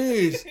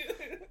Japanese."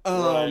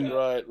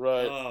 Right.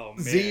 Oh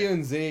man, Z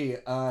and Z.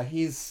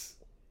 He's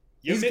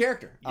a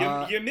character.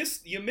 You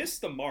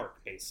missed the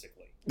mark, basically.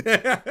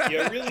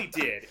 You really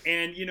did.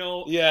 And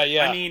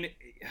Yeah. I mean,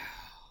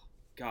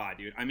 God,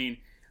 dude. I mean,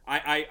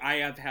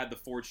 I have had the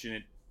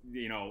fortunate,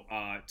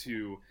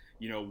 to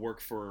work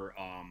for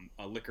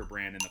a liquor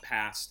brand in the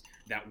past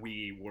that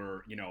we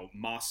were,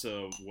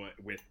 Masa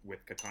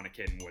with Katana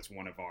Kitten was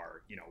one of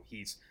our,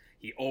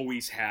 he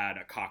always had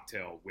a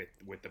cocktail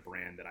with the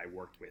brand that I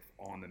worked with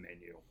on the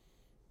menu.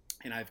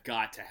 And I've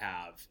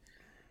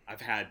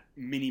had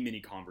many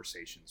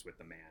conversations with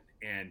the man.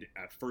 And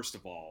first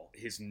of all,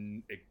 his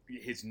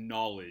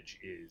knowledge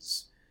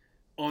is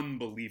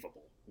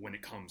unbelievable when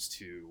it comes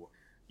to,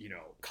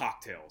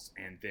 cocktails,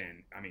 and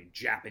then, I mean,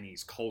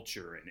 Japanese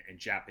culture and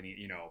Japanese,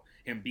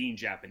 him being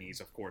Japanese,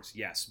 of course,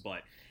 yes,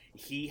 but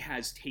he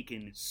has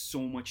taken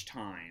so much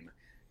time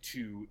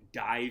to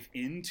dive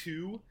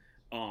into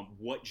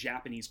what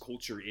Japanese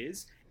culture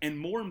is, and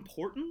more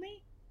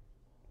importantly,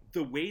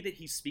 the way that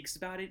he speaks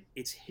about it,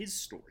 it's his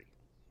story.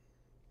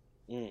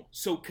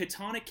 So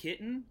Katana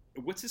Kitten,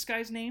 what's this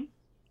guy's name?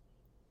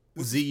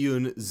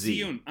 Ziyun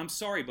Z. Ziyun. I'm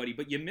sorry, buddy,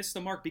 but you missed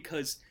the mark,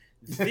 because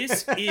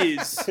this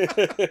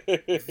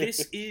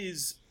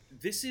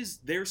is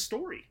their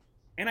story.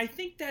 And I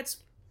think that's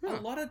a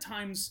lot of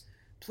times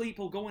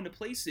people go into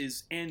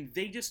places and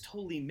they just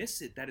totally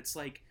miss it, that it's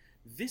like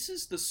this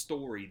is the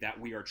story that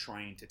we are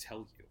trying to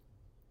tell you.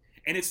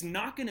 And it's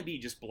not going to be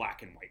just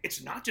black and white.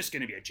 It's not just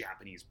going to be a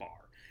Japanese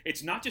bar.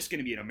 It's not just going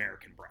to be an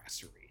American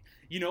brasserie.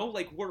 You know,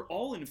 like, we're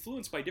all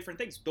influenced by different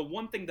things. The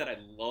one thing that I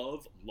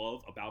love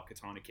about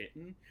Katana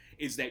Kitten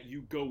is that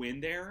you go in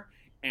there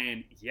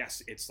and,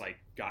 yes, it's like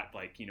got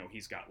like, you know,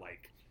 he's got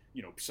like,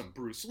 you know, some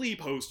Bruce Lee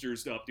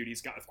posters up, dude.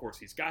 He's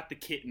got the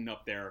kitten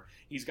up there.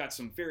 He's got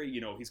some very,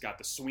 you know, he's got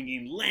the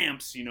swinging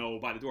lamps, you know,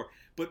 by the door.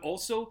 But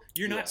also,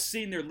 you're not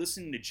sitting there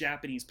listening to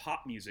Japanese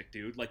pop music,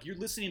 dude. Like, you're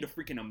listening to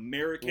freaking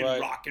American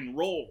rock and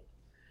roll,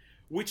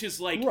 which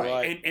is like,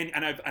 and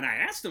I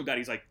asked him about it.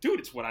 He's like, dude,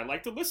 it's what I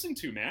like to listen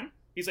to, man.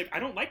 He's like, I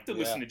don't like to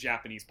listen to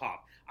Japanese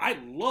pop. I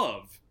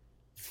love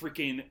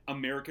freaking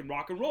American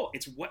rock and roll.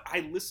 It's what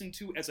I listened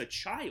to as a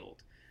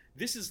child.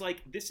 This is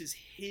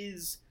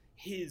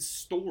his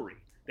story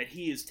that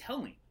he is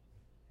telling.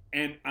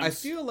 And I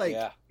feel like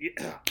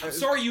I'm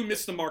sorry you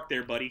missed the mark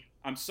there, buddy.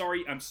 I'm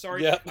sorry.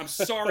 Yeah. I'm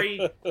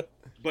sorry.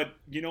 But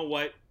you know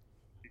what?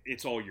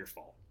 It's all your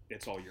fault.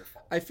 It's all your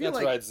fault. I feel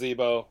That's like right,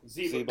 Zebo,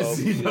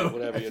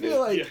 whatever you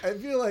do. I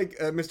feel like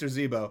Mr.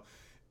 Zebo,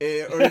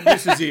 or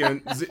Mr. Z.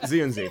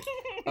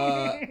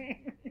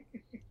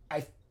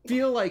 I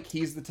feel like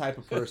he's the type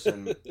of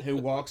person who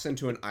walks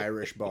into an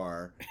Irish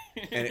bar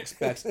and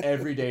expects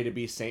every day to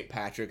be St.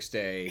 Patrick's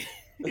Day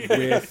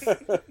with,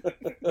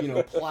 you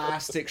know,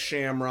 plastic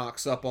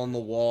shamrocks up on the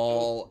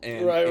wall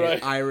and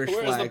Irish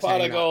Where's flags the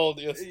pot of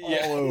gold?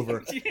 all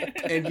over.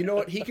 And you know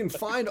what? He can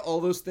find all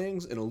those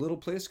things in a little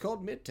place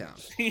called Midtown.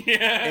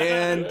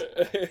 And,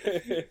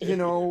 you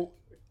know,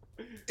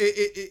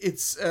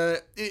 I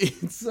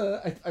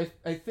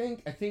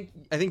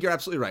think you're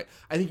absolutely right.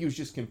 I think he was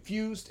just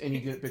confused and he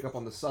didn't pick up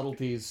on the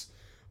subtleties.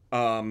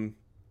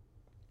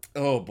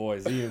 Oh boy,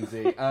 Z and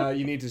Z.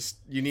 You need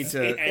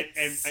to. And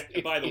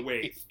by the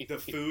way, the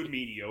food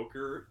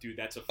mediocre, dude.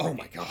 That's a oh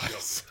my god.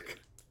 Joke,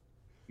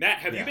 Matt,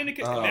 have you been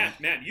to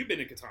Matt? You've been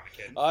to Katana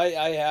Kitten.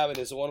 I haven't.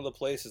 It's one of the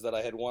places that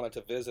I had wanted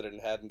to visit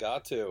and hadn't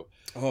got to.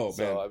 Oh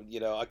so, man, you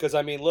know, because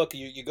I mean, look,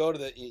 you go to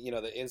the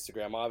the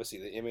Instagram. Obviously,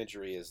 the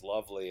imagery is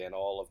lovely and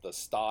all of the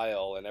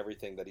style and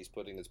everything that he's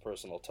putting his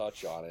personal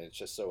touch on, and it's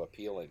just so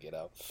appealing, you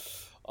know.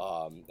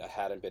 I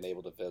hadn't been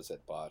able to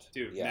visit, but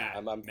dude, yeah,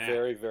 Matt, I'm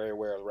very, very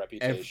aware of the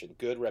reputation.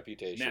 Good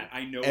reputation. Matt,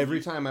 I know.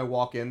 Every time I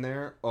walk in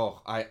there,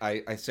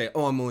 I say,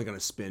 I'm only going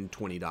to spend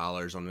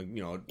 $20 on a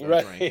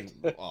drink.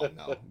 And, oh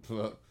no,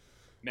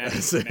 Matt,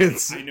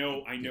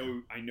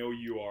 I know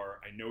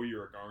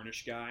you're a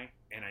garnish guy,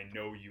 and I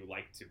know you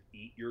like to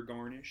eat your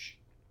garnish.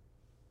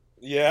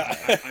 Yeah,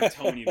 I'm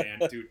telling you, man,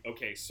 dude.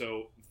 Okay,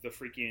 so the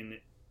freaking,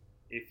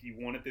 if you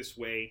want it this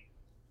way,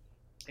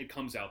 it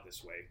comes out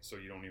this way, so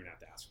you don't even have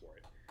to ask for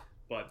it.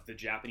 But the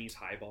Japanese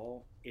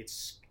highball,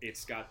 it's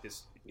got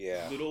this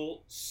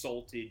little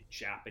salted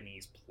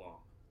Japanese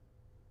plum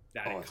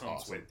that it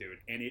comes with, dude.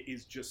 And it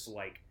is just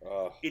like,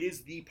 it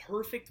is the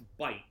perfect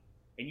bite.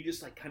 And you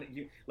just like kind of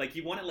you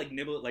want to like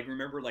nibble it, like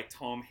remember like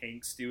Tom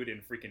Hanks, dude,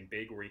 in freaking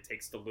Big, where he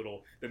takes the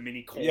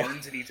mini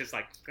corns and he just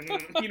like,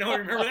 you know,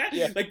 remember that?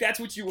 Yeah. Like that's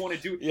what you want to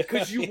do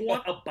because you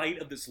want a bite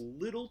of this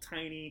little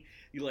tiny,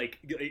 like,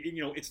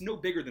 you know, it's no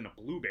bigger than a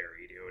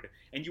blueberry, dude.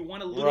 And you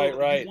want a little,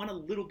 you want a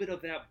little bit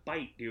of that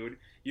bite, dude.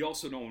 You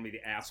also don't want to be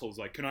the assholes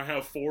like, can I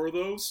have 4 of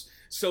those?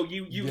 So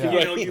you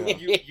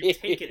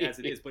take it as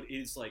it is, but it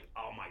is like,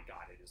 oh my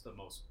god, it is the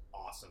most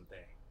awesome thing.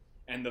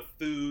 And the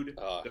food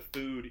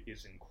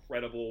is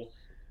incredible.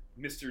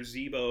 Mr.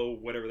 Zebo,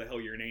 whatever the hell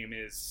your name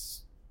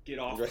is, get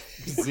off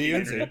Z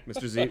and Z,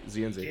 Mr.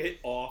 Z and Z. Get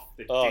off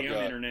the damn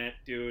internet,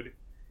 dude.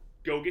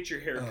 Go get your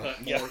hair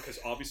cut more, because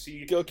obviously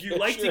you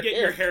like to get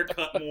your hair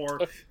cut more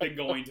than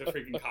going to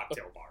freaking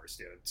cocktail bars,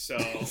 dude. So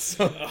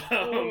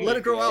let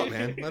it grow out,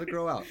 man. Let it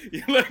grow out.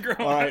 Let it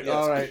grow out.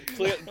 All right.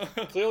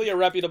 Clearly a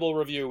reputable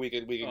review we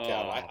can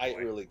count. I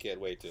really can't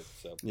wait to.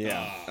 So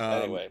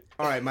anyway,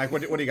 all right, Mike.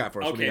 What do you got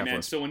for us? Okay,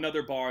 man. So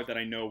another bar that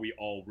I know we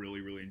all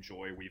really, really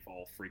enjoy. We've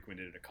all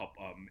frequented a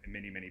couple,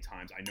 many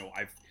times. I know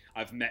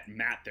I've met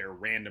Matt there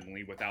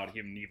randomly without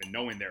him even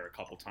knowing there a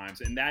couple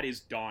times, and that is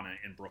Donna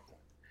in Brooklyn.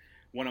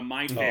 One of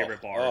my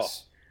favorite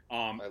bars.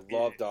 I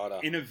love Donna.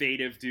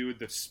 Innovative, dude.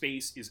 The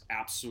space is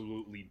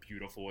absolutely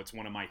beautiful. It's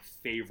one of my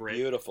favorite.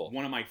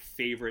 One of my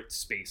favorite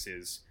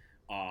spaces,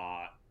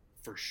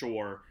 for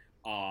sure.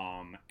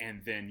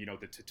 And then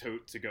the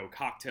to-go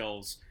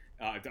cocktails.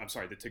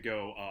 The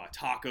to-go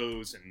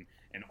tacos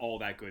and all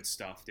that good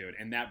stuff, dude.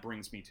 And that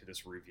brings me to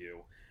this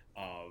review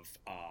of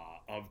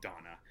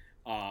Donna,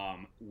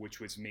 which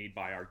was made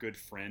by our good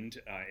friend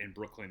in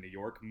Brooklyn, New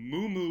York,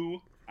 Moo.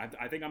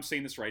 I think I'm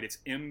saying this right. It's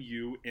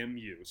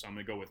M-U-M-U. So I'm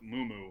going to go with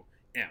Moo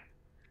M.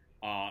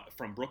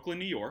 From Brooklyn,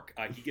 New York.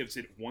 He gives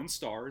it 1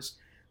 star.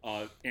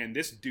 And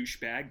this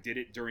douchebag did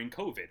it during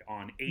COVID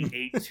on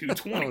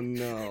 8/8/2020. Oh,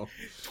 no.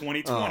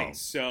 2020. Oh,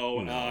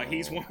 so no.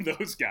 He's one of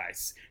those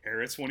guys.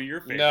 Harris, one of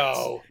your favorites.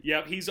 No.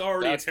 Yep, he's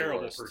already That's a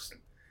terrible person.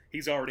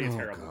 He's already a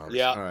terrible person.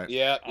 Yeah, All right.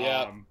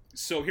 yeah.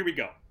 So here we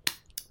go.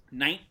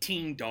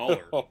 $19.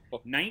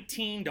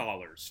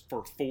 $19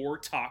 for 4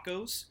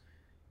 tacos.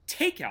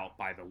 Takeout,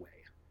 by the way.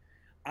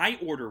 I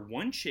order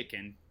 1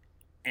 chicken,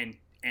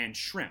 and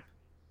shrimp.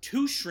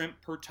 2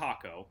 shrimp per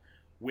taco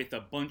with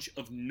a bunch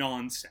of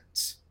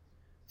nonsense.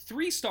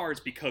 3 stars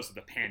because of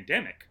the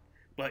pandemic,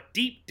 but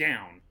deep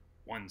down,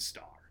 1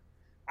 star.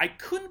 I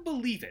couldn't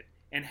believe it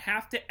and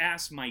have to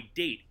ask my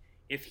date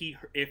if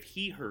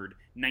he heard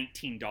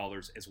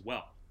 $19 as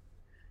well.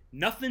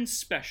 Nothing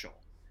special.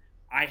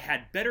 I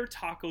had better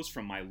tacos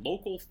from my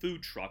local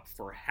food truck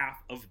for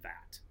half of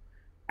that.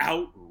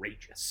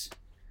 Outrageous.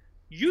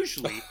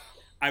 Usually,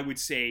 I would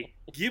say,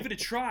 give it a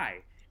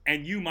try,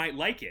 and you might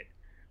like it,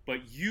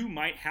 but you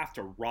might have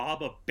to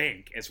rob a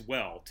bank as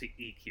well to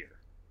eat here.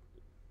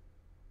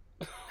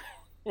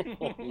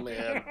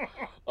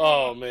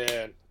 Oh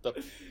man, a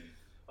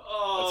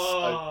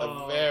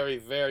very,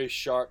 very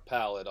sharp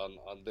palate on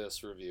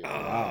this review.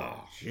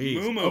 Oh,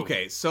 jeez. Moo-moo.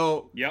 Okay,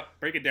 so Yep,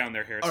 break it down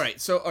there,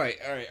 Harris. all right.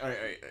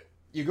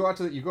 You go out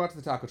to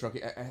the taco truck.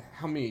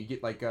 How many? You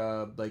get like 2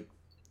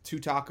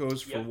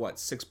 tacos for Yep. what?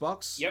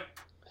 $6? Yep.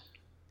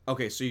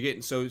 Okay, so you're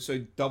getting so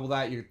double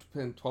that. You're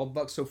paying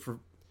 $12. So for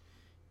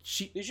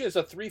cheap, Usually it's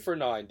a 3 for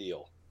 $9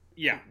 deal.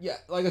 Yeah. yeah,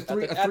 like a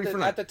three for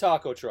 $9 at the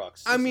taco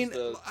trucks. I This mean, is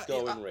the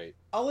going rate.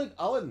 I'll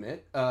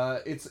admit,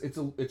 it's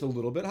a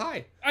little bit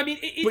high. I mean,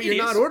 But you're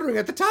not ordering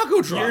at the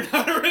taco truck. You're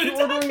not ordering,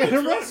 You're ordering at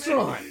a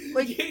restaurant.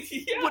 Like,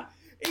 yeah,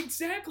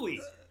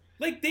 exactly.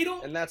 Like they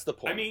don't. And that's the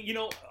point. I mean,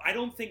 I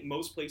don't think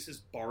most places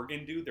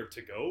bargain do their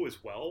to go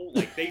as well.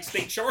 Like they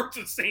charge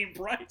the same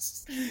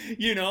price.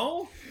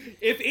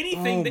 If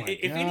anything, Oh my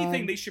if God.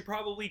 anything, they should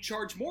probably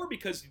charge more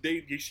because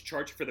you should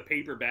charge for the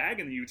paper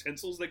bag and the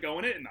utensils that go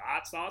in it and the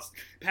hot sauce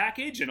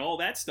package and all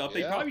that stuff.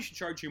 They Yeah. probably should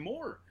charge you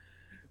more.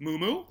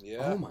 Moo.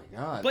 yeah. oh my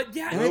god. But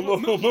yeah, Moo,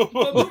 moo, Moo,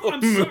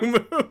 moo,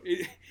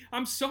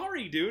 I'm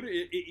sorry, dude.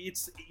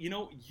 It's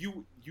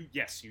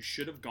yes, you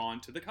should have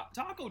gone to the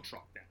taco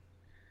truck then.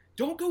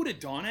 Don't go to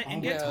Donna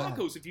and get yeah.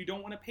 tacos if you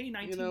don't want to pay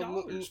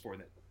 $19 for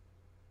them.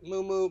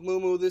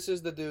 Moo, this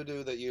is the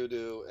doo-doo that you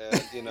do, and,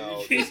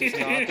 this is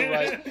not the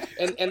right...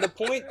 And the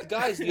point,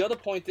 guys, the other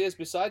point is,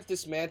 besides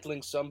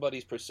dismantling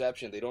somebody's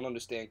perception, they don't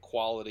understand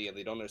quality, and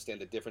they don't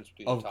understand the difference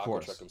between Of a taco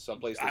course. truck and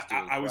someplace that's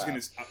doing I was crap,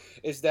 going to...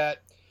 is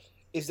that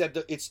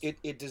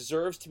it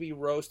deserves to be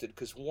roasted,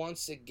 because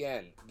once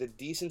again, the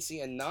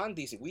decency and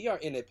non-decency, we are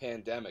in a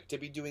pandemic. To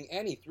be doing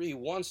any 3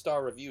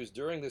 1-star reviews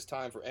during this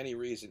time for any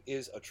reason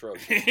is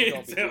atrocious. We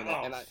don't be doing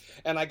that.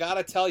 And I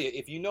gotta tell you,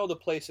 if you know the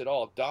place at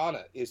all,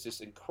 Donna is this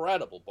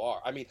incredible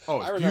bar. I mean, Oh,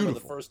 it's I remember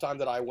beautiful. the first time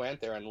that I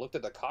went there and looked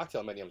at the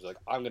cocktail menu, I was like,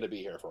 I'm gonna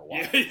be here for a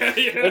while.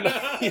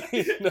 Yeah.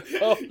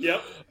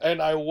 Yep.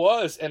 And I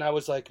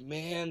was like,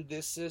 man,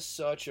 this is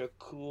such a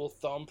cool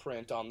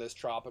thumbprint on this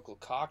tropical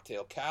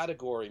cocktail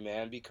category,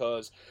 man,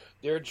 because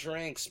their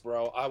drinks,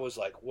 bro, I was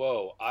like,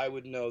 whoa, I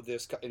would know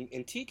this.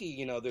 In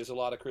Tiki, there's a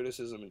lot of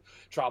criticism in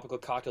tropical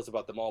cocktails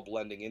about them all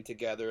blending in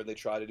together. They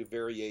try to do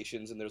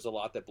variations, and there's a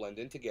lot that blend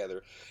in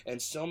together. And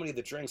so many of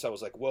the drinks, I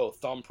was like, whoa,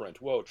 thumbprint,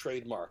 whoa,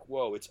 trademark,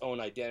 whoa, its own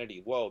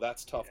identity, whoa,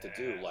 that's tough to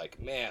do. Like,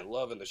 man,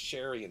 loving the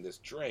sherry in this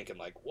drink, and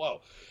like,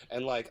 whoa.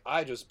 And like,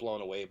 I just blown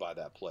away by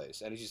that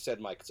place. And as you said,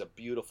 Mike, it's a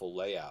beautiful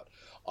layout.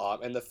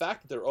 And the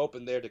fact that they're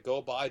open there to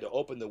go by, to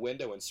open the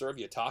window and serve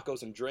you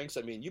tacos and drinks,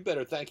 I mean, you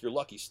better thank your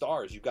lucky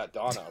stars you got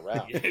Donna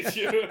around.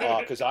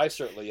 Because I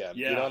certainly am.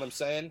 Yeah. You know what I'm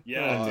saying?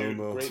 Yeah, dude.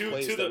 Great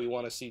place that we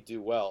want to see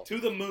do well. To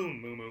the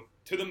moon, Moo.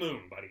 To the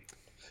moon, buddy.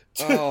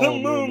 Oh,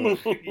 Moo-moo.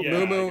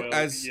 Yeah, Moo-moo,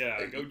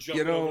 go jump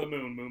over the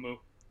moon, Moo.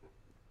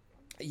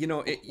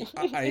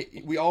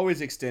 We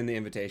always extend the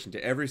invitation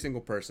to every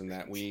single person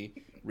that we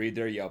read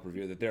their Yelp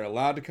review that they're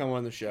allowed to come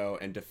on the show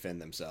and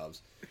defend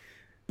themselves.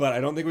 But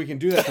I don't think we can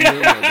do that to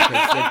Moo-moo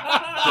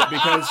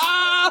because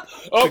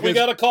we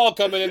got a call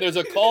coming in. There's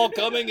a call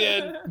coming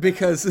in.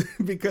 because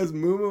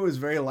Moo-moo is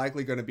very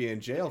likely going to be in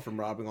jail from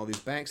robbing all these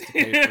banks to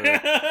pay for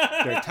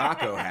their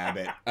taco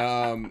habit.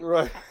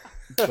 Right.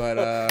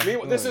 But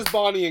Meanwhile, this is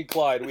Bonnie and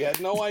Clyde. We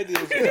had no idea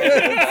this was Bonnie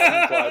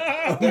and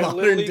Clyde. They're modern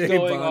literally day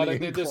going Bonnie on.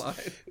 They're and just,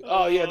 Clyde.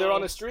 oh yeah, they're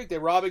on a streak.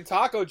 They're robbing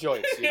taco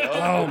joints.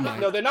 Oh my.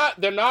 No, they're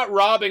not. They're not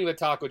robbing the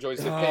taco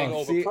joints. They're paying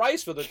see-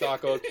 overpriced for the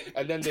tacos,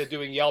 and then they're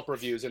doing Yelp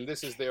reviews. And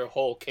this is their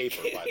whole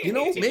caper. By the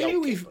way. It's a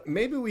Yelp caper.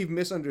 maybe we've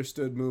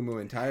misunderstood Moo-moo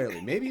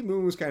entirely. Maybe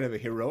Moo-moo's kind of a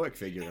heroic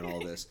figure in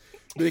all this.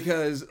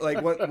 Because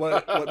like what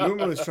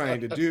Moo-moo is trying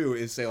to do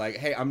is say like,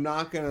 hey, I'm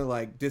not gonna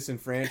like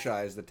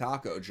disenfranchise the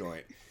taco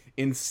joint.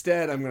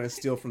 Instead, I'm gonna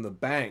steal from the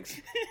banks.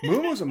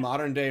 Moo-moo's a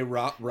modern day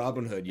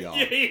Robin Hood, y'all.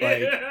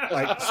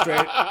 Like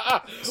straight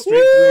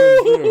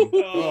through and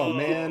through. Oh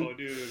man,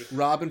 dude.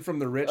 robbing from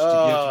the rich to give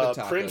to the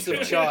taco Prince of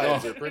joint.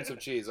 Chives or Prince of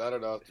Cheese. I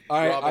don't know.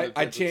 All Robin right, and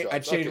I Prince of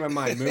Chives. changed my Okay.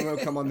 mind. Moo-moo,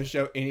 come on the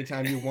show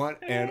anytime you want,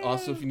 and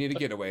also if you need a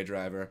getaway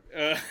driver.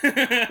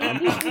 I'm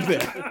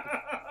there.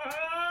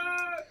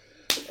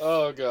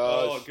 Oh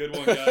gosh. Oh, good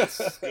one,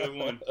 guys. Good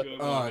one. Good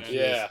one. Oh, man. geez.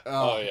 Yeah.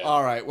 Oh, Oh, yeah.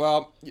 All right.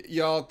 Well,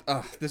 y'all,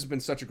 this has been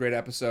such a great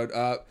episode.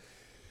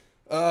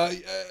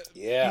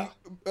 Yeah.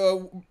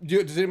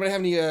 Does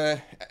anybody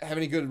have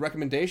any good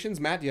recommendations?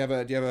 Matt, do you have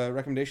a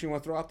recommendation you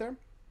want to throw out there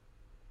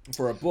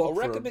for a book? A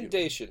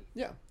recommendation.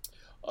 Yeah.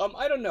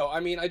 I don't know. I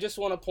mean, I just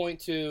want to point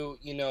to,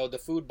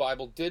 the Food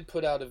Bible did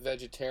put out a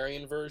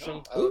vegetarian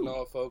version. I don't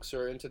know if folks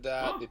are into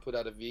that. They put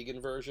out a vegan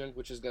version,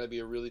 which is going to be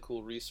a really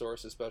cool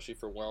resource, especially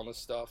for wellness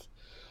stuff.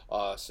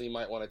 So you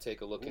might want to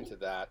take a look into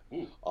that.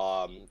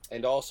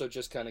 And also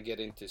just kind of get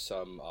into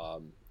some,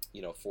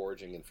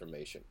 foraging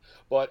information.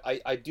 But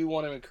I do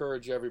want to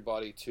encourage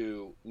everybody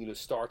to,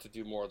 start to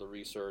do more of the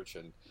research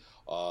and,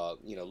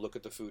 look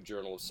at the Food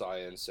Journal of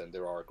Science, and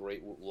there are a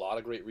lot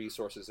of great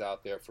resources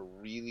out there for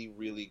really,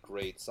 really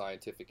great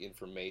scientific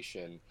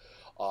information,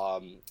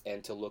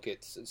 and to look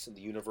at some of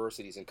the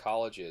universities and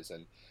colleges.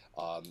 And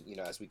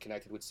as we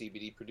connected with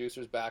CBD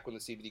producers back when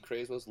the CBD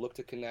craze was, look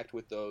to connect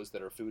with those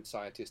that are food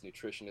scientists,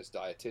 nutritionists,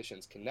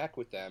 dietitians. Connect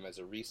with them as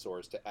a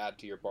resource to add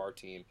to your bar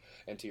team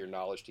and to your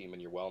knowledge team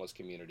and your wellness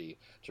community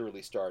to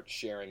really start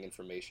sharing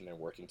information and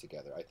working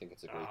together. I think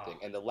it's a great thing.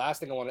 And the last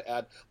thing I want to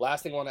add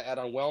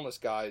on wellness,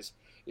 guys,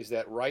 is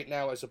that right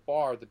now as a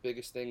bar, the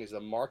biggest thing is a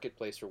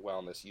marketplace for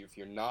wellness. If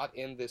you're not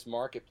in this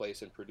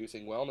marketplace and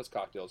producing wellness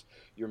cocktails,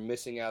 you're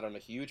missing out on a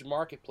huge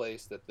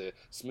marketplace that the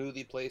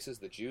smoothie places,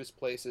 the juice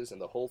places, and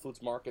the Whole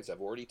Foods markets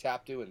have already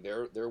tapped to, and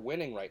they're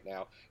winning right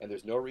now. And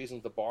there's no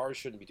reason the bars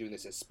shouldn't be doing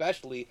this,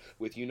 especially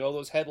with,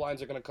 those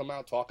headlines are going to come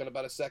out talking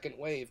about a second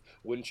wave.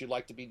 Wouldn't you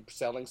like to be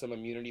selling some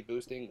immunity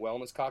boosting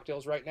wellness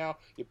cocktails right now?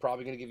 You're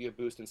probably going to give you a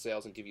boost in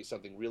sales and give you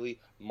something really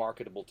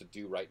marketable to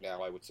do right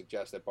now. I would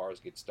suggest that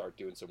bars start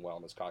doing some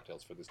wellness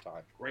cocktails for this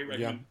time. Great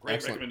excellent,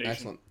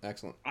 recommendation.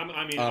 Excellent.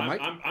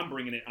 I'm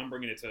bringing it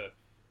to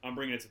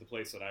the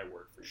place that I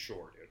work for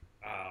sure, dude.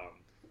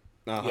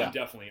 I'm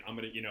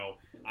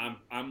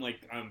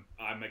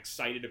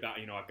excited about,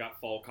 I've got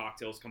fall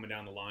cocktails coming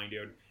down the line,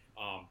 dude.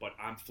 But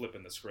I'm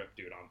flipping the script,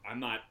 dude. I'm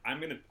gonna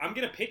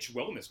pitch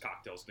wellness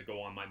cocktails to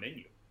go on my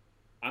menu.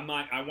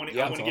 I want to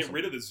get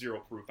rid of the zero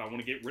proof. I want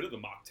to get rid of the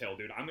mocktail,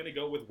 dude. I'm gonna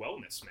go with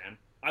wellness, man.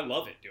 I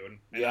love it, dude.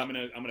 And I'm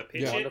gonna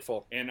pitch it.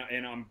 Wonderful. And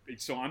I'm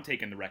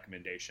taking the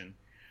recommendation.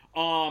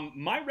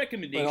 My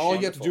recommendation. And all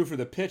you have to do for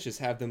the pitch is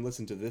have them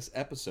listen to this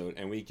episode,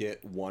 and we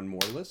get one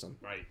more listen.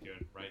 Right,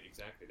 dude. Right,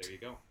 exactly. There you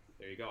go.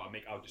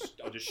 I'll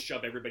just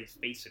shove everybody's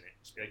face in it.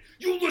 Just be like,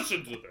 you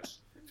listen to this.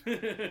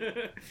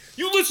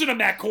 You listen to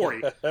Matt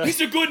Corey.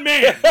 He's a good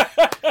man.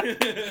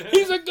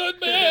 He's a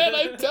good man.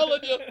 I'm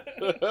telling you.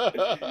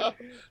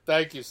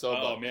 Thank you so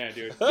much. Oh man,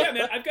 dude. Yeah,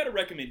 man. I've got a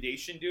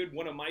recommendation, dude.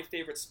 One of my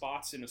favorite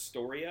spots in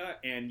Astoria,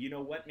 and you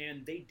know what,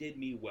 man? They did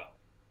me well.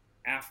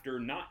 After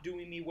not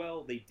doing me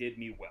well, they did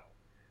me well.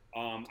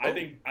 I've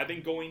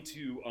been going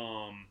to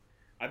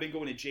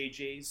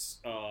JJ's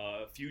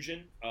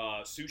Fusion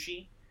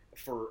Sushi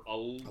for a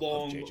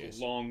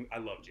long. I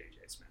love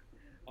JJ's, man.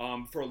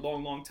 For a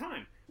long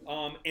time.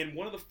 And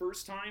one of the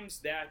first times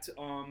that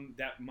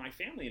my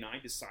family and I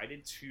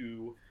decided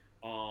to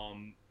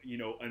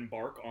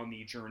embark on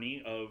the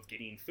journey of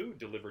getting food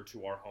delivered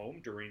to our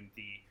home during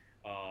the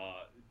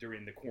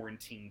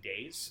quarantine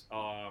days.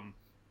 I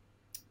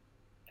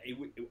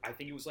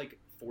think it was like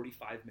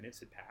 45 minutes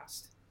had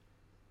passed,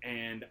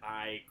 and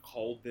I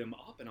called them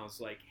up and I was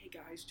like, "Hey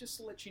guys, just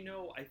to let you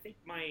know, I think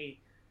my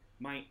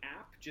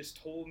app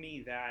just told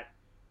me that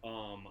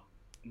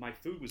my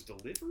food was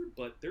delivered,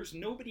 but there's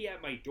nobody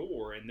at my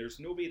door, and there's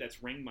nobody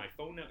that's rang my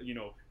phone,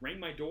 rang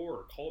my door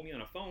or called me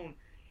on a phone."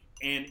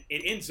 And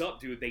it ends up,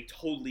 dude, they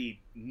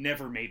totally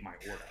never made my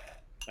order.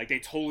 Like they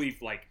totally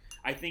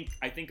I think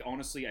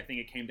honestly, I think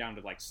it came down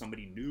to like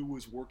somebody new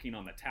was working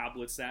on the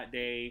tablets that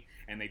day,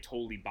 and they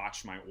totally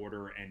botched my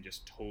order and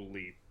just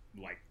totally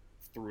like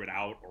threw it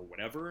out or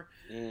whatever.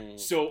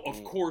 So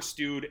of course,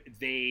 dude,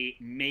 they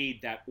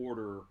made that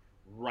order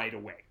right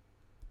away.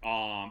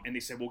 And they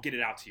said, "We'll get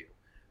it out to you."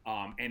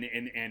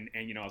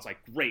 And I was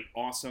like, "Great,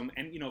 awesome."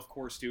 And of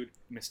course, dude,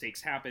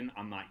 mistakes happen.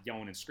 I'm not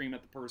yelling and screaming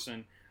at the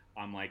person.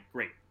 I'm like,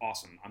 "Great,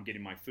 awesome. I'm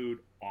getting my food.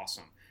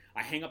 Awesome."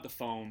 I hang up the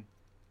phone.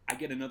 I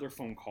get another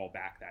phone call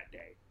back that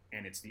day,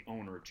 and it's the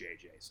owner of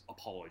JJ's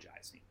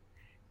apologizing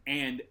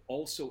and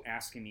also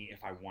asking me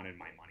if I wanted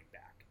my money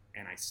back.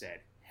 And I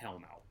said,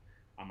 hell no.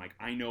 I'm like,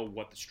 I know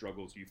what the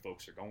struggles you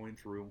folks are going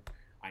through.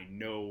 I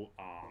know,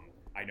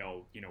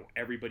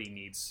 everybody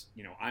needs,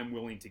 I'm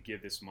willing to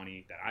give this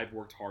money that I've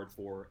worked hard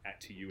for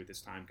to you at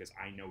this time because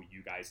I know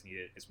you guys need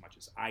it as much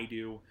as I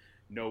do.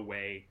 No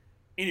way.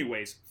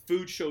 Anyways,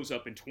 food shows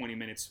up in 20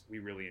 minutes. We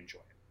really enjoy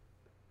it.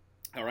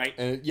 All right.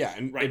 And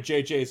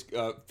JJ's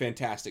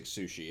fantastic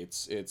sushi.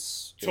 It's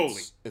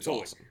totally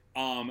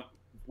awesome.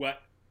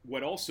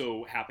 What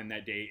also happened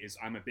that day is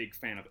I'm a big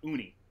fan of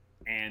uni,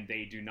 and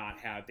they did not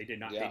have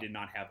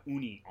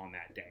uni on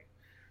that day.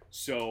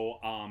 So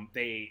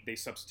they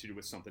substituted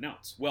with something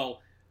else.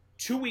 Well,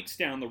 2 weeks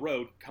down the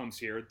road comes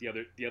here the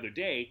other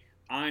day.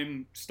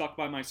 I'm stuck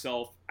by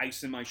myself,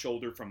 ice in my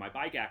shoulder from my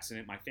bike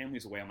accident. My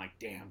family's away. I'm like,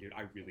 damn, dude,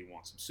 I really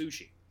want some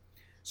sushi.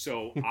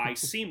 So I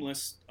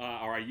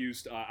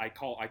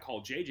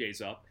called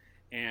JJ's up,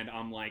 and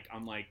I'm like,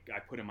 I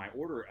put in my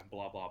order and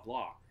blah, blah,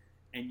 blah.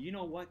 And you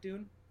know what,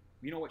 dude?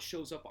 You know what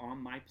shows up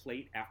on my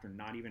plate after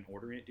not even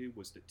ordering it, dude,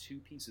 was the 2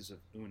 pieces of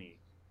uni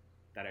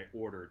that I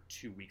ordered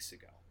 2 weeks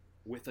ago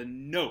with a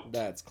note.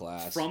 That's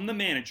class. From the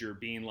manager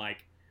being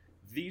like,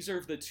 these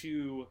are the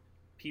 2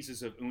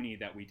 pieces of uni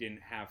that we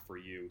didn't have for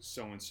you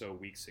so and so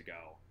weeks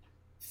ago.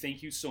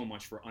 Thank you so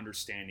much for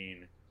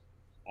understanding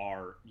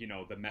our,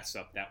 the mess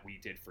up that we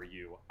did for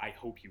you. I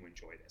hope you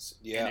enjoy this.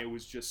 Yeah. And it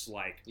was just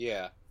like,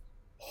 Yeah.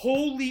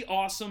 holy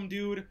awesome,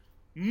 dude.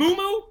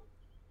 Mumu,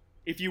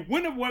 if you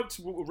wouldn't have went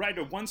to write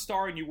a 1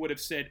 star and you would have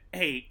said,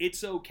 hey,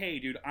 it's okay,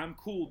 dude, I'm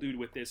cool, dude,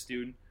 with this,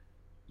 dude,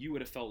 you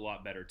would have felt a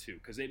lot better too,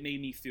 because it made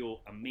me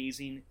feel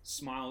amazing,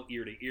 smile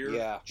ear to ear.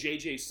 Yeah.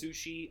 JJ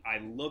Sushi, I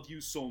love you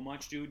so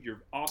much, dude.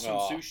 You're awesome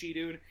sushi,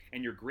 dude,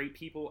 and you're great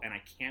people, and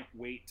I can't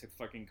wait to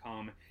fucking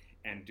come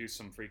and do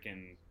some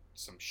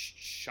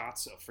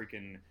shots of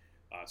freaking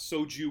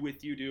soju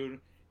with you,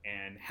 dude,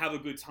 and have a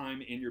good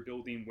time in your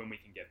building when we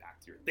can get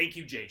back to you. Thank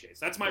you, JJ's.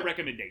 That's my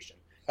recommendation.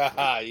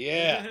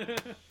 Yeah.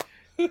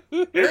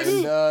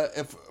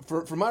 And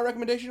for my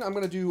recommendation, I'm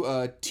going to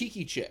do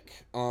Tiki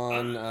Chick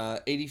on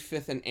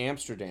 85th and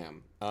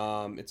Amsterdam.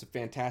 It's a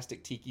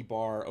fantastic tiki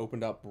bar,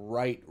 opened up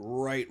right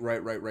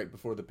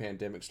before the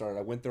pandemic started.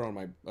 I went there on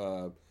my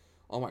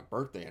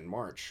birthday in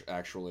March,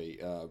 actually,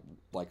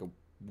 like a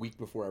week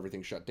before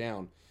everything shut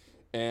down.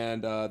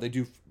 And they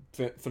do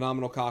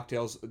phenomenal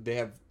cocktails. They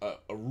have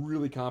a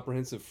really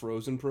comprehensive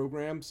frozen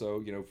program.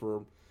 So,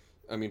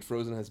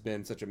 Frozen has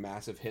been such a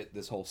massive hit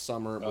this whole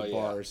summer with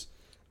bars.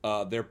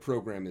 Their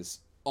program is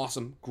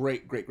awesome.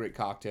 Great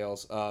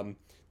cocktails.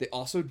 They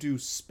also do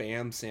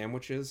Spam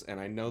sandwiches, and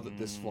I know that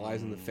this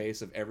flies in the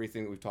face of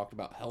everything that we've talked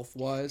about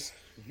health-wise,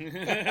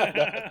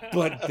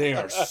 but they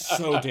are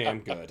so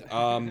damn good.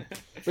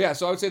 But yeah,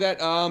 so I would say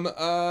that.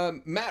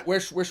 Matt, where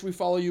should we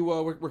follow you?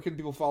 Where can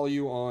people follow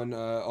you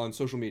on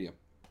social media?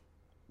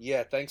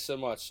 Yeah, thanks so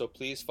much. So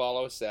please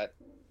follow us at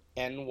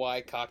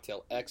NY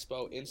Cocktail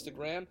Expo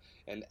Instagram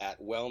and at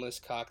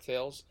Wellness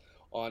Cocktails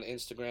on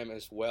Instagram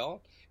as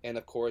well. And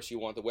of course, you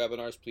want the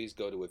webinars, please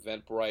go to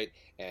Eventbrite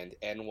and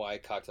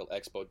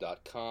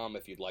nycocktailexpo.com.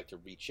 If you'd like to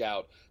reach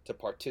out to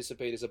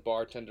participate as a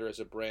bartender, as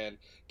a brand,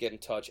 get in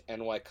touch,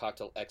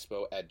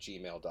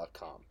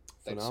 nycocktailexpo@gmail.com.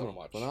 Thanks so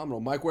much. Phenomenal.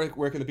 Mike, where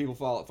can the people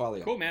follow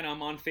you? Cool, man.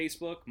 I'm on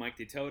Facebook, Mike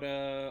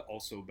DeToda,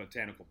 also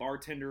Botanical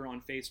Bartender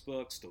on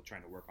Facebook. Still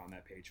trying to work on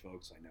that page,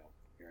 folks. I know.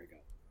 Here I go.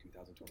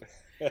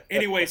 2020.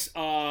 Anyways,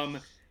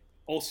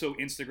 also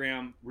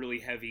Instagram, really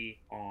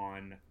heavy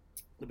on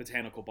the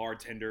Botanical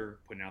Bartender,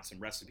 putting out some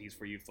recipes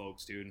for you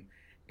folks, dude.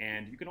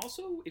 And you can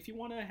also, if you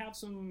want to have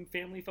some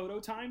family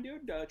photo time,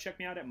 dude, check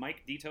me out at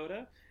Mike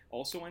DeToda,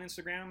 also on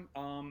Instagram.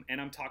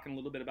 And I'm talking a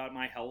little bit about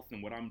my health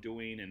and what I'm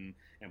doing and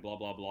blah,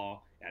 blah,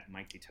 blah at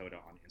Mike DeToda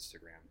on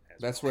Instagram.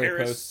 That's where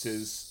he posts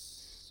his...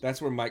 That's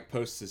where Mike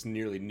posts his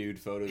nearly nude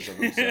photos of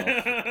himself.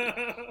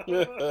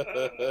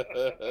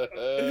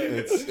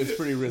 It's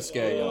pretty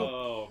risque, y'all.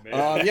 Oh,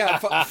 man.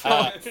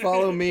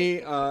 Follow me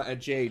at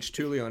JH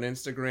Tooley on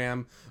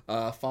Instagram.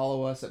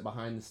 Follow us at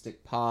Behind the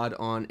Stick Pod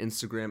on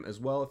Instagram as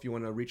well. If you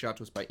want to reach out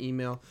to us by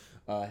email,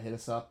 hit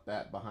us up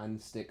at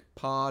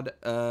behindthestickpod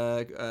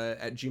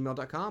at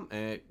gmail.com.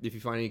 And if you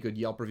find any good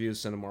Yelp reviews,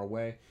 send them our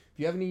way. If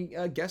you have any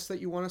guests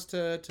that you want us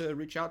to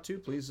reach out to,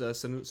 please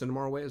send them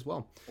our way as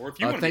well. Or if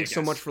you want to thanks be a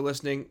so guest. much for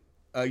listening.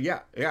 And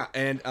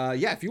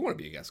if you want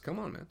to be a guest, come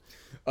on, man.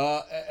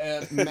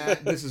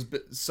 Matt, this has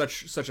been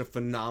such a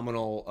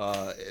phenomenal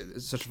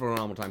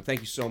time.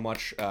 Thank you so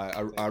much.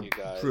 I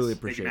truly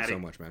appreciate it so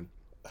much, man.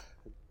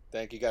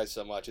 Thank you guys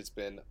so much. It's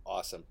been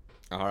awesome.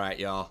 All right,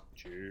 y'all.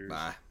 Cheers.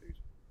 Bye.